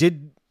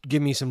did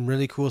give me some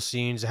really cool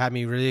scenes. It had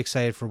me really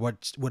excited for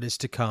what is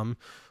to come,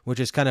 which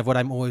is kind of what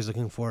I'm always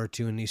looking forward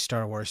to in these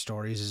Star Wars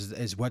stories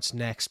is what's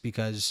next,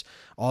 because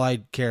all I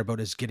care about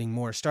is getting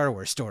more Star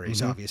Wars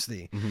stories,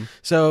 obviously. Mm-hmm.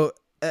 So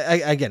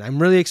again,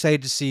 I'm really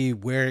excited to see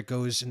where it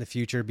goes in the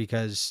future,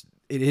 because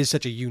it is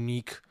such a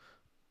unique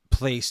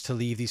place to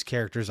leave these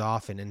characters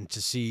off in, and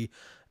to see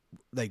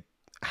like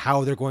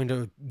how they're going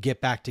to get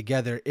back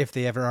together, if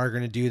they ever are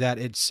going to do that.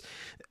 It's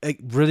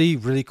really,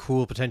 really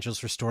cool potentials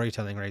for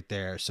storytelling right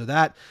there. So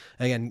that,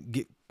 again,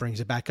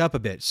 brings it back up a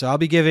bit. So I'll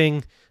be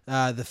giving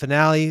the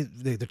finale,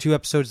 the 2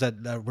 episodes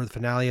that were the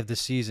finale of this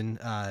season,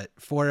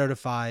 4 out of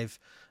 5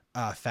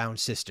 Found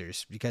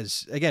Sisters,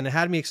 because again, it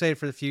had me excited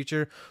for the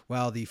future,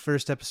 while the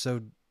first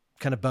episode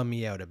kind of bummed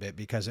me out a bit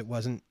because it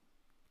wasn't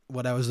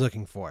what I was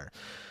looking for.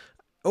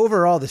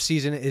 Overall, the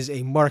season is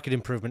a marked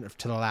improvement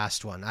to the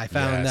last one. I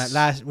found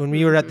that when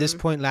we were at this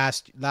point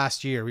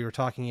last year, we were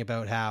talking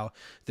about how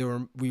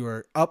we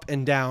were up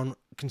and down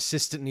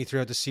consistently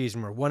throughout the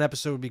season, where one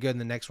episode would be good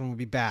and the next one would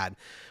be bad.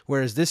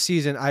 Whereas this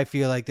season, I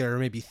feel like there are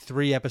maybe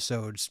 3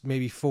 episodes,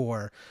 maybe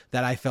 4,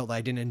 that I felt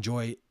I didn't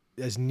enjoy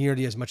as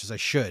nearly as much as I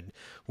should,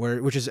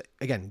 which is,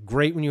 again,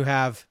 great when you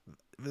have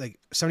like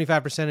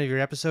 75% of your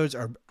episodes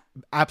are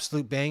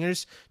absolute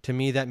bangers. To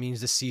me, that means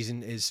the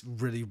season is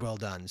really well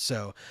done.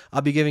 So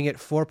I'll be giving it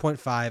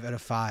 4.5 out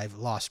of 5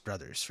 Lost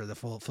Brothers for the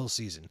full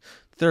season.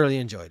 Thoroughly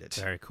enjoyed it.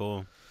 Very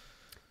cool.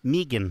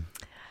 Megan.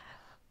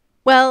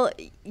 Well,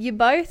 you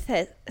both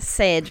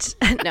said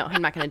no,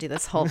 I'm not going to do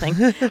this whole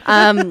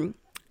thing.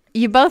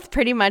 You both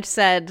pretty much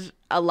said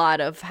a lot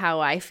of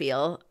how I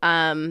feel.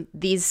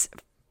 These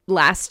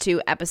last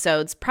 2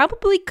 episodes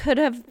probably could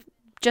have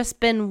just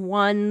been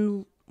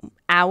 1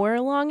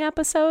 hour-long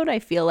episode. I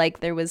feel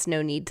like there was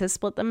no need to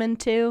split them in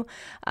 2.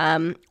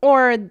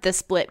 Or the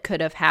split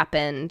could have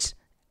happened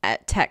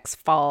at Tech's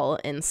fall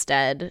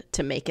instead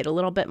to make it a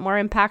little bit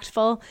more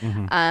impactful.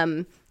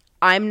 Mm-hmm.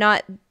 I'm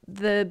not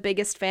the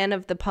biggest fan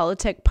of the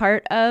politic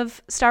part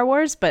of Star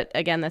Wars, but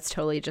again, that's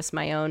totally just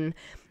my own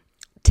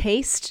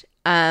taste.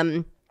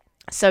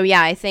 So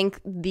yeah, I think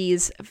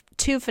these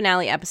 2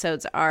 finale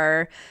episodes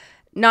are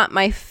not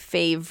my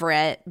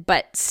favorite,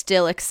 but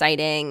still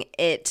exciting.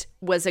 It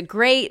was a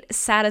great,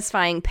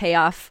 satisfying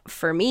payoff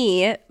for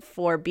me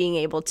for being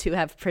able to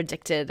have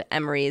predicted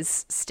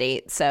Emery's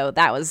state. So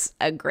that was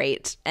a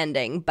great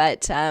ending.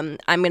 But I'm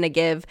going to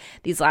give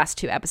these last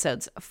 2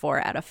 episodes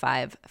 4 out of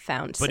 5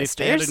 Found Sisters. But if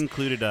they had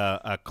included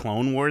a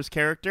Clone Wars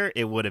character,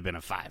 it would have been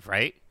a 5,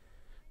 right?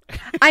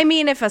 I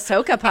mean, if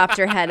Ahsoka popped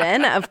her head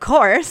in, of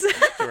course.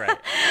 Right.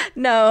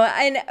 No,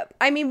 and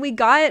I mean, we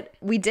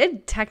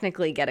did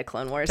technically get a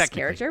Clone Wars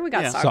character. We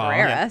got Saw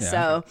Gerrera,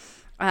 so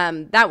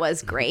that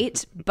was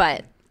great.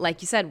 But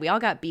like you said, we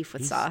all got beef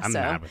with Saw. I'm so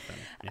mad with them.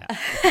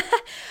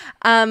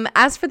 Yeah.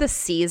 As for the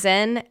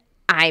season,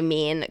 I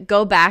mean,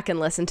 go back and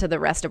listen to the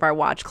rest of our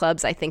watch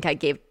clubs. I think I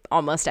gave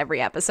almost every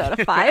episode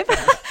a 5.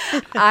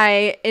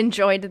 I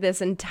enjoyed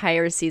this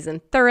entire season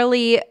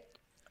thoroughly,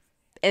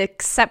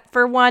 except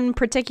for one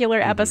particular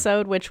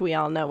episode, which we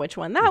all know which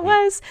one that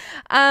was.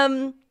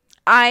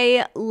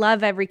 I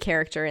love every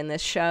character in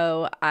this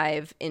show.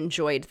 I've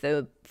enjoyed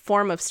the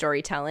form of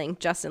storytelling.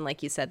 Justin,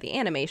 like you said, the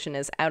animation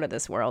is out of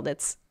this world.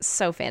 It's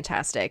so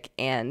fantastic,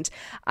 and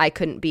I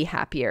couldn't be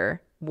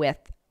happier with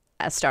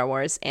a Star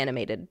Wars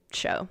animated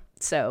show.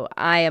 So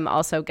I am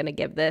also going to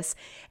give this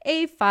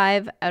a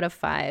 5 out of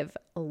 5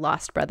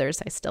 Lost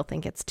Brothers. I still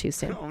think it's too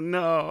soon. Oh,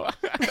 no.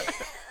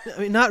 I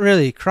mean, not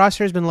really.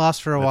 Crosshair's been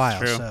lost for a while.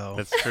 True. So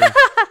That's true.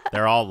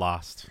 They're all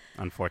lost,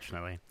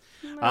 unfortunately.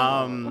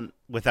 No.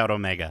 Without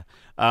Omega.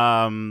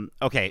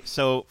 Okay,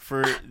 so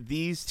for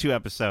these 2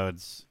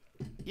 episodes,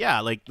 yeah,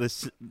 like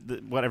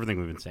everything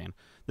we've been saying,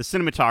 the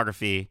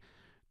cinematography,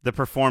 the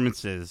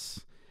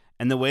performances,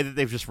 and the way that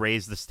they've just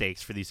raised the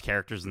stakes for these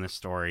characters in this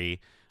story,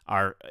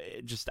 are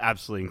just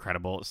absolutely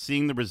incredible.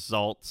 Seeing the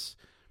results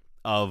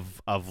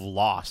of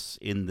loss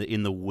in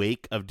the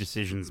wake of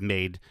decisions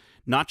made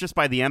not just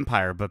by the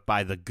Empire but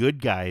by the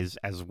good guys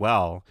as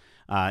well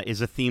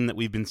is a theme that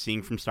we've been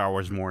seeing from Star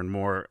Wars more and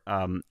more.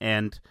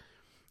 And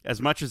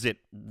as much as it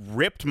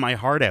ripped my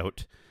heart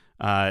out,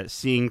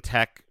 seeing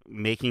Tech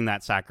making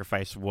that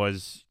sacrifice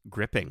was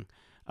gripping.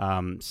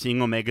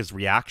 Seeing Omega's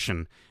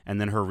reaction and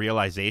then her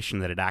realization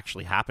that it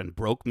actually happened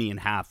broke me in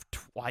half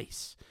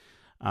twice.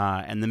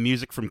 And the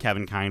music from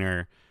Kevin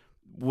Kiner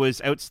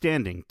was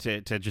outstanding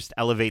to just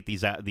elevate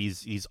these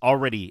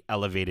already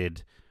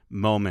elevated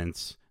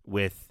moments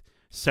with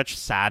such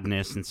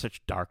sadness and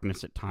such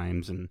darkness at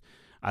times. And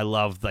I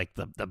love like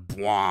the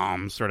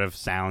bwom sort of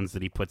sounds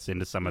that he puts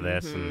into some of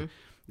this, and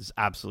it's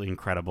absolutely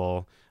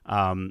incredible.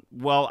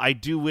 Well, I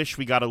do wish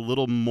we got a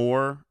little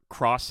more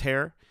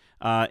Crosshair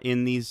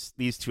in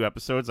these two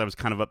episodes. I was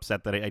kind of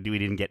upset that we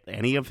didn't get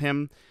any of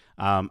him.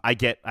 I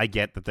get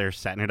that they're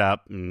setting it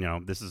up,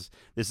 and, this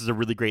is a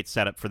really great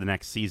setup for the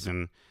next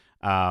season.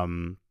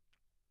 And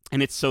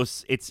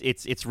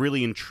it's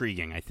really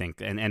intriguing, I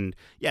think, and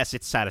yes,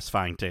 it's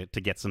satisfying to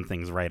get some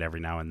things right every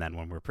now and then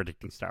when we're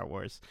predicting Star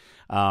Wars.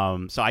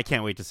 So I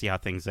can't wait to see how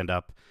things end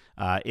up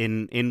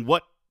in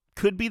what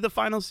could be the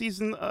final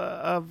season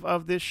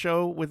of this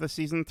show with a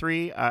season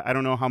 3. I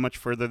don't know how much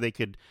further they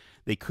could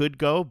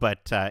go,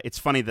 but it's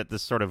funny that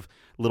this sort of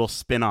little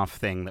spin-off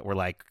thing that we're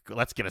like,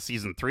 let's get a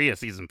season 3, a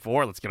season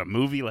 4, let's get a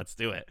movie, let's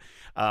do it.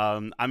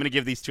 I'm going to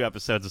give these 2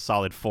 episodes a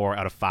solid 4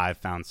 out of 5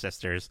 Found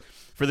Sisters.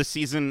 For the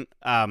season,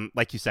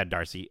 like you said,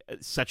 Darcy,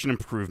 such an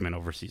improvement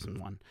over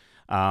season 1.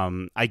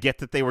 I get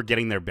that they were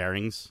getting their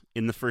bearings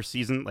in the first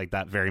season, like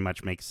that very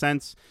much makes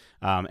sense.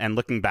 And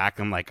looking back,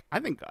 I'm like, I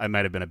think I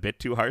might have been a bit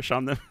too harsh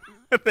on them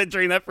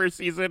during that first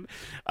season,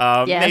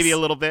 Yes. maybe a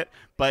little bit.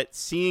 But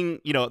seeing,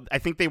 I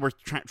think they were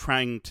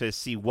trying to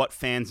see what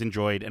fans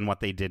enjoyed and what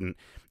they didn't.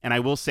 And I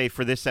will say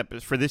for this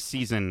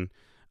season,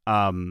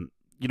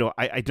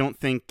 I don't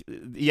think,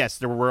 yes,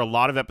 there were a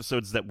lot of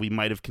episodes that we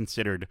might have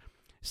considered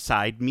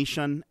side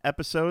Mishun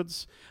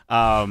episodes.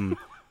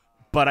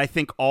 But I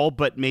think all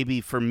but maybe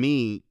for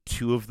me,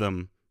 2 of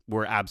them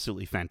were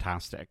absolutely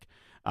fantastic,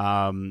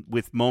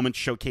 with moments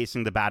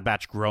showcasing the Bad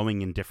Batch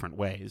growing in different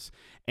ways.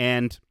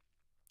 And,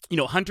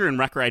 Hunter and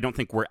Wrecker, I don't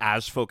think were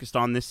as focused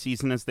on this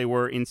season as they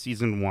were in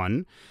season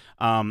 1.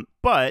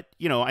 But,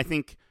 I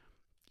think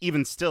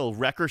even still,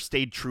 Wrecker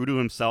stayed true to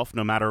himself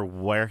no matter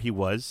where he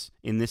was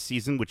in this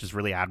season, which is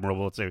really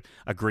admirable. It's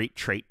a great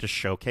trait to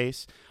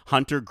showcase.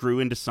 Hunter grew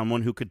into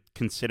someone who could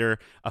consider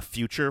a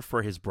future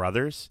for his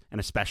brothers, and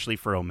especially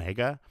for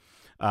Omega.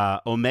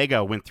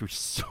 Omega went through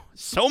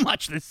so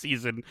much this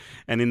season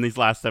and in these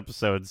last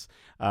episodes,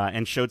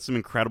 and showed some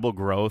incredible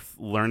growth,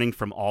 learning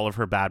from all of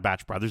her Bad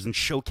Batch brothers and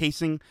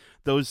showcasing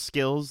those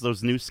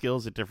new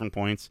skills at different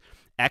points.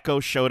 Echo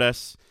showed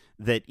us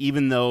that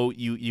even though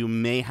you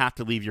may have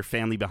to leave your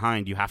family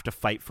behind, you have to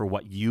fight for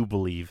what you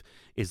believe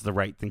is the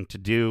right thing to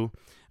do.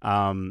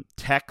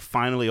 Tech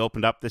finally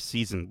opened up this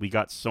season. We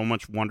got so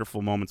much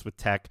wonderful moments with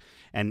Tech,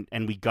 and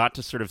we got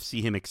to sort of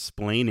see him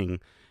explaining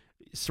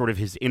sort of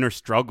his inner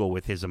struggle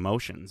with his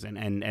emotions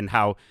and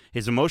how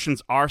his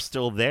emotions are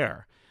still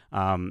there.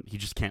 He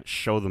just can't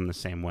show them the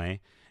same way.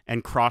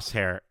 And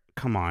Crosshair,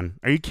 come on.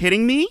 Are you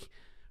kidding me?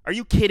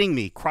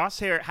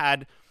 Crosshair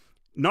had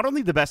not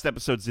only the best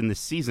episodes in this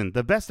season,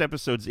 the best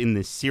episodes in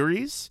this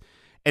series,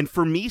 and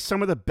for me,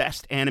 some of the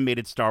best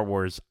animated Star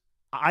Wars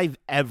I've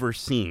ever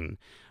seen.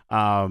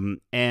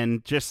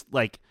 And just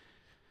like,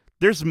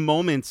 there's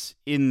moments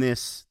in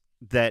this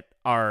that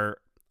are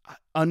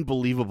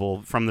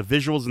unbelievable, from the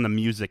visuals and the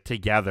music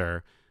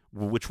together,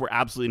 which were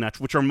absolutely nuts,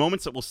 which are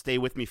moments that will stay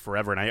with me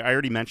forever. And I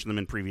already mentioned them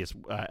in previous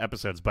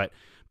episodes, but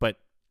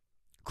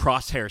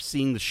Crosshair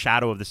seeing the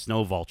shadow of the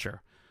Snow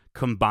Vulture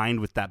combined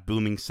with that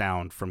booming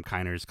sound from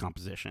Kiner's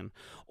composition,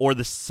 or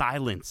the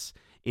silence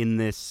in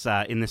this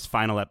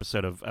final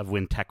episode of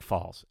when Tech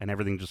falls and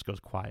everything just goes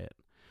quiet,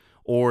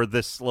 or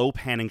the slow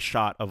panning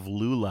shot of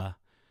Lula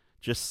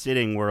just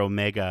sitting where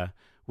Omega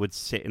would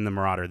sit in the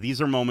Marauder.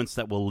 These are moments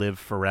that will live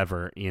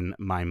forever in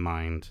my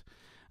mind.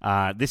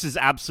 This is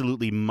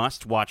absolutely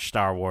must-watch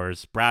Star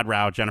Wars. Brad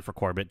Rao, Jennifer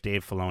Corbett,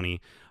 Dave Filoni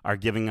are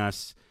giving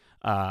us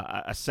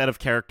a set of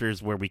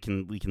characters where we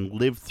can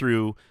live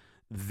through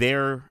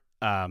their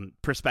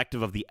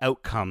perspective of the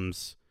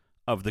outcomes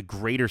of the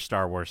greater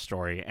Star Wars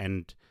story.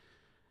 And,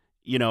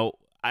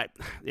 I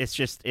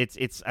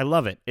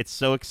love it. It's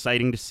so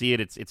exciting to see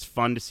it. It's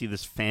fun to see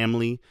this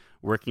family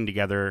working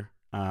together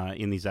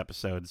in these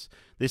episodes.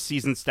 This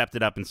season stepped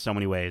it up in so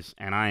many ways,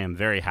 and I am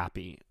very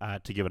happy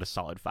to give it a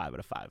solid 5 out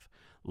of 5.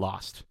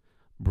 Lost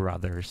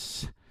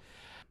Brothers.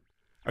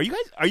 Are you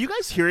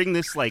guys hearing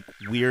this like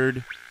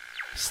weird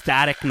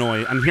static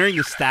noise? I'm hearing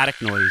the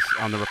static noise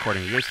on the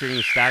recording. Are you guys hearing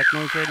the static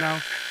noise right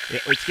now?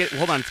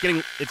 Hold on, it's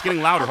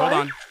getting louder. Hello?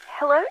 Hold on.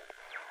 Hello?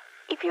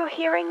 If you're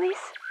hearing this,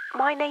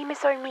 my name is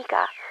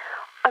Omega.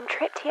 I'm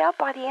trapped here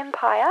by the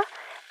Empire,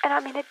 and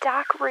I'm in a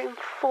dark room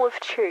full of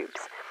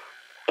tubes.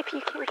 If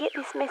you can get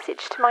this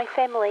message to my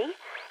family,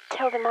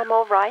 tell them I'm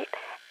all right,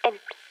 and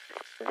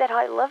that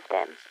I love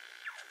them.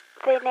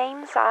 Their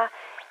names are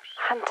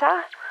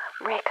Hunter,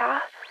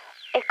 Wrecker,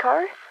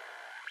 Echo,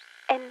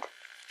 and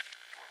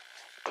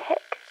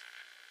Tick.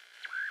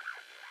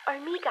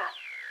 Omega,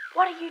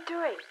 what are you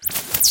doing?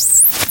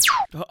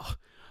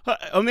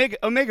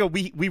 Omega,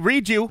 we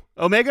read you.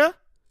 Omega,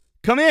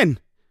 come in.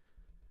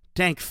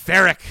 Dank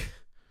Ferric.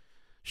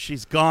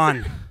 She's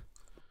gone.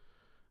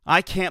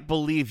 I can't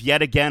believe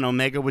yet again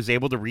Omega was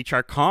able to reach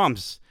our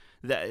comms.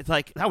 That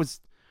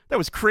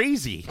was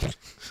crazy.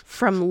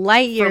 From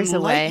light years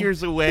away. Light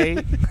years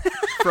away.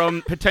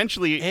 From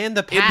potentially and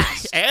the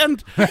past.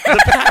 And the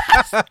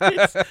past.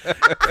 It's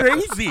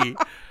crazy.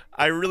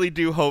 I really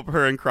do hope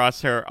her and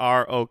Crosshair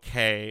are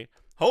okay.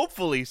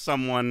 Hopefully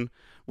someone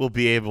will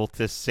be able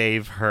to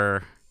save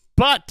her.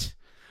 But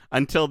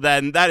until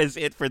then, that is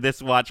it for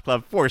this Watch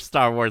Club for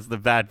Star Wars The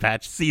Bad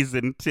Batch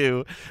Season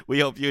 2.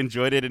 We hope you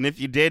enjoyed it, and if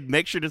you did,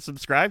 make sure to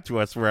subscribe to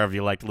us wherever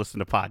you like to listen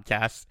to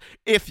podcasts,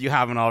 if you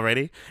haven't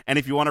already. And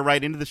if you want to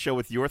write into the show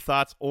with your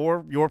thoughts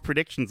or your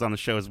predictions on the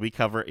shows we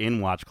cover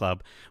in Watch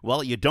Club,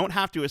 well, you don't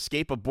have to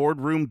escape a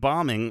boardroom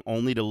bombing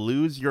only to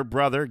lose your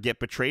brother, get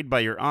betrayed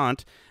by your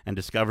aunt, and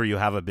discover you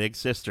have a big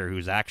sister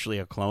who's actually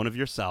a clone of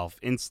yourself.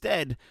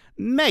 Instead,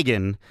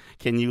 Megan,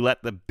 can you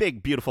let the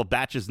big, beautiful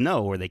batches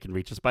know where they can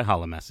reach us by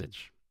holomessage?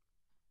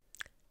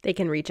 They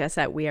can reach us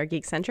at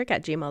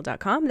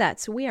wearegeekcentric@gmail.com.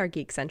 That's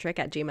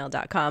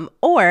wearegeekcentric@gmail.com.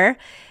 Or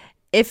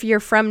if you're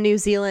from New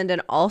Zealand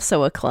and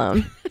also a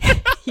clone,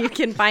 you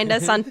can find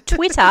us on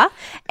Twitter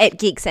at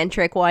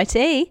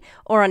GeekcentricYT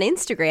or on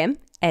Instagram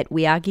at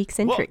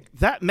wearegeekcentric.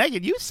 Well,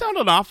 Megan, you sound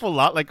an awful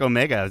lot like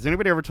Omega. Has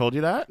anybody ever told you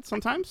that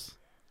sometimes?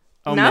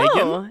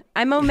 No,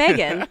 I'm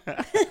Omegan.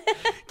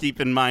 Keep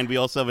in mind, we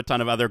also have a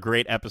ton of other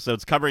great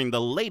episodes covering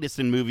the latest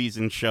in movies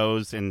and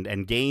shows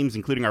and games,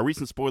 including our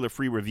recent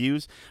spoiler-free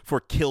reviews for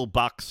Kill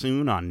Buck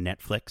Soon on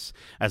Netflix,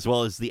 as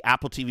well as the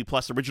Apple TV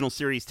Plus original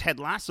series Ted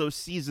Lasso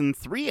Season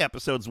 3,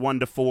 episodes 1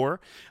 to 4,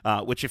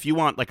 which if you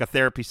want like a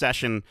therapy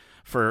session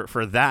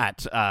for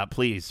that,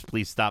 please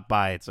stop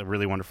by. It's a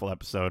really wonderful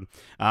episode.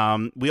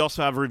 We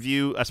also have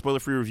a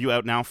spoiler-free review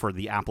out now for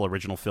the Apple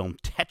original film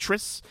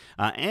Tetris,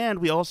 and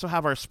we also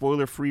have our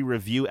spoiler-free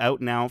review out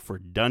now for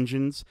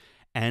Dungeons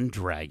and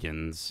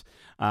Dragons.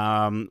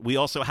 We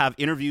also have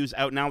interviews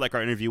out now, like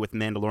our interview with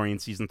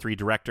Mandalorian Season 3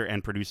 director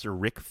and producer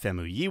Rick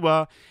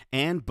Famuyiwa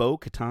and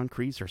Bo-Katan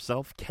Kryze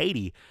herself,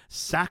 Katie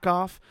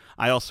Sackhoff.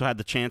 I also had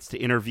the chance to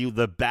interview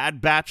the Bad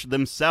Batch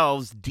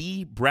themselves,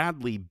 D.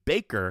 Bradley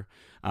Baker,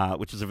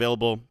 which is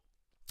available.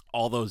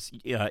 All those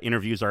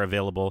interviews are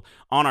available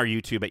on our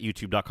YouTube at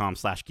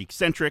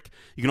youtube.com/geekcentric.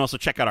 You can also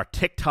check out our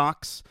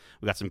TikToks.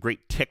 We got some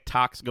great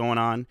TikToks going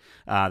on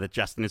that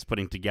Justin is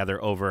putting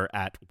together over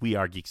at We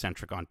Are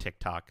Geekcentric on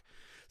TikTok.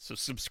 So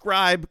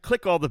subscribe,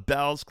 click all the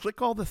bells,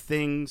 click all the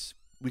things.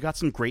 We got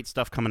some great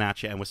stuff coming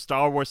at you. And with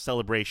Star Wars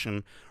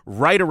Celebration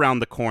right around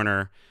the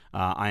corner,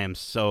 I am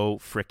so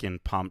freaking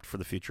pumped for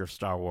the future of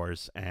Star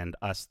Wars and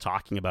us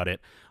talking about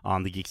it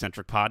on the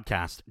Geekcentric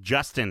podcast.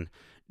 Justin,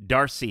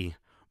 Darcy,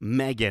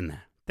 Megan,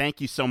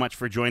 thank you so much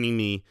for joining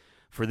me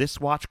for this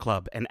Watch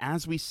Club. And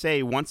as we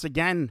say once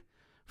again,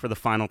 for the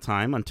final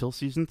time until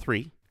Season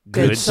 3,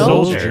 good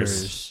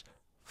soldiers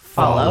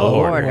follow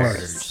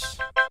orders.